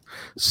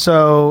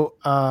 So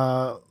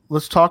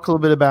let's talk a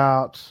little bit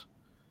about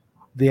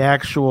the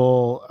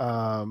actual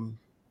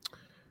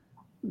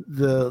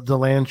the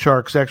Land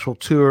Sharks actual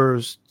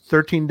tours.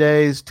 13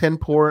 days, 10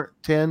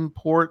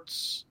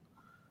 ports.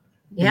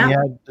 Yeah.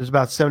 There's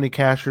about 70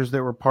 cachers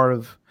that were part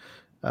of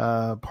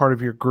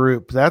your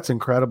group. That's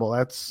incredible.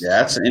 That's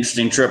an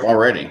interesting trip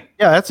already.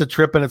 Yeah, that's a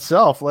trip in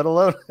itself, let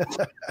alone.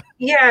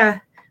 Yeah,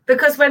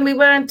 because when we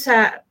weren't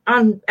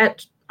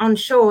on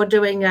shore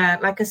doing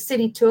like a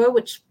city tour,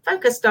 which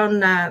focused on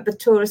the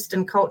tourist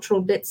and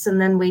cultural bits, and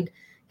then we'd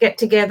get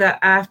together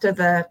after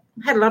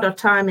had a lot of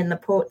time in the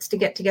ports to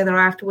get together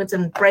afterwards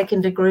and break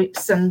into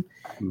groups and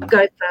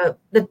go for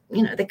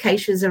the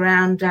caches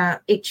around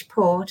each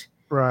port.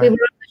 Right. We were on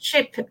the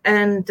ship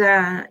and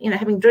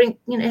having drink,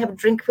 have a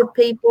drink with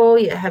people.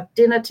 You have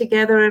dinner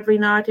together every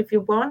night if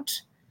you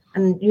want,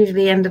 and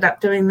usually ended up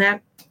doing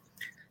that.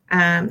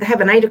 They have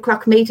an 8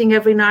 o'clock meeting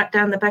every night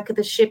down the back of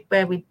the ship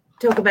where we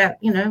talk about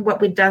what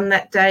we'd done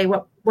that day,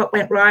 what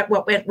went right,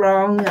 what went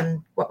wrong,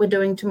 and what we're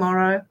doing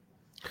tomorrow.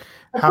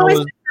 How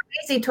was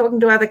easy talking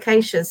to other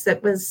caches.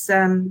 That was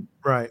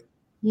right.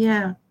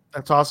 Yeah.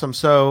 That's awesome.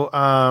 So,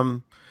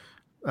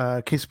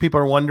 in case people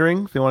are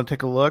wondering, if they want to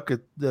take a look,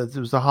 it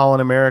was the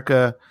Holland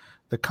America.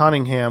 The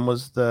Conningham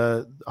was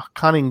the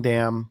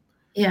Conningham.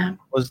 Yeah.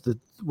 Was the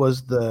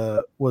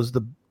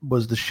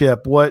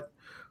ship? What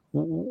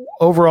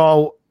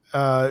overall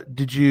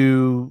did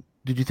you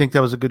think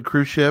that was a good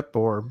cruise ship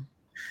or?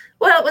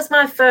 Well, it was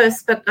my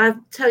first, but I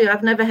tell you,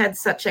 I've never had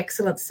such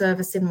excellent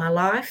service in my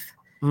life.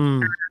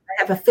 Mm. I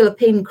have a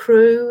Philippine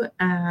crew.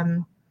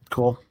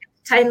 Cool.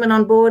 Entertainment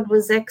on board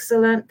was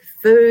excellent.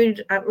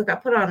 Food. I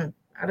put on,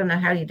 I don't know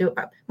how you do it,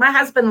 but my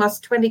husband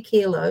lost 20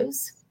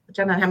 kilos, which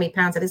I don't know how many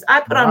pounds it is.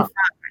 I put on 5.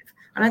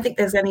 I don't think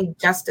there's any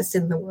justice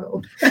in the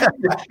world.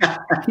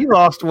 He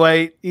lost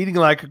weight eating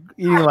like a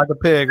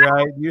pig,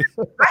 right? I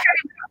had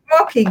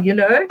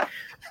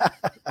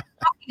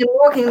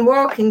him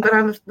walking, but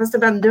I must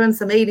have been doing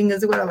some eating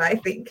as well, I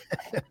think.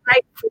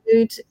 Great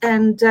food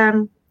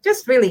and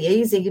just really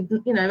easy.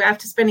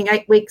 After spending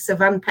 8 weeks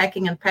of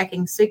unpacking and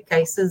packing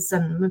suitcases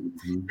and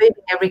moving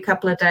every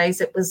couple of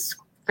days, it was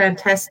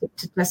fantastic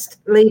to just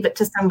leave it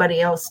to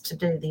somebody else to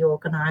do the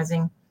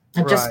organising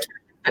and just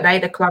at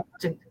 8 o'clock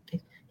to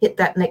hit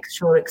that next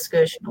shore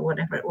excursion or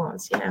whatever it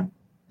was. Yeah.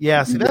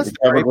 Yeah, so that's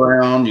cover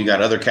ground. You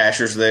got other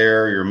cachers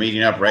there. You're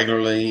meeting up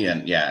regularly,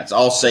 and it's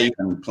all safe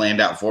and planned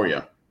out for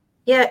you.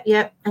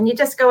 Yeah, and you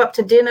just go up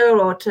to dinner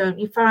or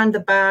you find the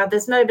bar.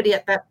 There's nobody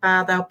at that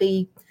bar. They'll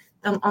be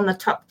on the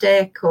top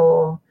deck,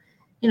 or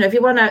if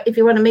you want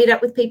to meet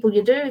up with people,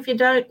 you do. If you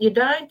don't, you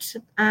don't.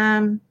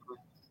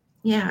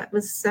 It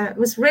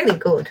was really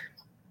good,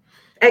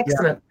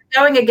 excellent.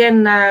 Yeah. Going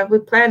again. We're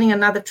planning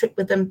another trip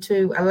with them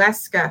to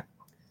Alaska.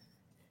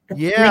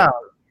 Yeah.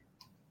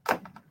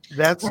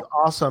 That's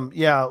awesome.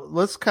 Yeah,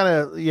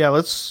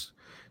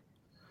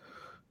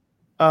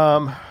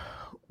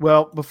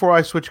 well, before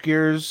I switch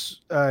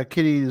gears,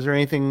 Kitty, is there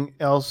anything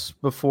else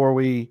before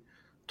we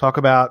talk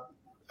about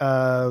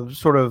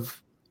sort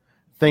of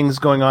things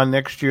going on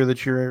next year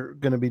that you're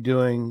going to be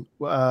doing?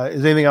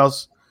 Is anything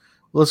else?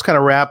 Let's kind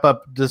of wrap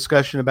up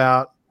discussion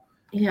about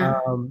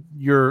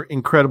your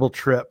incredible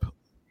trip.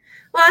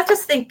 Well, I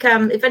just think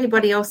if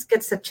anybody else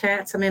gets a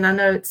chance, I mean, I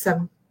know it's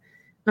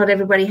not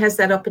everybody has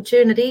that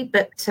opportunity,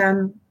 but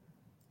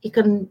you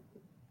can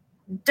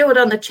do it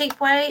on the cheap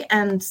way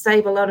and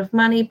save a lot of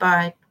money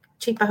by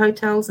cheaper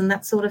hotels and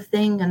that sort of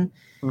thing. And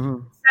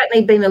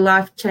certainly been a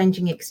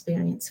life-changing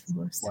experience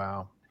for us.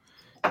 Wow.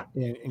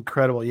 Yeah,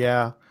 incredible.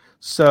 Yeah.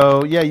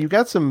 So, you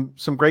got some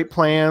great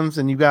plans,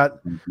 and you got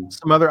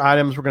some other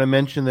items we're going to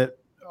mention that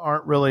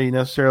aren't really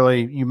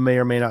necessarily you may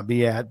or may not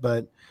be at,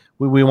 but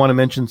we want to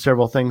mention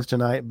several things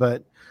tonight.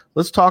 But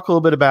let's talk a little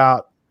bit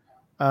about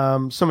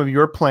some of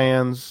your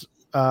plans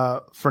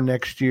for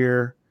next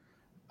year.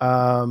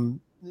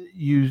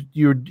 You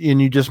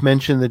just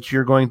mentioned that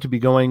you're going to be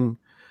going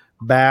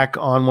back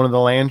on one of the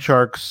Land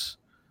Sharks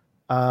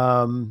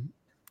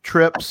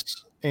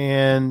trips,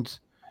 and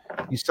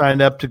you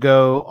signed up to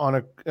go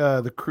on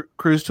the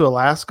cruise to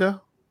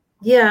Alaska.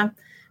 Yeah,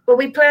 well,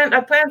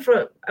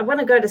 I want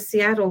to go to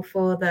Seattle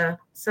for the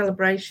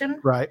celebration,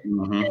 right?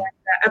 And,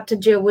 up to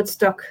Geo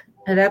Woodstock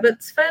at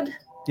Abbotsford.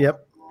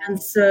 Yep.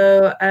 And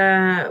so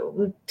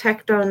we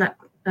tacked on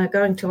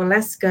going to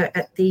Alaska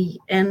at the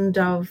end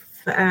of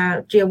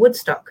Geo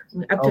Woodstock,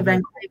 up to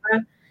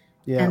Vancouver,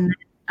 and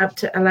up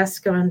to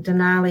Alaska and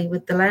Denali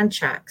with the Land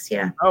Sharks.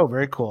 Yeah. Oh,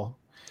 very cool.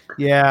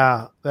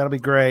 Yeah, that'll be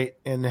great.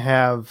 And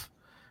have,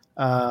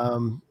 I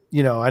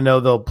know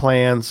they'll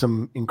plan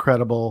some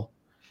incredible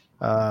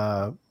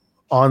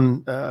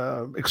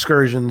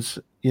excursions.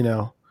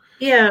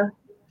 Yeah.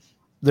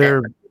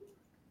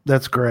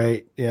 That's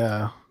great.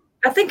 Yeah.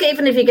 I think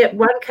even if you get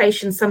one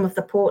cache in some of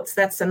the ports,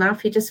 that's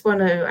enough. You just want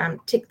to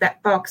tick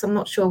that box. I'm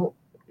not sure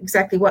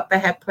exactly what they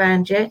have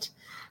planned yet.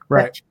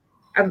 Right.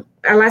 But,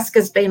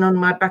 Alaska's been on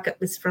my bucket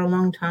list for a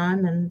long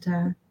time.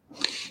 And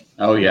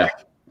oh, yeah.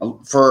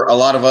 For a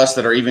lot of us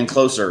that are even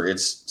closer,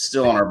 it's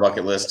still on our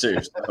bucket list, too.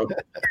 So.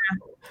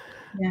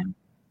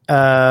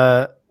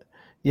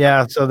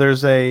 So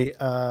there's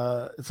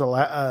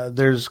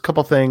there's a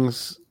couple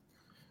things.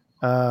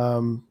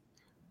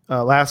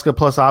 Alaska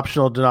plus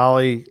optional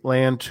Denali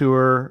land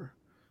tour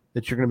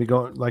that you're going to be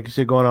going, like you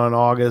said, going on in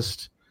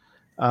August.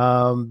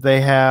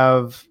 They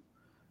have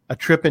a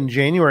trip in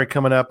January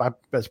coming up.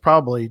 It's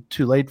probably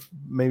too late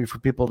maybe for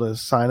people to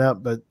sign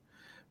up, but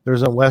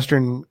there's a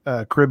Western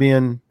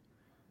Caribbean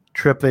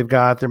trip they've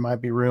got. There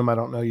might be room. I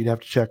don't know. You'd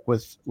have to check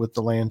with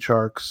the Land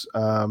Sharks.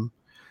 I'll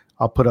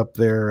put up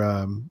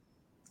their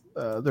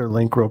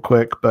link real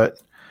quick,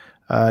 but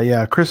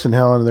Chris and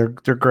Helen,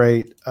 they're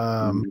great.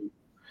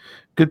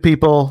 Good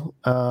people,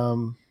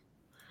 and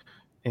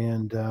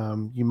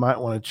you might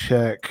want to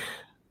check.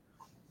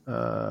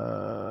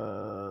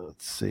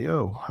 Let's see.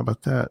 Oh, how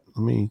about that?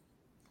 Let me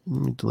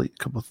delete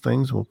a couple of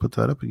things, and we'll put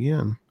that up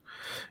again.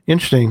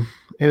 Interesting.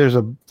 Hey, there's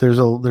a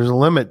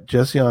limit,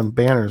 Jesse, on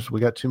banners. We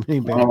got too many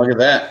banners. Oh, look at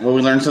that. Well,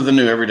 we learn something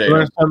new every day. We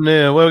learn something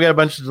new. Well, we got a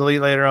bunch to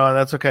delete later on.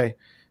 That's okay.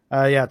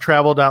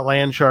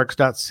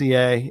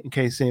 Travel.landsharks.ca in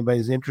case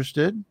anybody's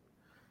interested.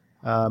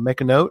 Make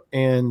a note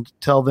and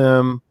tell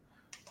them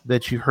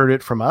that you heard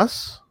it from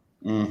us.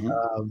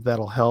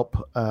 That'll help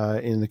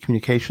in the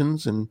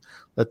communications and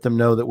let them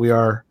know that we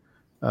are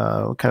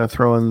kind of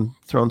throwing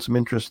some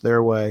interest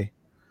their way.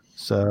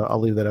 So I'll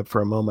leave that up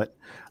for a moment.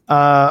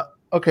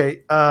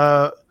 Okay.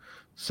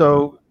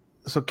 So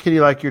Kitty,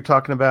 like you're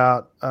talking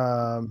about,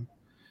 the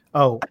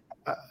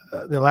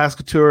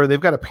Alaska tour, they've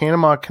got a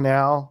Panama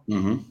Canal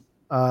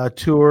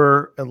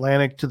tour,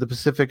 Atlantic to the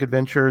Pacific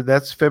Adventure.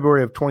 That's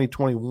February of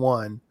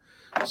 2021.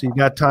 So you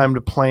got time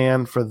to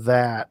plan for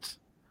that.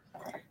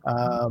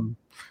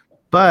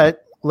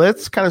 But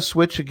let's kind of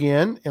switch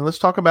again and let's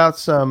talk about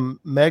some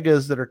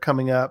megas that are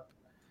coming up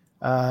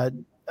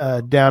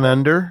down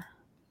under.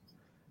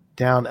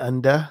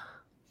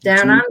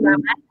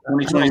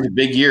 2020 is a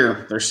big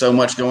year. There's so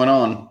much going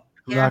on.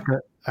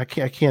 I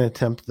can't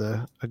attempt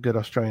a good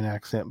Australian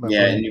accent. But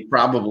and you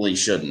probably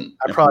shouldn't.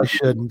 I probably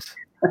shouldn't.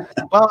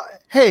 Well,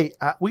 hey,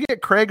 we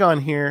get Craig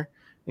on here,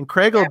 and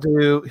Craig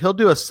he'll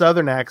do a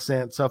Southern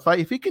accent. So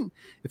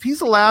if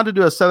he's allowed to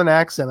do a Southern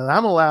accent, and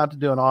I'm allowed to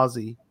do an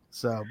Aussie.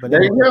 So, but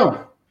there you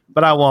go.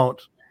 but I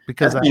won't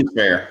because That seems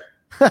fair.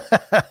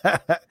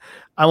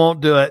 I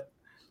won't do it.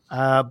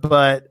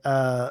 But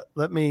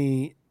let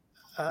me.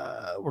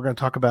 We're going to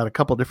talk about a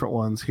couple different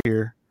ones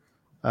here.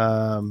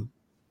 In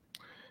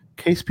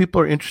case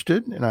people are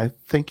interested, and I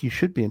think you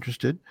should be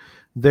interested,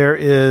 there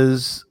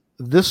is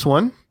this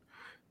one,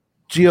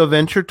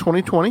 GeoVenture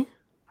 2020,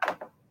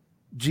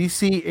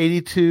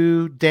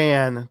 GC82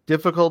 Dan,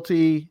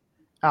 difficulty,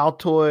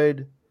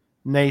 Altoid,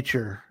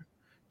 nature,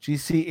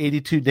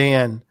 GC82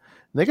 Dan.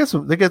 They got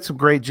some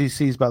great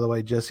GCs, by the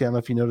way, Jesse. I don't know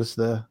if you noticed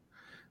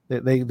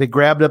they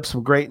grabbed up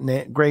some great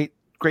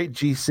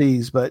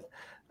GCs, but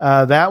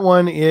that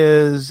one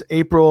is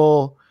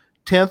April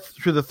 10th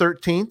through the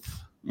 13th,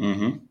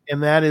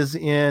 and that is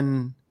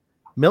in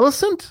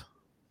Millicent.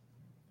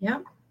 Yeah.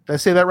 Did I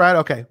say that right?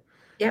 Okay.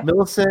 Yeah.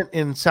 Millicent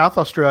in South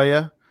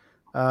Australia,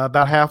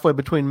 about halfway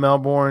between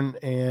Melbourne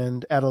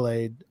and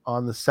Adelaide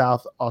on the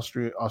South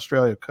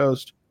Australia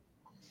coast.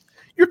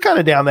 You're kind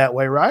of down that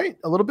way, right?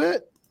 A little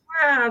bit?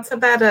 Wow, it's going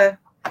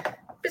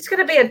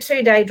to be a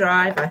 2-day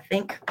drive, I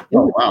think.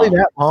 Oh, wow. Really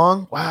that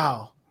long?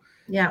 Wow.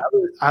 Yeah.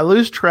 I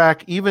lose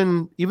track,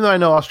 even though I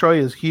know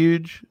Australia is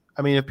huge.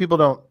 I mean, if people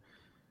don't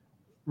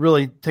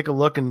really take a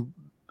look and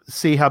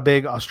see how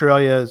big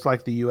Australia is,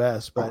 like the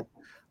U.S., but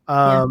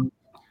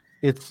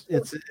it's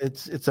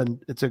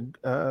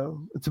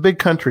a big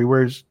country.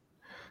 Whereas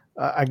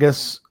I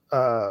guess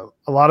a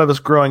lot of us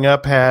growing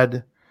up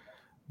had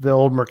the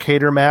old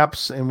Mercator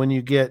maps, and when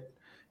you get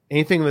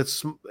anything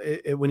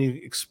when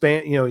you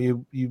expand,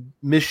 you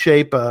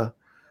misshape a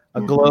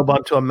globe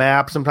onto a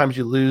map. Sometimes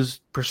you lose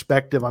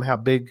perspective on how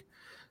big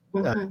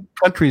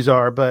countries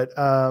are. But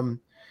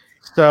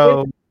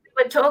so we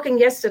were talking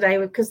yesterday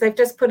because they've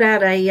just put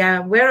out a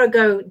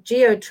Werrigo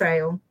Geo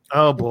Trail.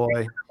 Oh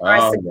boy!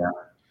 Oh yeah.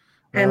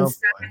 And so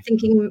I'm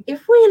thinking,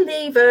 if we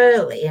leave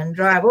early and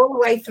drive all the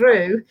way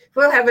through,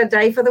 we'll have a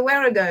day for the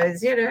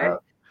Werrigos,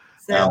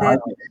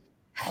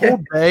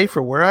 Whole day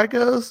for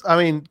Werrigos? I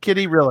mean,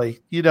 Kitty, really,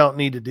 you don't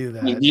need to do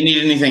that. You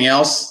need anything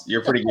else?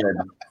 You're pretty good.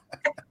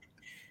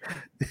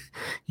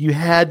 You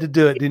had to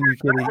do it, didn't you,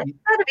 Kitty?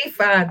 That'd be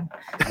fun.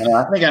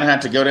 I think I'd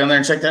have to go down there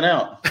and check that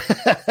out.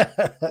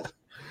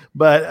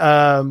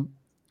 But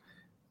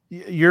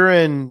you're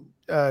in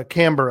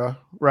Canberra,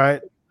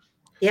 right?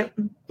 Yep.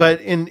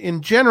 But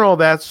in general,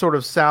 that's sort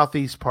of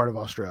southeast part of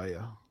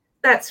Australia.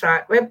 That's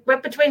right. We're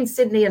between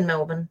Sydney and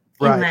Melbourne.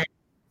 Right.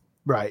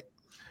 Right.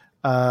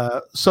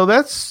 So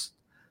that's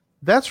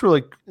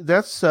really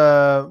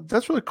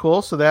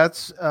cool. So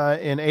that's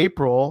in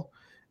April,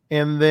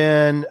 and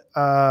then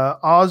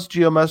Oz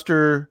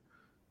GeoMuster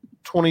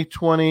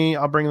 2020.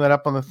 I'll bring that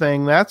up on the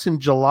thing. That's in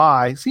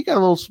July. So you got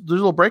there's a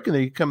little break in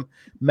there. You come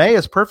May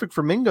is perfect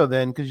for Mingo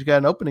then because you got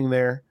an opening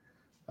there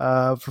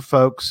for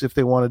folks if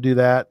they want to do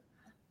that.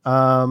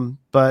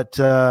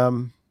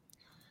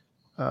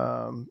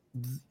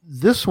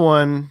 This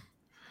one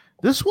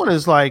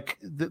is like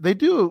they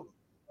do.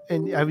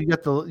 And you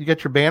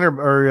got your banner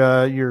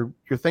or your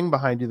thing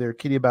behind you there,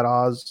 Kitty, about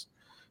Oz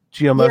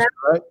GeoMuster,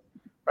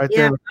 right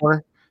there in the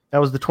corner. That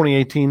was the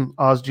 2018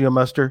 Oz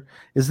GeoMuster.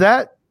 Is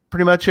that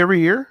pretty much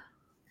every year?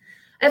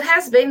 It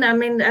has been. I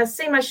mean,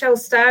 Seymour Shell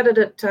started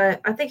it.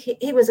 I think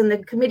he was in the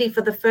committee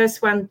for the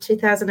first one,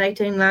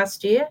 2018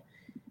 last year.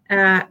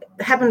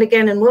 Happened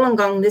again in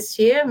Wollongong this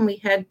year, and we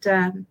had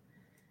a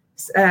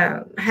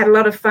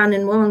lot of fun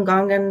in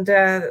Wollongong, and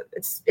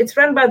it's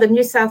run by the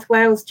New South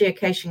Wales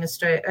Geocaching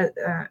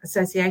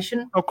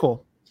Association. Oh,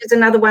 cool! Which is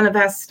another one of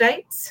our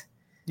states.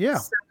 Yeah.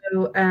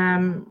 So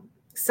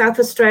South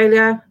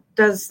Australia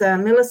does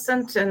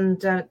Millicent,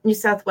 and New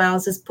South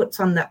Wales puts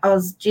on the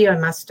Oz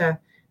GeoMuster,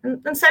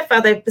 and so far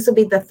this will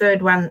be the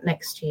third one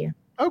next year.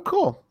 Oh,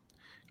 cool!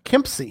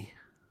 Kempsey,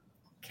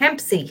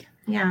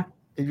 yeah.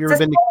 Have you ever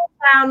been to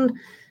town?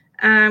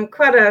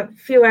 Quite a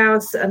few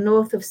hours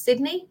north of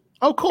Sydney.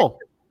 Oh, cool!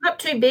 Not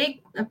too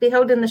big. I'll be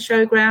held in the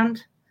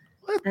showground,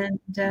 and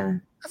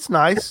that's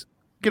nice.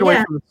 Get away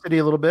from the city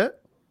a little bit.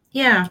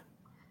 Yeah.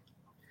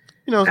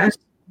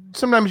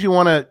 Sometimes you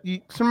want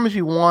to. Sometimes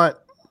you want.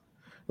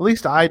 At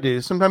least I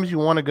do. Sometimes you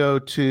want to go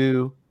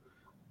to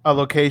a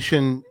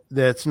location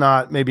that's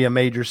not maybe a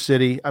major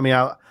city. I mean,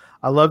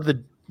 I love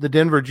the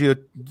Denver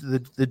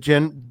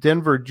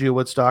Denver Geo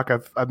Woodstock.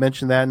 I've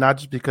mentioned that not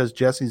just because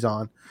Jesse's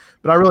on,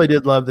 but I really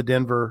did love the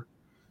Denver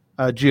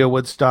Geo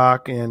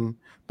Woodstock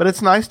But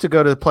it's nice to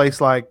go to a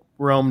place like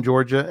Rome,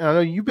 Georgia. And I know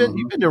you've been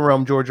to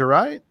Rome, Georgia,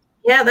 right?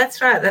 Yeah,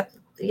 that's right.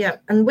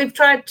 And we've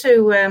tried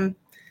to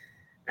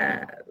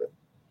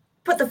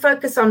put the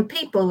focus on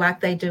people like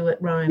they do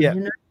at Rome. Yeah.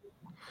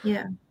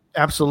 Yeah.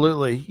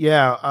 Absolutely.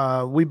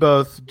 Yeah. We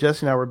both,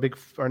 Jesse and I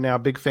are now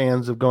big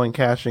fans of going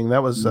caching.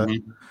 That was a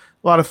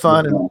lot of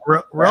fun. And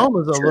Rome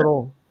is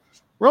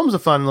Rome's a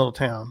fun little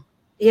town.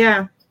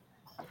 Yeah.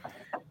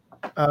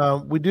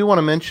 We do want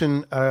to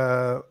mention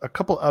a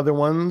couple other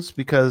ones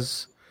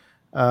because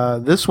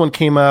this one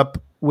came up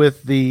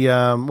with the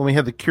when we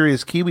had the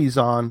Curious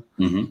Kiwis on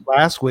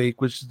last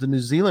week, which is the New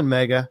Zealand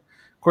Mega.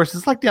 Of course,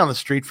 it's like down the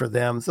street for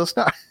them, so it's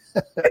not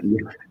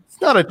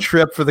it's not a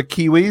trip for the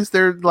Kiwis.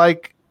 They're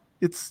like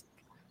it's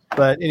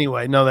But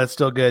anyway, no, that's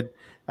still good.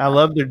 I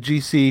love their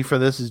GC for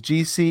this is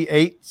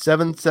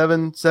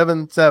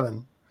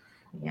GC87777.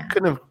 Yeah.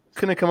 Couldn't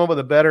have come up with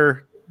a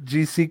better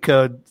GC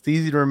code. It's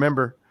easy to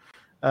remember.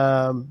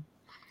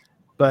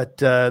 But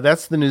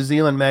that's the New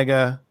Zealand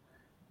Mega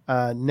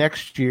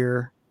next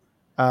year.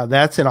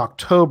 That's in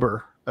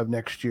October of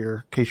next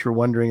year. In case you're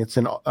wondering, it's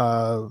in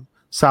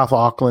South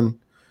Auckland,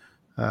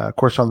 of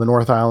course, on the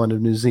North Island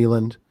of New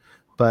Zealand.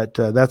 But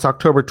that's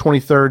October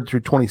 23rd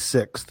through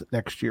 26th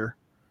next year.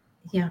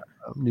 Yeah.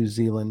 New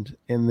Zealand.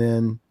 And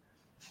then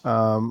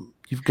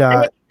you've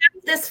got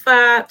this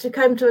far to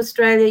come to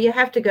Australia, you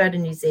have to go to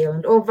New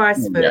Zealand or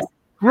vice versa.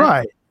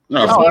 Right.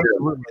 No,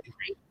 Absolutely.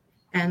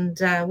 And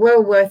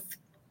well worth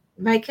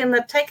taking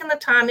the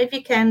time if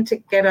you can to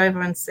get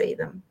over and see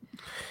them.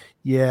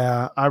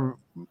 Yeah, of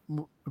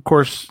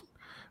course,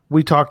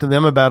 we talked to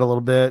them about it a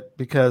little bit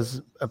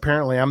because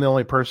apparently I'm the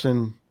only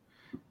person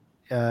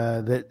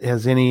that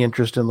has any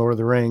interest in Lord of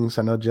the Rings.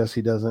 I know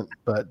Jesse doesn't,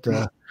 but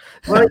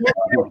Well,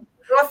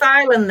 North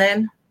Island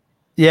then.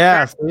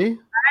 yeah, see,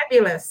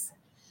 Fabulous.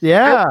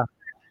 yeah,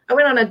 I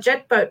went on a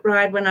jet boat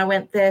ride when I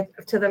went there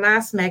to the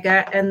last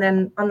Mega, and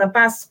then on the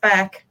bus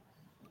back,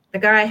 the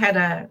guy had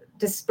a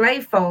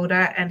display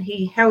folder and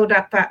he held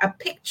up a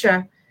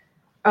picture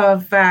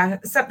of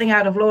something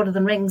out of Lord of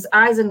the Rings,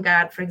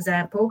 Isengard, for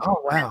example.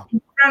 oh wow, In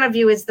front of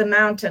you is the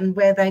mountain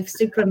where they've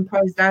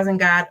superimposed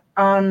Isengard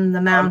on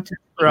the mountain.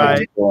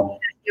 right,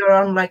 You're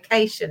on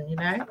location, you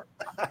know.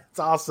 that's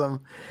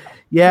awesome.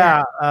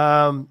 Yeah,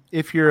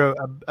 if you're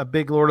a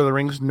big Lord of the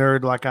Rings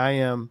nerd like I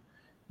am,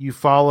 you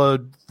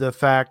followed the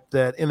fact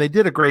that, and they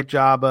did a great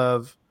job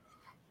of.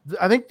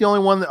 I think the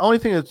only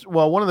thing that's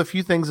one of the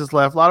few things that's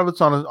left. A lot of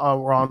it's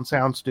on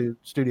Sound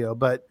Studio,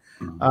 but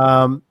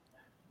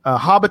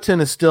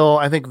Hobbiton is still,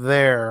 I think,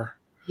 there.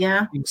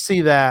 Yeah. You can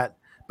see that,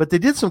 but they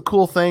did some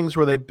cool things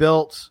where they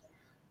built.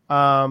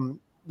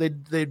 They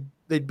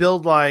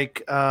build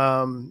like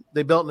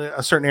they built in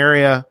a certain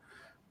area,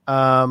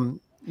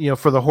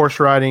 for the horse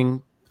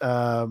riding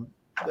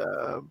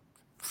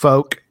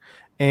folk,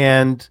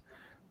 and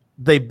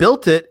they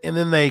built it, and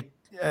then they.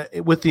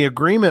 With the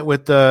agreement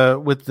with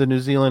the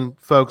New Zealand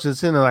folks,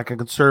 it's in like a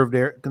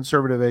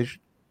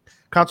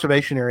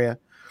conservation area.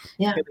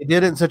 Yeah, and they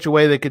did it in such a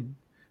way they could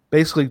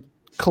basically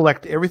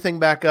collect everything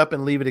back up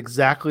and leave it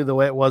exactly the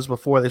way it was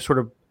before. They sort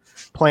of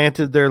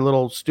planted their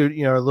little sets,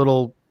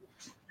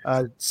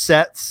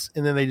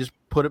 and then they just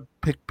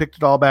picked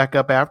it all back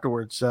up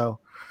afterwards. So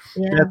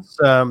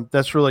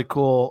that's really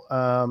cool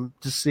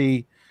to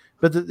see.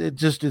 But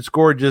it's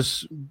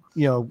gorgeous.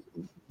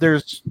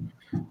 There's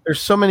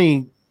so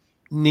many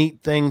neat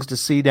things to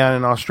see down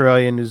in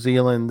Australia and New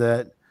Zealand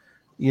that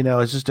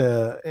it's just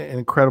an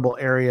incredible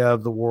area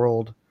of the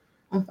world.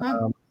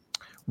 Mm-hmm.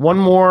 One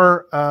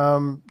more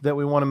that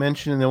we want to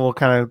mention, and then we'll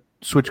kind of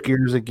switch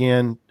gears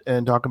again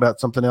and talk about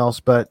something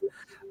else. But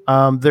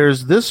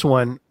there's this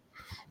one.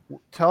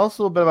 Tell us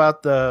a little bit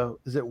about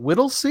is it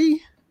Whittlesea?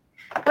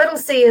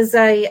 Whittlesea is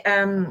a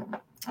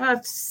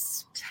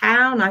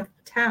town. I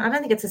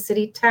don't think it's a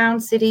city.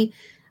 City,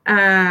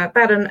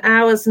 about an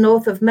hour's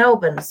north of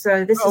Melbourne.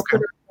 So this is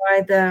put up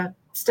by the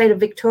State of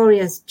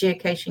Victoria's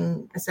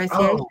Geocaching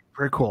Association. Oh,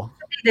 very cool.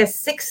 Their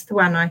sixth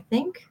one, I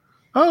think.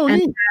 Oh, and,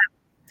 neat.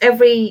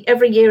 Every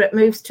year it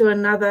moves to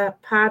another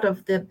part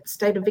of the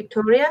state of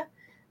Victoria.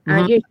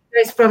 Usually it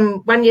goes from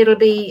 1 year it'll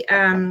be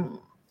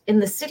in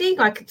the city,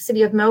 like the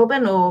city of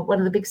Melbourne or one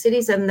of the big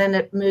cities, and then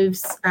it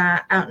moves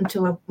out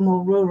into a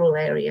more rural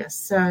area.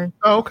 So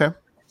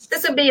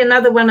this would be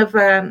another one of,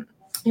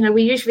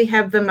 we usually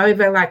have them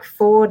over like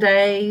 4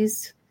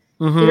 days.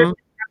 Mm-hmm. You don't have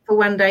for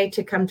one day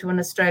to come to an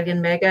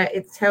Australian Mega.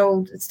 It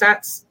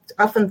starts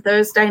often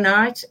Thursday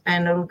night,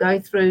 and it'll go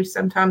through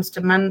sometimes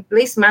to at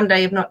least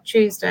Monday, if not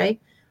Tuesday,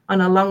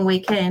 on a long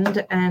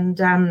weekend.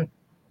 And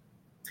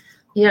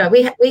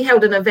we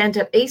held an event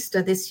at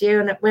Easter this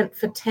year, and it went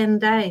for 10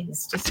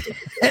 days.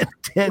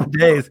 10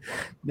 days.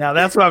 Now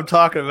that's what I'm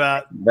talking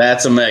about.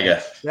 That's a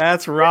mega.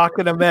 That's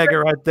rocking a mega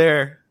right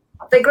there.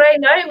 The Grey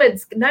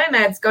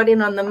Nomads got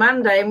in on the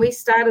Monday, and we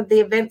started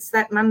the events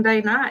that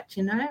Monday night,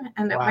 and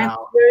it went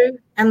through,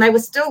 and they were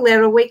still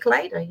there a week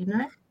later,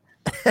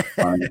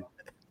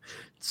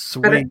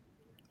 Sweet.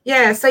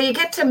 So you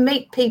get to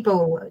meet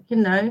people,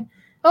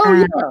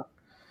 Oh,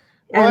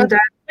 and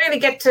really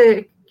get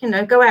to,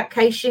 go out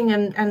caching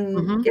and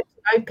get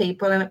to know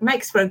people, and it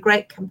makes for a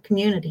great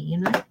community,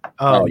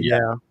 Oh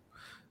yeah,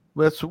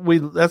 that's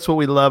what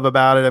we love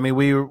about it. I mean,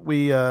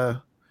 we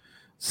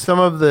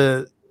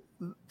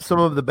some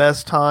of the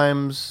best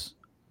times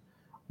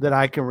that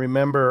I can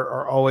remember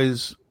are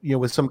always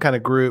with some kind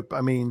of group.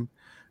 I mean,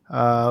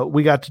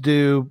 we got to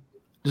do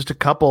just a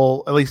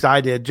couple. At least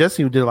I did.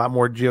 Jesse did a lot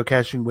more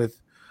geocaching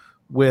with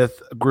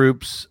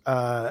groups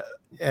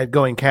at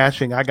Going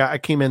Caching. I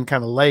came in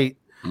kind of late.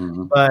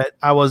 Mm-hmm. But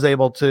I was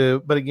able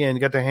to, but again,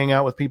 got to hang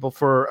out with people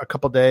for a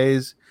couple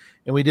days,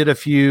 and we did a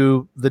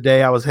few the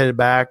day I was headed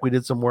back. We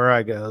did some Where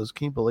I Goes.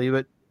 Can you believe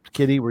it,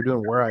 Kitty? We're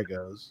doing Where I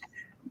Goes.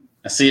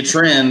 I see a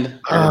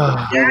trend.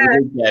 Yeah.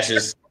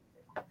 Caches.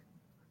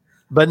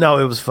 But no,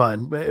 it was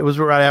fun. It was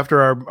right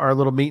after our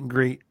little meet and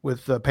greet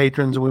with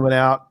patrons, and we went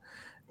out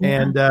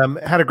and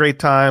had a great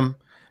time.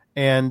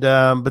 And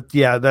but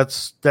yeah,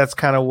 that's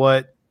kind of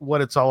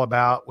what it's all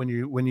about when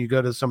you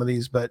go to some of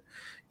these. But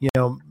we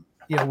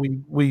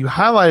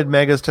highlighted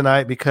megas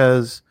tonight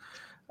because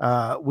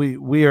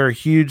we are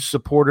huge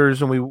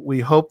supporters, and we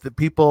hope that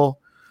people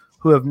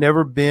who have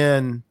never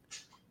been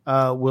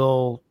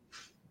will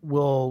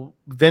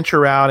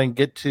venture out and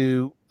get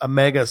to a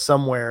mega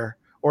somewhere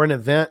or an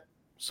event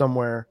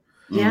somewhere,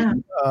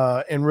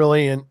 and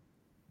really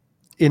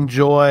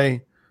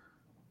enjoy.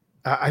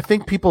 I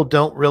think people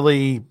don't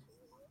really,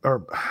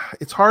 or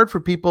it's hard for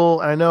people.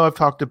 I know I've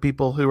talked to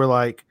people who were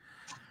like,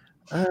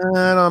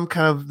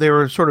 they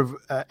were sort of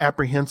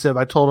apprehensive.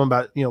 I told them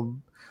about,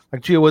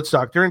 like Geo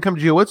Woodstock. They're going to come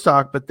to Geo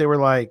Woodstock, but they were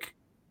like,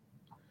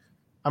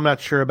 I'm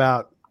not sure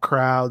about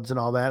crowds and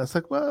all that. It's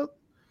like, well,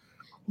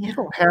 you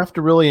don't have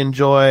to really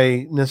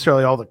enjoy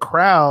necessarily all the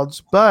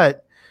crowds,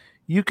 but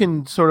you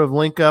can sort of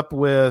link up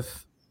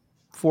with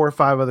 4 or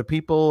 5 other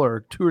people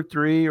or 2 or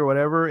 3 or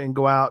whatever and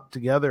go out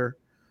together.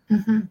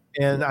 Mm-hmm.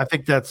 And I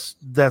think that's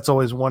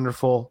always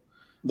wonderful.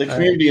 The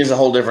community is a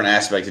whole different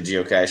aspect of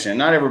geocaching.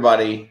 Not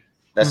everybody,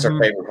 that's their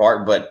favorite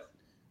part, but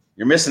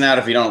you're missing out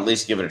if you don't at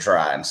least give it a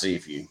try and see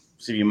if you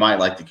might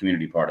like the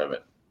community part of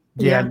it.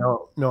 Yeah.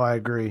 No, I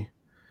agree.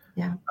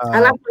 Yeah. I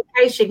love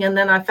vacationing, and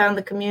then I found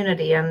the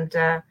community, and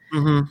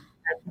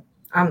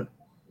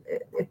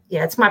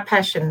it's my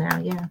passion now.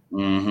 Yeah.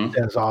 Mm-hmm.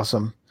 That's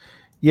awesome.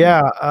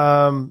 Yeah.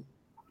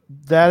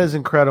 That is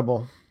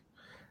incredible.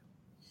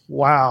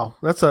 Wow.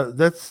 That's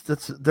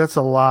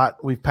a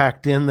lot we've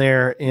packed in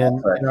there.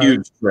 And a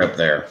huge trip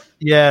there.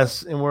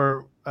 Yes. And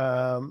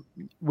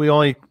we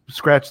only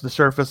scratched the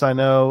surface, I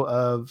know,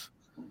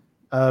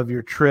 of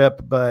your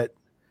trip, but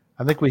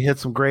I think we hit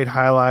some great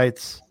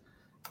highlights.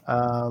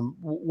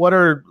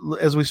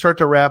 As we start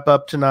to wrap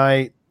up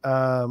tonight,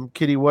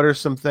 Kitty, what are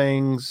some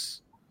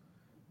things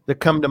that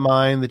come to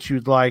mind that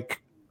you'd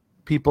like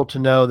people to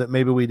know that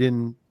maybe we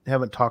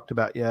haven't talked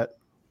about yet?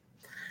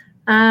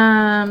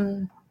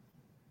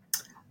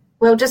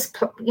 Well, just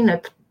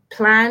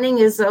planning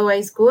is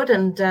always good,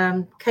 and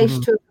Cache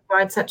Tour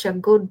provides such a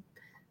good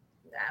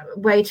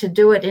way to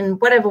do it in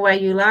whatever way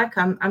you like.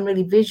 I'm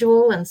really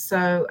visual, and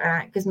so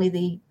it gives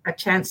me a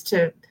chance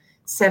to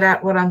set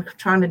out what I'm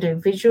trying to do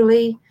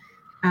visually.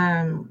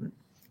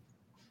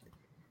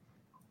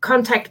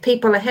 Contact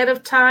people ahead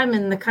of time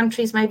in the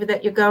countries maybe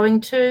that you're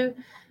going to.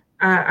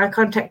 I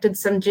contacted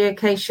some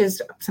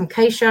geocaches, some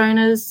cache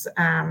owners,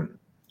 and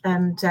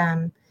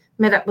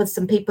met up with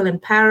some people in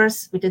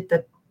Paris. We did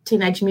the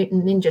Teenage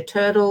Mutant Ninja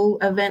Turtle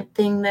event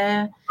thing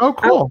there. Oh,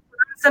 cool.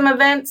 Some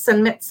events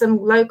and met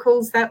some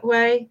locals that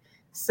way.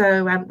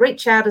 So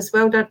reach out as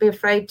well. Don't be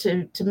afraid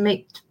to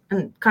meet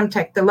and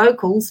contact the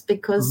locals,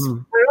 because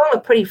we're all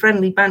a pretty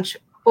friendly bunch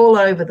all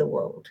over the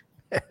world.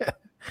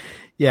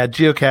 Yeah,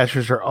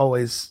 geocachers are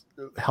always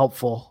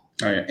helpful.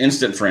 Oh yeah,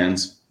 instant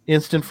friends.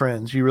 Instant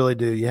friends, you really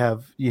do. You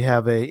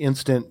have a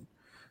instant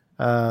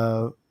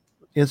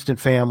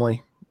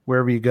family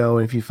wherever you go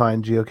if you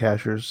find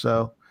geocachers.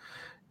 So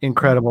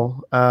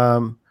incredible.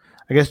 I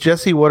guess,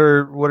 Jesse, what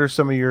are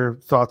some of your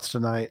thoughts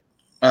tonight?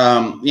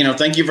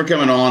 Thank you for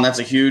coming on. That's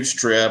a huge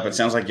trip. It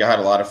sounds like you had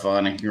a lot of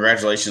fun, and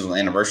congratulations on the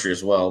anniversary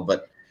as well.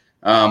 But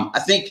I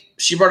think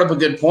she brought up a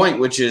good point,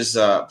 which is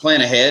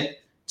plan ahead,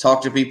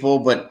 talk to people,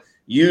 but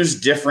use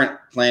different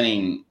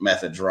planning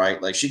methods,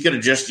 right? Like she could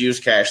have just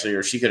used Cachly,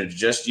 or she could have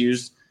just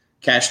used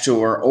Cache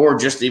Tour, or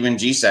just even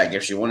GSAC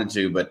if she wanted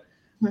to. But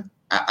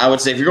I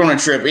would say if you're going on a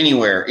trip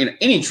anywhere, in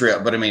any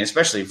trip, but I mean,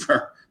 especially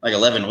for like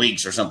 11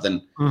 weeks or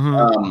something,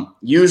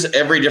 use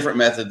every different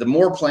method. The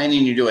more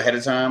planning you do ahead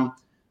of time,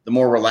 the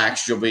more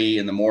relaxed you'll be,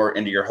 and the more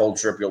into your whole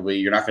trip you'll be.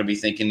 You're not going to be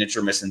thinking that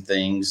you're missing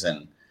things.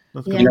 And,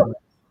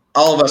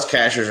 all of us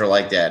cachers are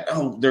like that.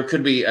 Oh, there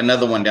could be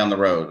another one down the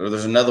road, or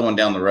there's another one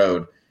down the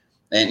road.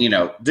 And,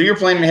 do your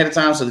planning ahead of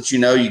time so that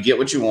you get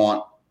what you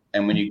want.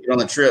 And when you get on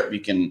the trip, you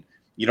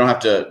don't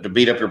have to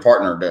beat up your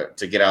partner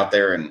to get out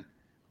there and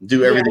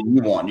do everything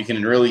you want. You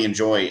can really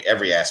enjoy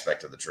every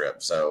aspect of the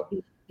trip. So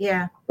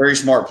very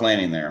smart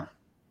planning there.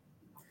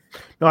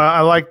 No,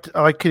 I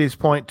like Kitty's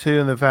point too,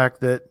 and the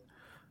fact that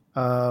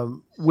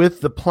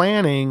with the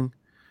planning,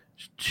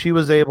 she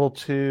was able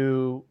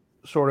to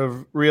sort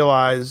of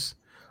realize,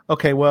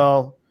 okay,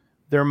 well,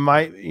 there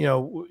might,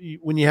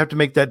 when you have to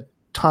make that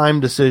time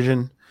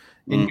decision,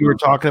 and you were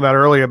talking about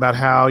earlier about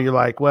how you're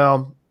like,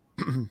 well,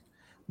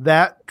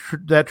 that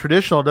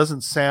traditional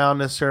doesn't sound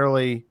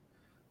necessarily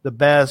the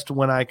best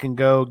when I can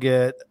go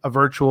get a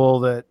virtual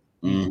that,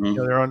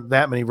 there aren't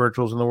that many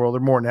virtuals in the world.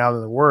 There are more now than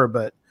there were,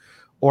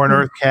 or an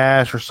Earth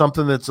Cache or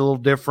something that's a little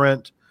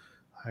different,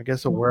 I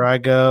guess, of where I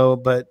go.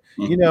 But,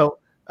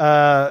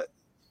 but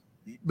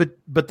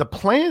the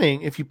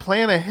planning, if you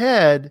plan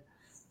ahead,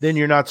 then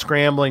you're not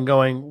scrambling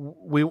going,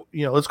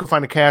 let's go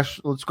find a cache.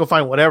 Let's go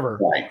find whatever.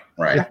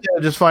 Right. Instead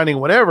of just finding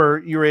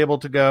whatever, you're able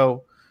to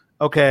go,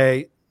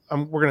 okay,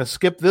 we're going to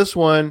skip this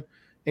one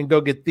and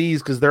go get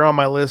these because they're on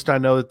my list. I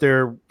know that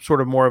they're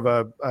sort of more of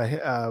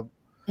a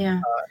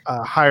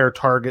a higher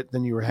target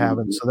than you were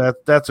having. So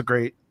that's a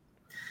great.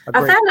 I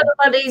found it a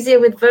lot easier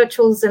with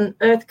virtuals and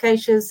earth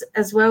caches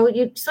as well.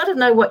 You sort of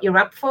know what you're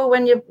up for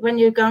when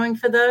you're going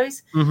for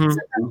those. Mm-hmm.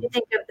 Sometimes you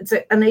think it's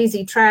an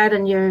easy trad,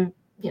 and you're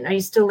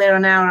still there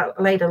an hour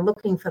later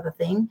looking for the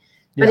thing.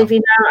 But if you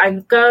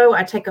know,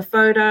 I take a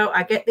photo,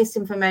 I get this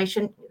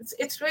information.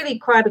 It's really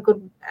quite a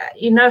good.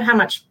 You know how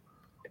much,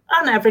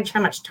 on average,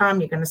 how much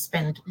time you're going to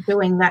spend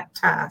doing that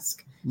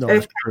task. No,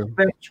 that's true.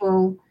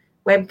 Virtual,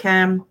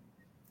 webcam,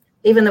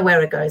 even the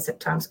where it goes at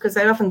times, because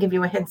they often give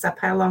you a heads up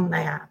how long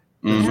they are.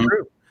 Mm-hmm.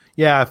 True.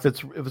 Yeah, if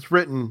it's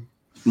written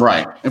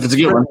right, if it's a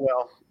good one.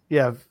 Well,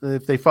 yeah,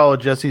 if they follow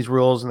Jesse's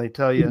rules and they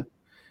tell you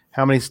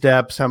how many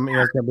steps, how many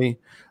it's going to be.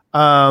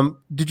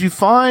 Did you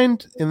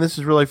find, and this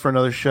is really for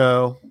another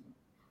show,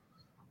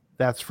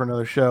 that's for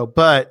another show,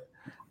 but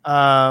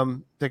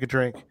take a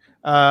drink.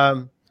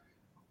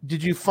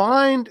 Did you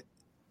find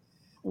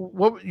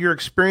what your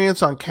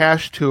experience on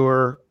Cache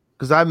Tour,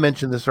 because I've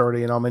mentioned this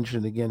already and I'll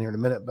mention it again here in a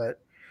minute,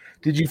 but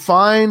did you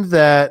find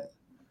that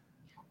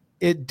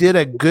it did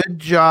a good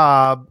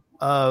job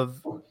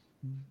of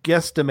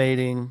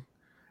guesstimating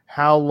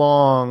how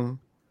long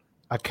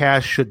a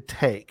cache should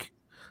take?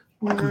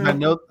 Mm-hmm. I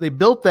know they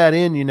built that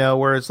in,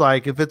 where it's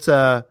like if it's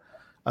a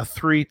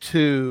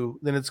 3-2,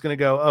 then it's going to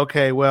go,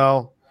 okay,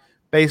 well,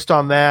 based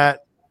on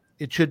that,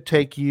 it should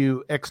take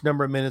you X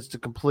number of minutes to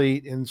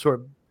complete, and sort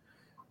of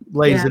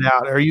lays it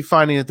out. Are you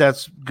finding that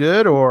that's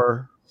good,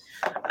 or?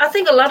 I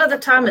think a lot of the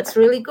time it's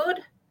really good.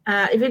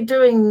 If you're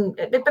doing,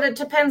 but it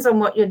depends on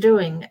what you're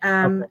doing.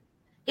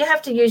 You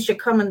have to use your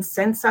common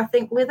sense, I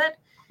think, with it.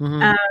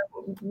 Mm-hmm.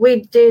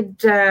 We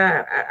did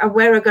a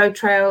Where-A-Go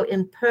trail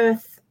in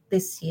Perth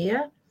this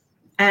year,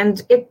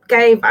 and it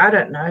gave, I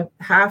don't know,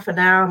 half an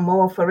hour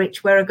more for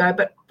each Where-A-Go,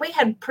 but we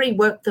had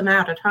pre-worked them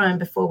out at home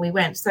before we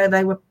went, so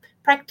they were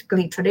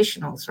practically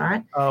traditionals,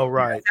 right? Oh,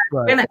 right.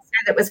 So when it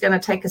said it was going to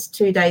take us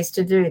 2 days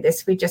to do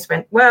this, we just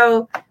went,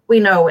 well, we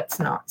know it's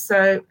not.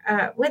 So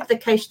with the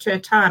Cache Tour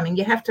timing,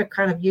 you have to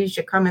kind of use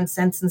your common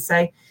sense and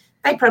say,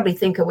 they probably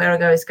think a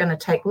Where-A-Go is going to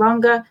take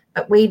longer,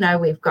 but we know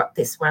we've got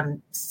this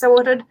one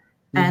sorted.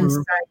 Mm-hmm. And so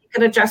you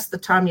can adjust the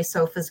time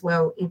yourself as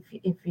well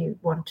if you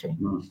want to.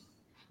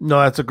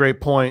 No, that's a great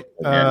point.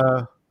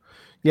 And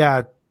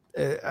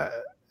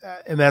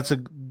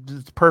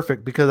it's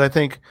perfect, because I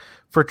think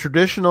for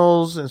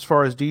traditionals, as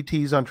far as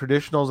DTs on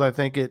traditionals, I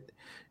think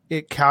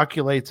it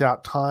calculates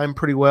out time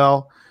pretty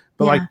well.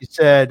 But like you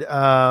said,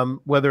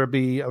 whether it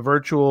be a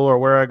virtual or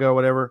Where-A-Go,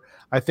 whatever,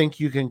 I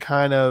think you can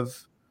kind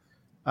of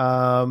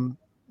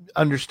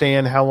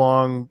understand how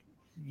long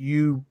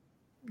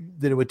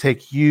that it would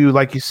take you.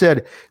 Like you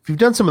said, if you've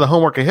done some of the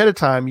homework ahead of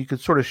time, you could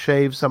sort of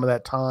shave some of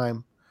that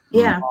time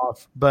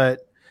off.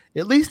 But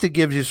at least it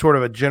gives you sort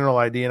of a general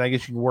idea, and I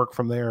guess you can work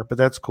from there. But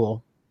that's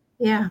cool.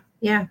 Yeah.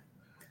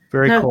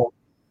 Very cool.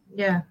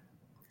 Yeah.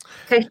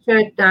 Cache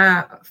Tour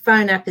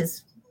phone app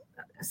is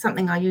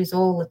something I use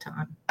all the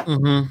time.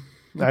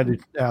 Mm-hmm. I do.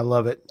 I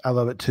love it. I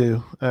love it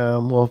too.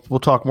 We'll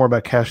talk more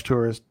about Cache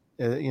Tours,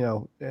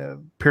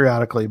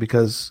 periodically,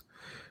 because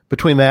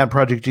between that and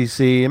Project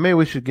GC, and maybe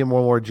we should get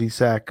more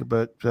GSAC,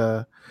 but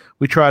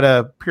we try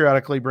to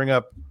periodically bring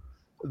up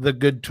the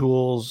good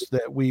tools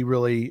that we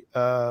really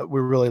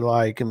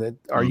like and that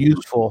are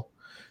useful,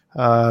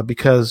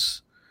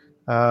 because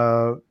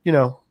I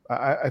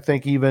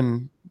think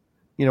even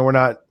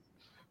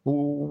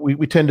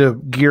we tend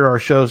to gear our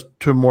shows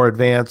to more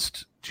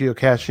advanced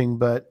geocaching,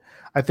 but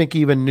I think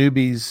even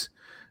newbies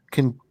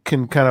can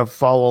kind of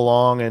follow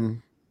along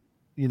and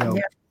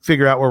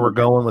figure out where we're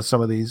going with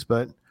some of these.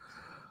 But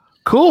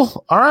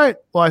cool. All right.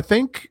 Well, I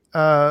think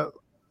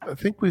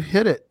we've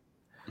hit it.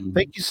 Mm-hmm.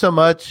 Thank you so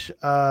much,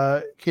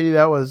 Kitty.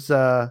 That was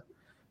a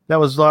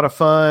lot of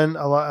fun.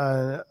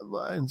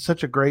 And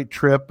such a great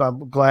trip.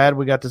 I'm glad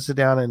we got to sit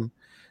down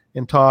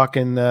and talk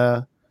and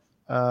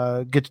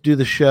get to do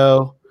the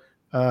show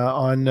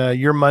on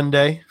your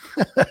Monday.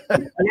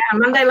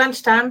 Monday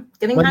lunchtime.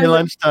 Monday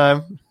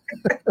lunchtime.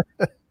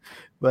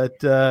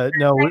 But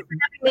no, thanks for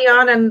having me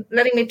on and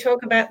letting me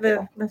talk about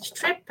the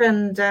trip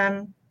and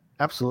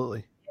absolutely.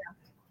 Yeah.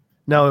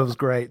 No, it was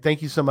great.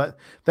 Thank you so much.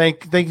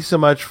 Thank you so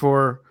much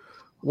for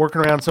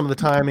working around some of the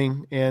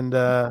timing, and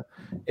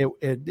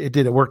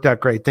it worked out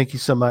great. Thank you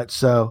so much.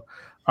 So,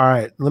 all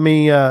right, let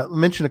me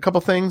mention a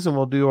couple things, and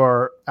we'll do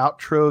our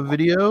outro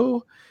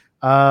video.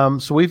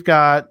 So we've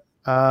got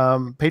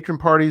patron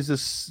parties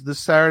this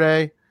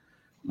Saturday.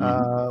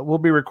 We'll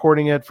be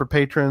recording it for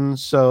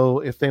patrons, so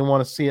if they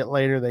want to see it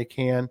later, they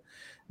can.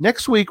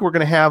 Next week, we're going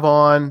to have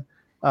on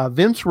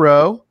Vince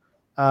Rowe,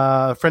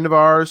 a friend of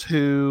ours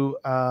who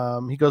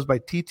he goes by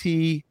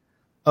TT02.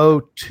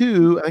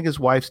 I think his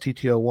wife's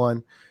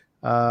TT01.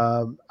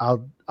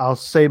 I'll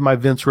save my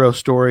Vince Rowe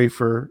story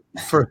for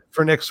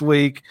next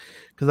week,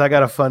 because I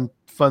got a fun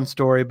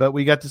story. But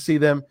we got to see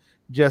them.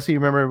 Jesse,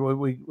 remember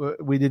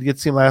we did get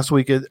to see him last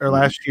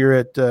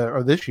year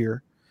or this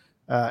year.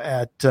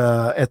 At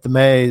the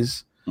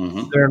maze.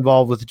 Mm-hmm. They're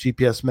involved with the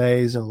GPS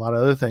maze and a lot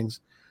of other things.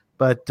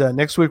 But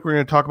next week we're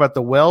going to talk about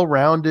the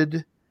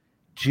well-rounded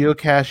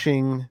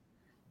geocaching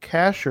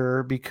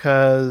cacher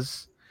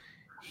because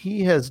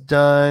he has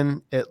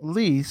done at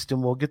least,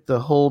 and we'll get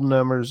the whole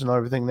numbers and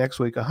everything next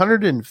week,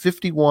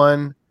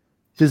 151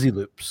 fizzy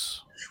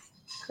loops.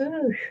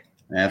 Ooh.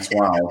 That's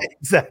wild.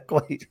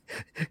 Exactly.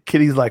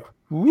 Kitty's like,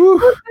 woo.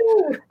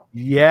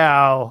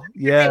 Yeah.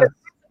 Yeah.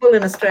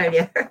 In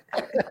Australia.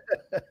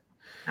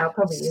 I'll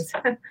probably use.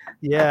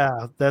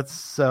 Yeah. That's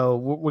so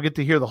we'll get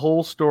to hear the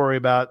whole story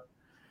about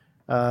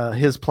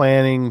his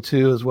planning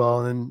too, as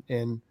well,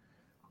 and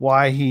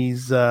why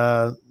he's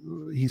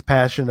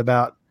passionate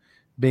about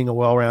being a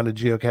well-rounded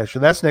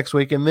geocacher. That's next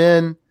week. And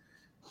then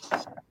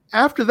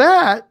after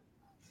that,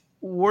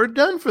 we're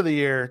done for the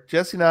year.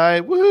 Jesse and I,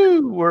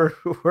 we're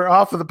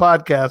off of the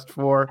podcast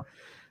for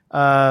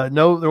there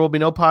will be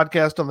no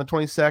podcast on the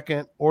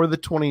 22nd or the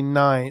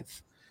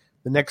 29th.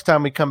 The next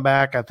time we come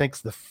back, I think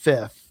it's the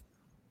 5th.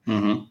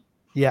 Mm-hmm.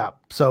 Yeah.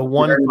 So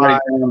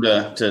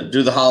to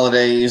do the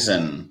holidays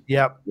and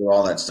yep, do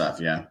all that stuff.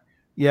 Yeah.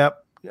 Yep.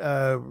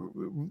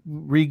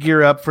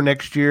 Re-gear up for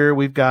next year.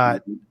 We've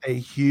got a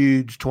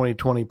huge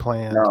 2020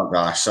 plan. Oh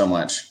gosh, so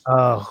much.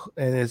 Oh,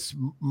 and it's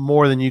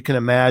more than you can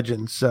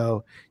imagine.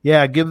 So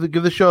yeah, give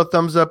the show a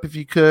thumbs up if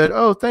you could.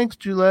 Oh, thanks,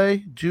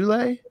 Julie.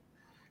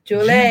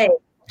 She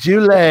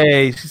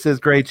says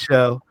great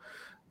show.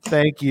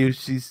 Thank you.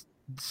 She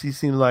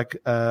seems like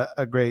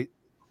a great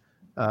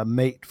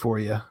mate for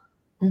you.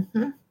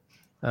 Mm-hmm.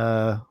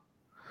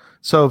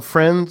 So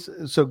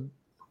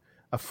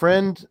a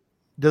friend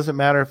doesn't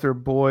matter if they're a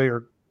boy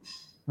or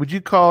would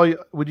you call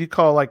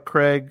like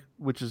Craig,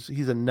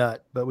 he's a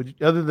nut, but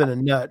other than a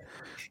nut,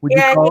 he's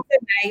a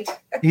mate.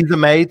 He's a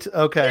mate.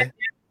 Okay.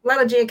 Yeah, a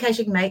lot of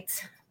geocaching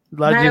mates.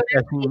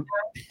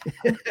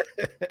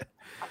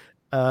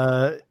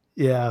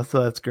 Yeah,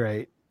 so that's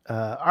great.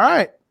 All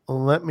right.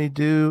 Let me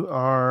do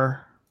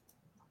our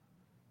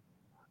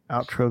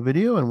outro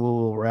video and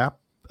we'll wrap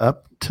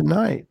up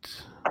tonight.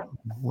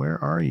 Where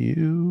are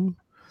you?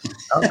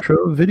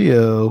 Outro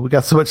video. We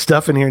got so much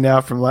stuff in here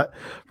now from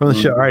the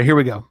show. All right, here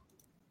we go.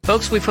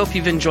 Folks, we hope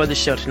you've enjoyed the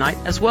show tonight,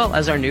 as well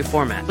as our new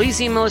format.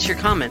 Please email us your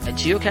comment at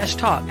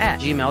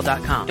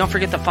geocachetalk@gmail.com. Don't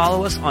forget to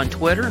follow us on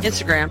Twitter,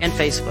 Instagram, and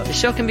Facebook. The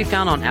show can be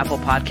found on Apple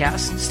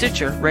Podcasts,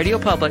 Stitcher, Radio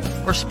Public,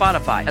 or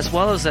Spotify, as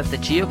well as at the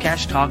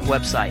Geocache Talk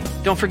website.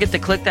 Don't forget to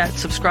click that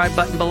subscribe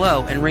button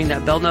below and ring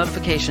that bell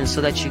notification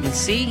so that you can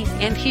see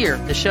and hear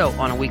the show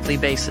on a weekly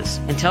basis.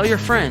 And tell your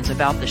friends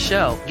about the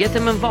show. Get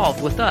them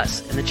involved with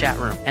us in the chat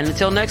room. And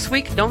until next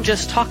week, don't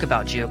just talk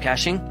about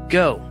geocaching,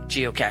 go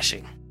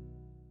geocaching.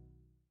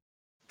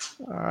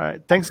 All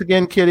right. Thanks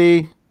again,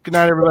 Kitty. Good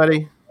night,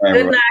 everybody.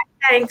 Good night.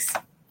 Thanks.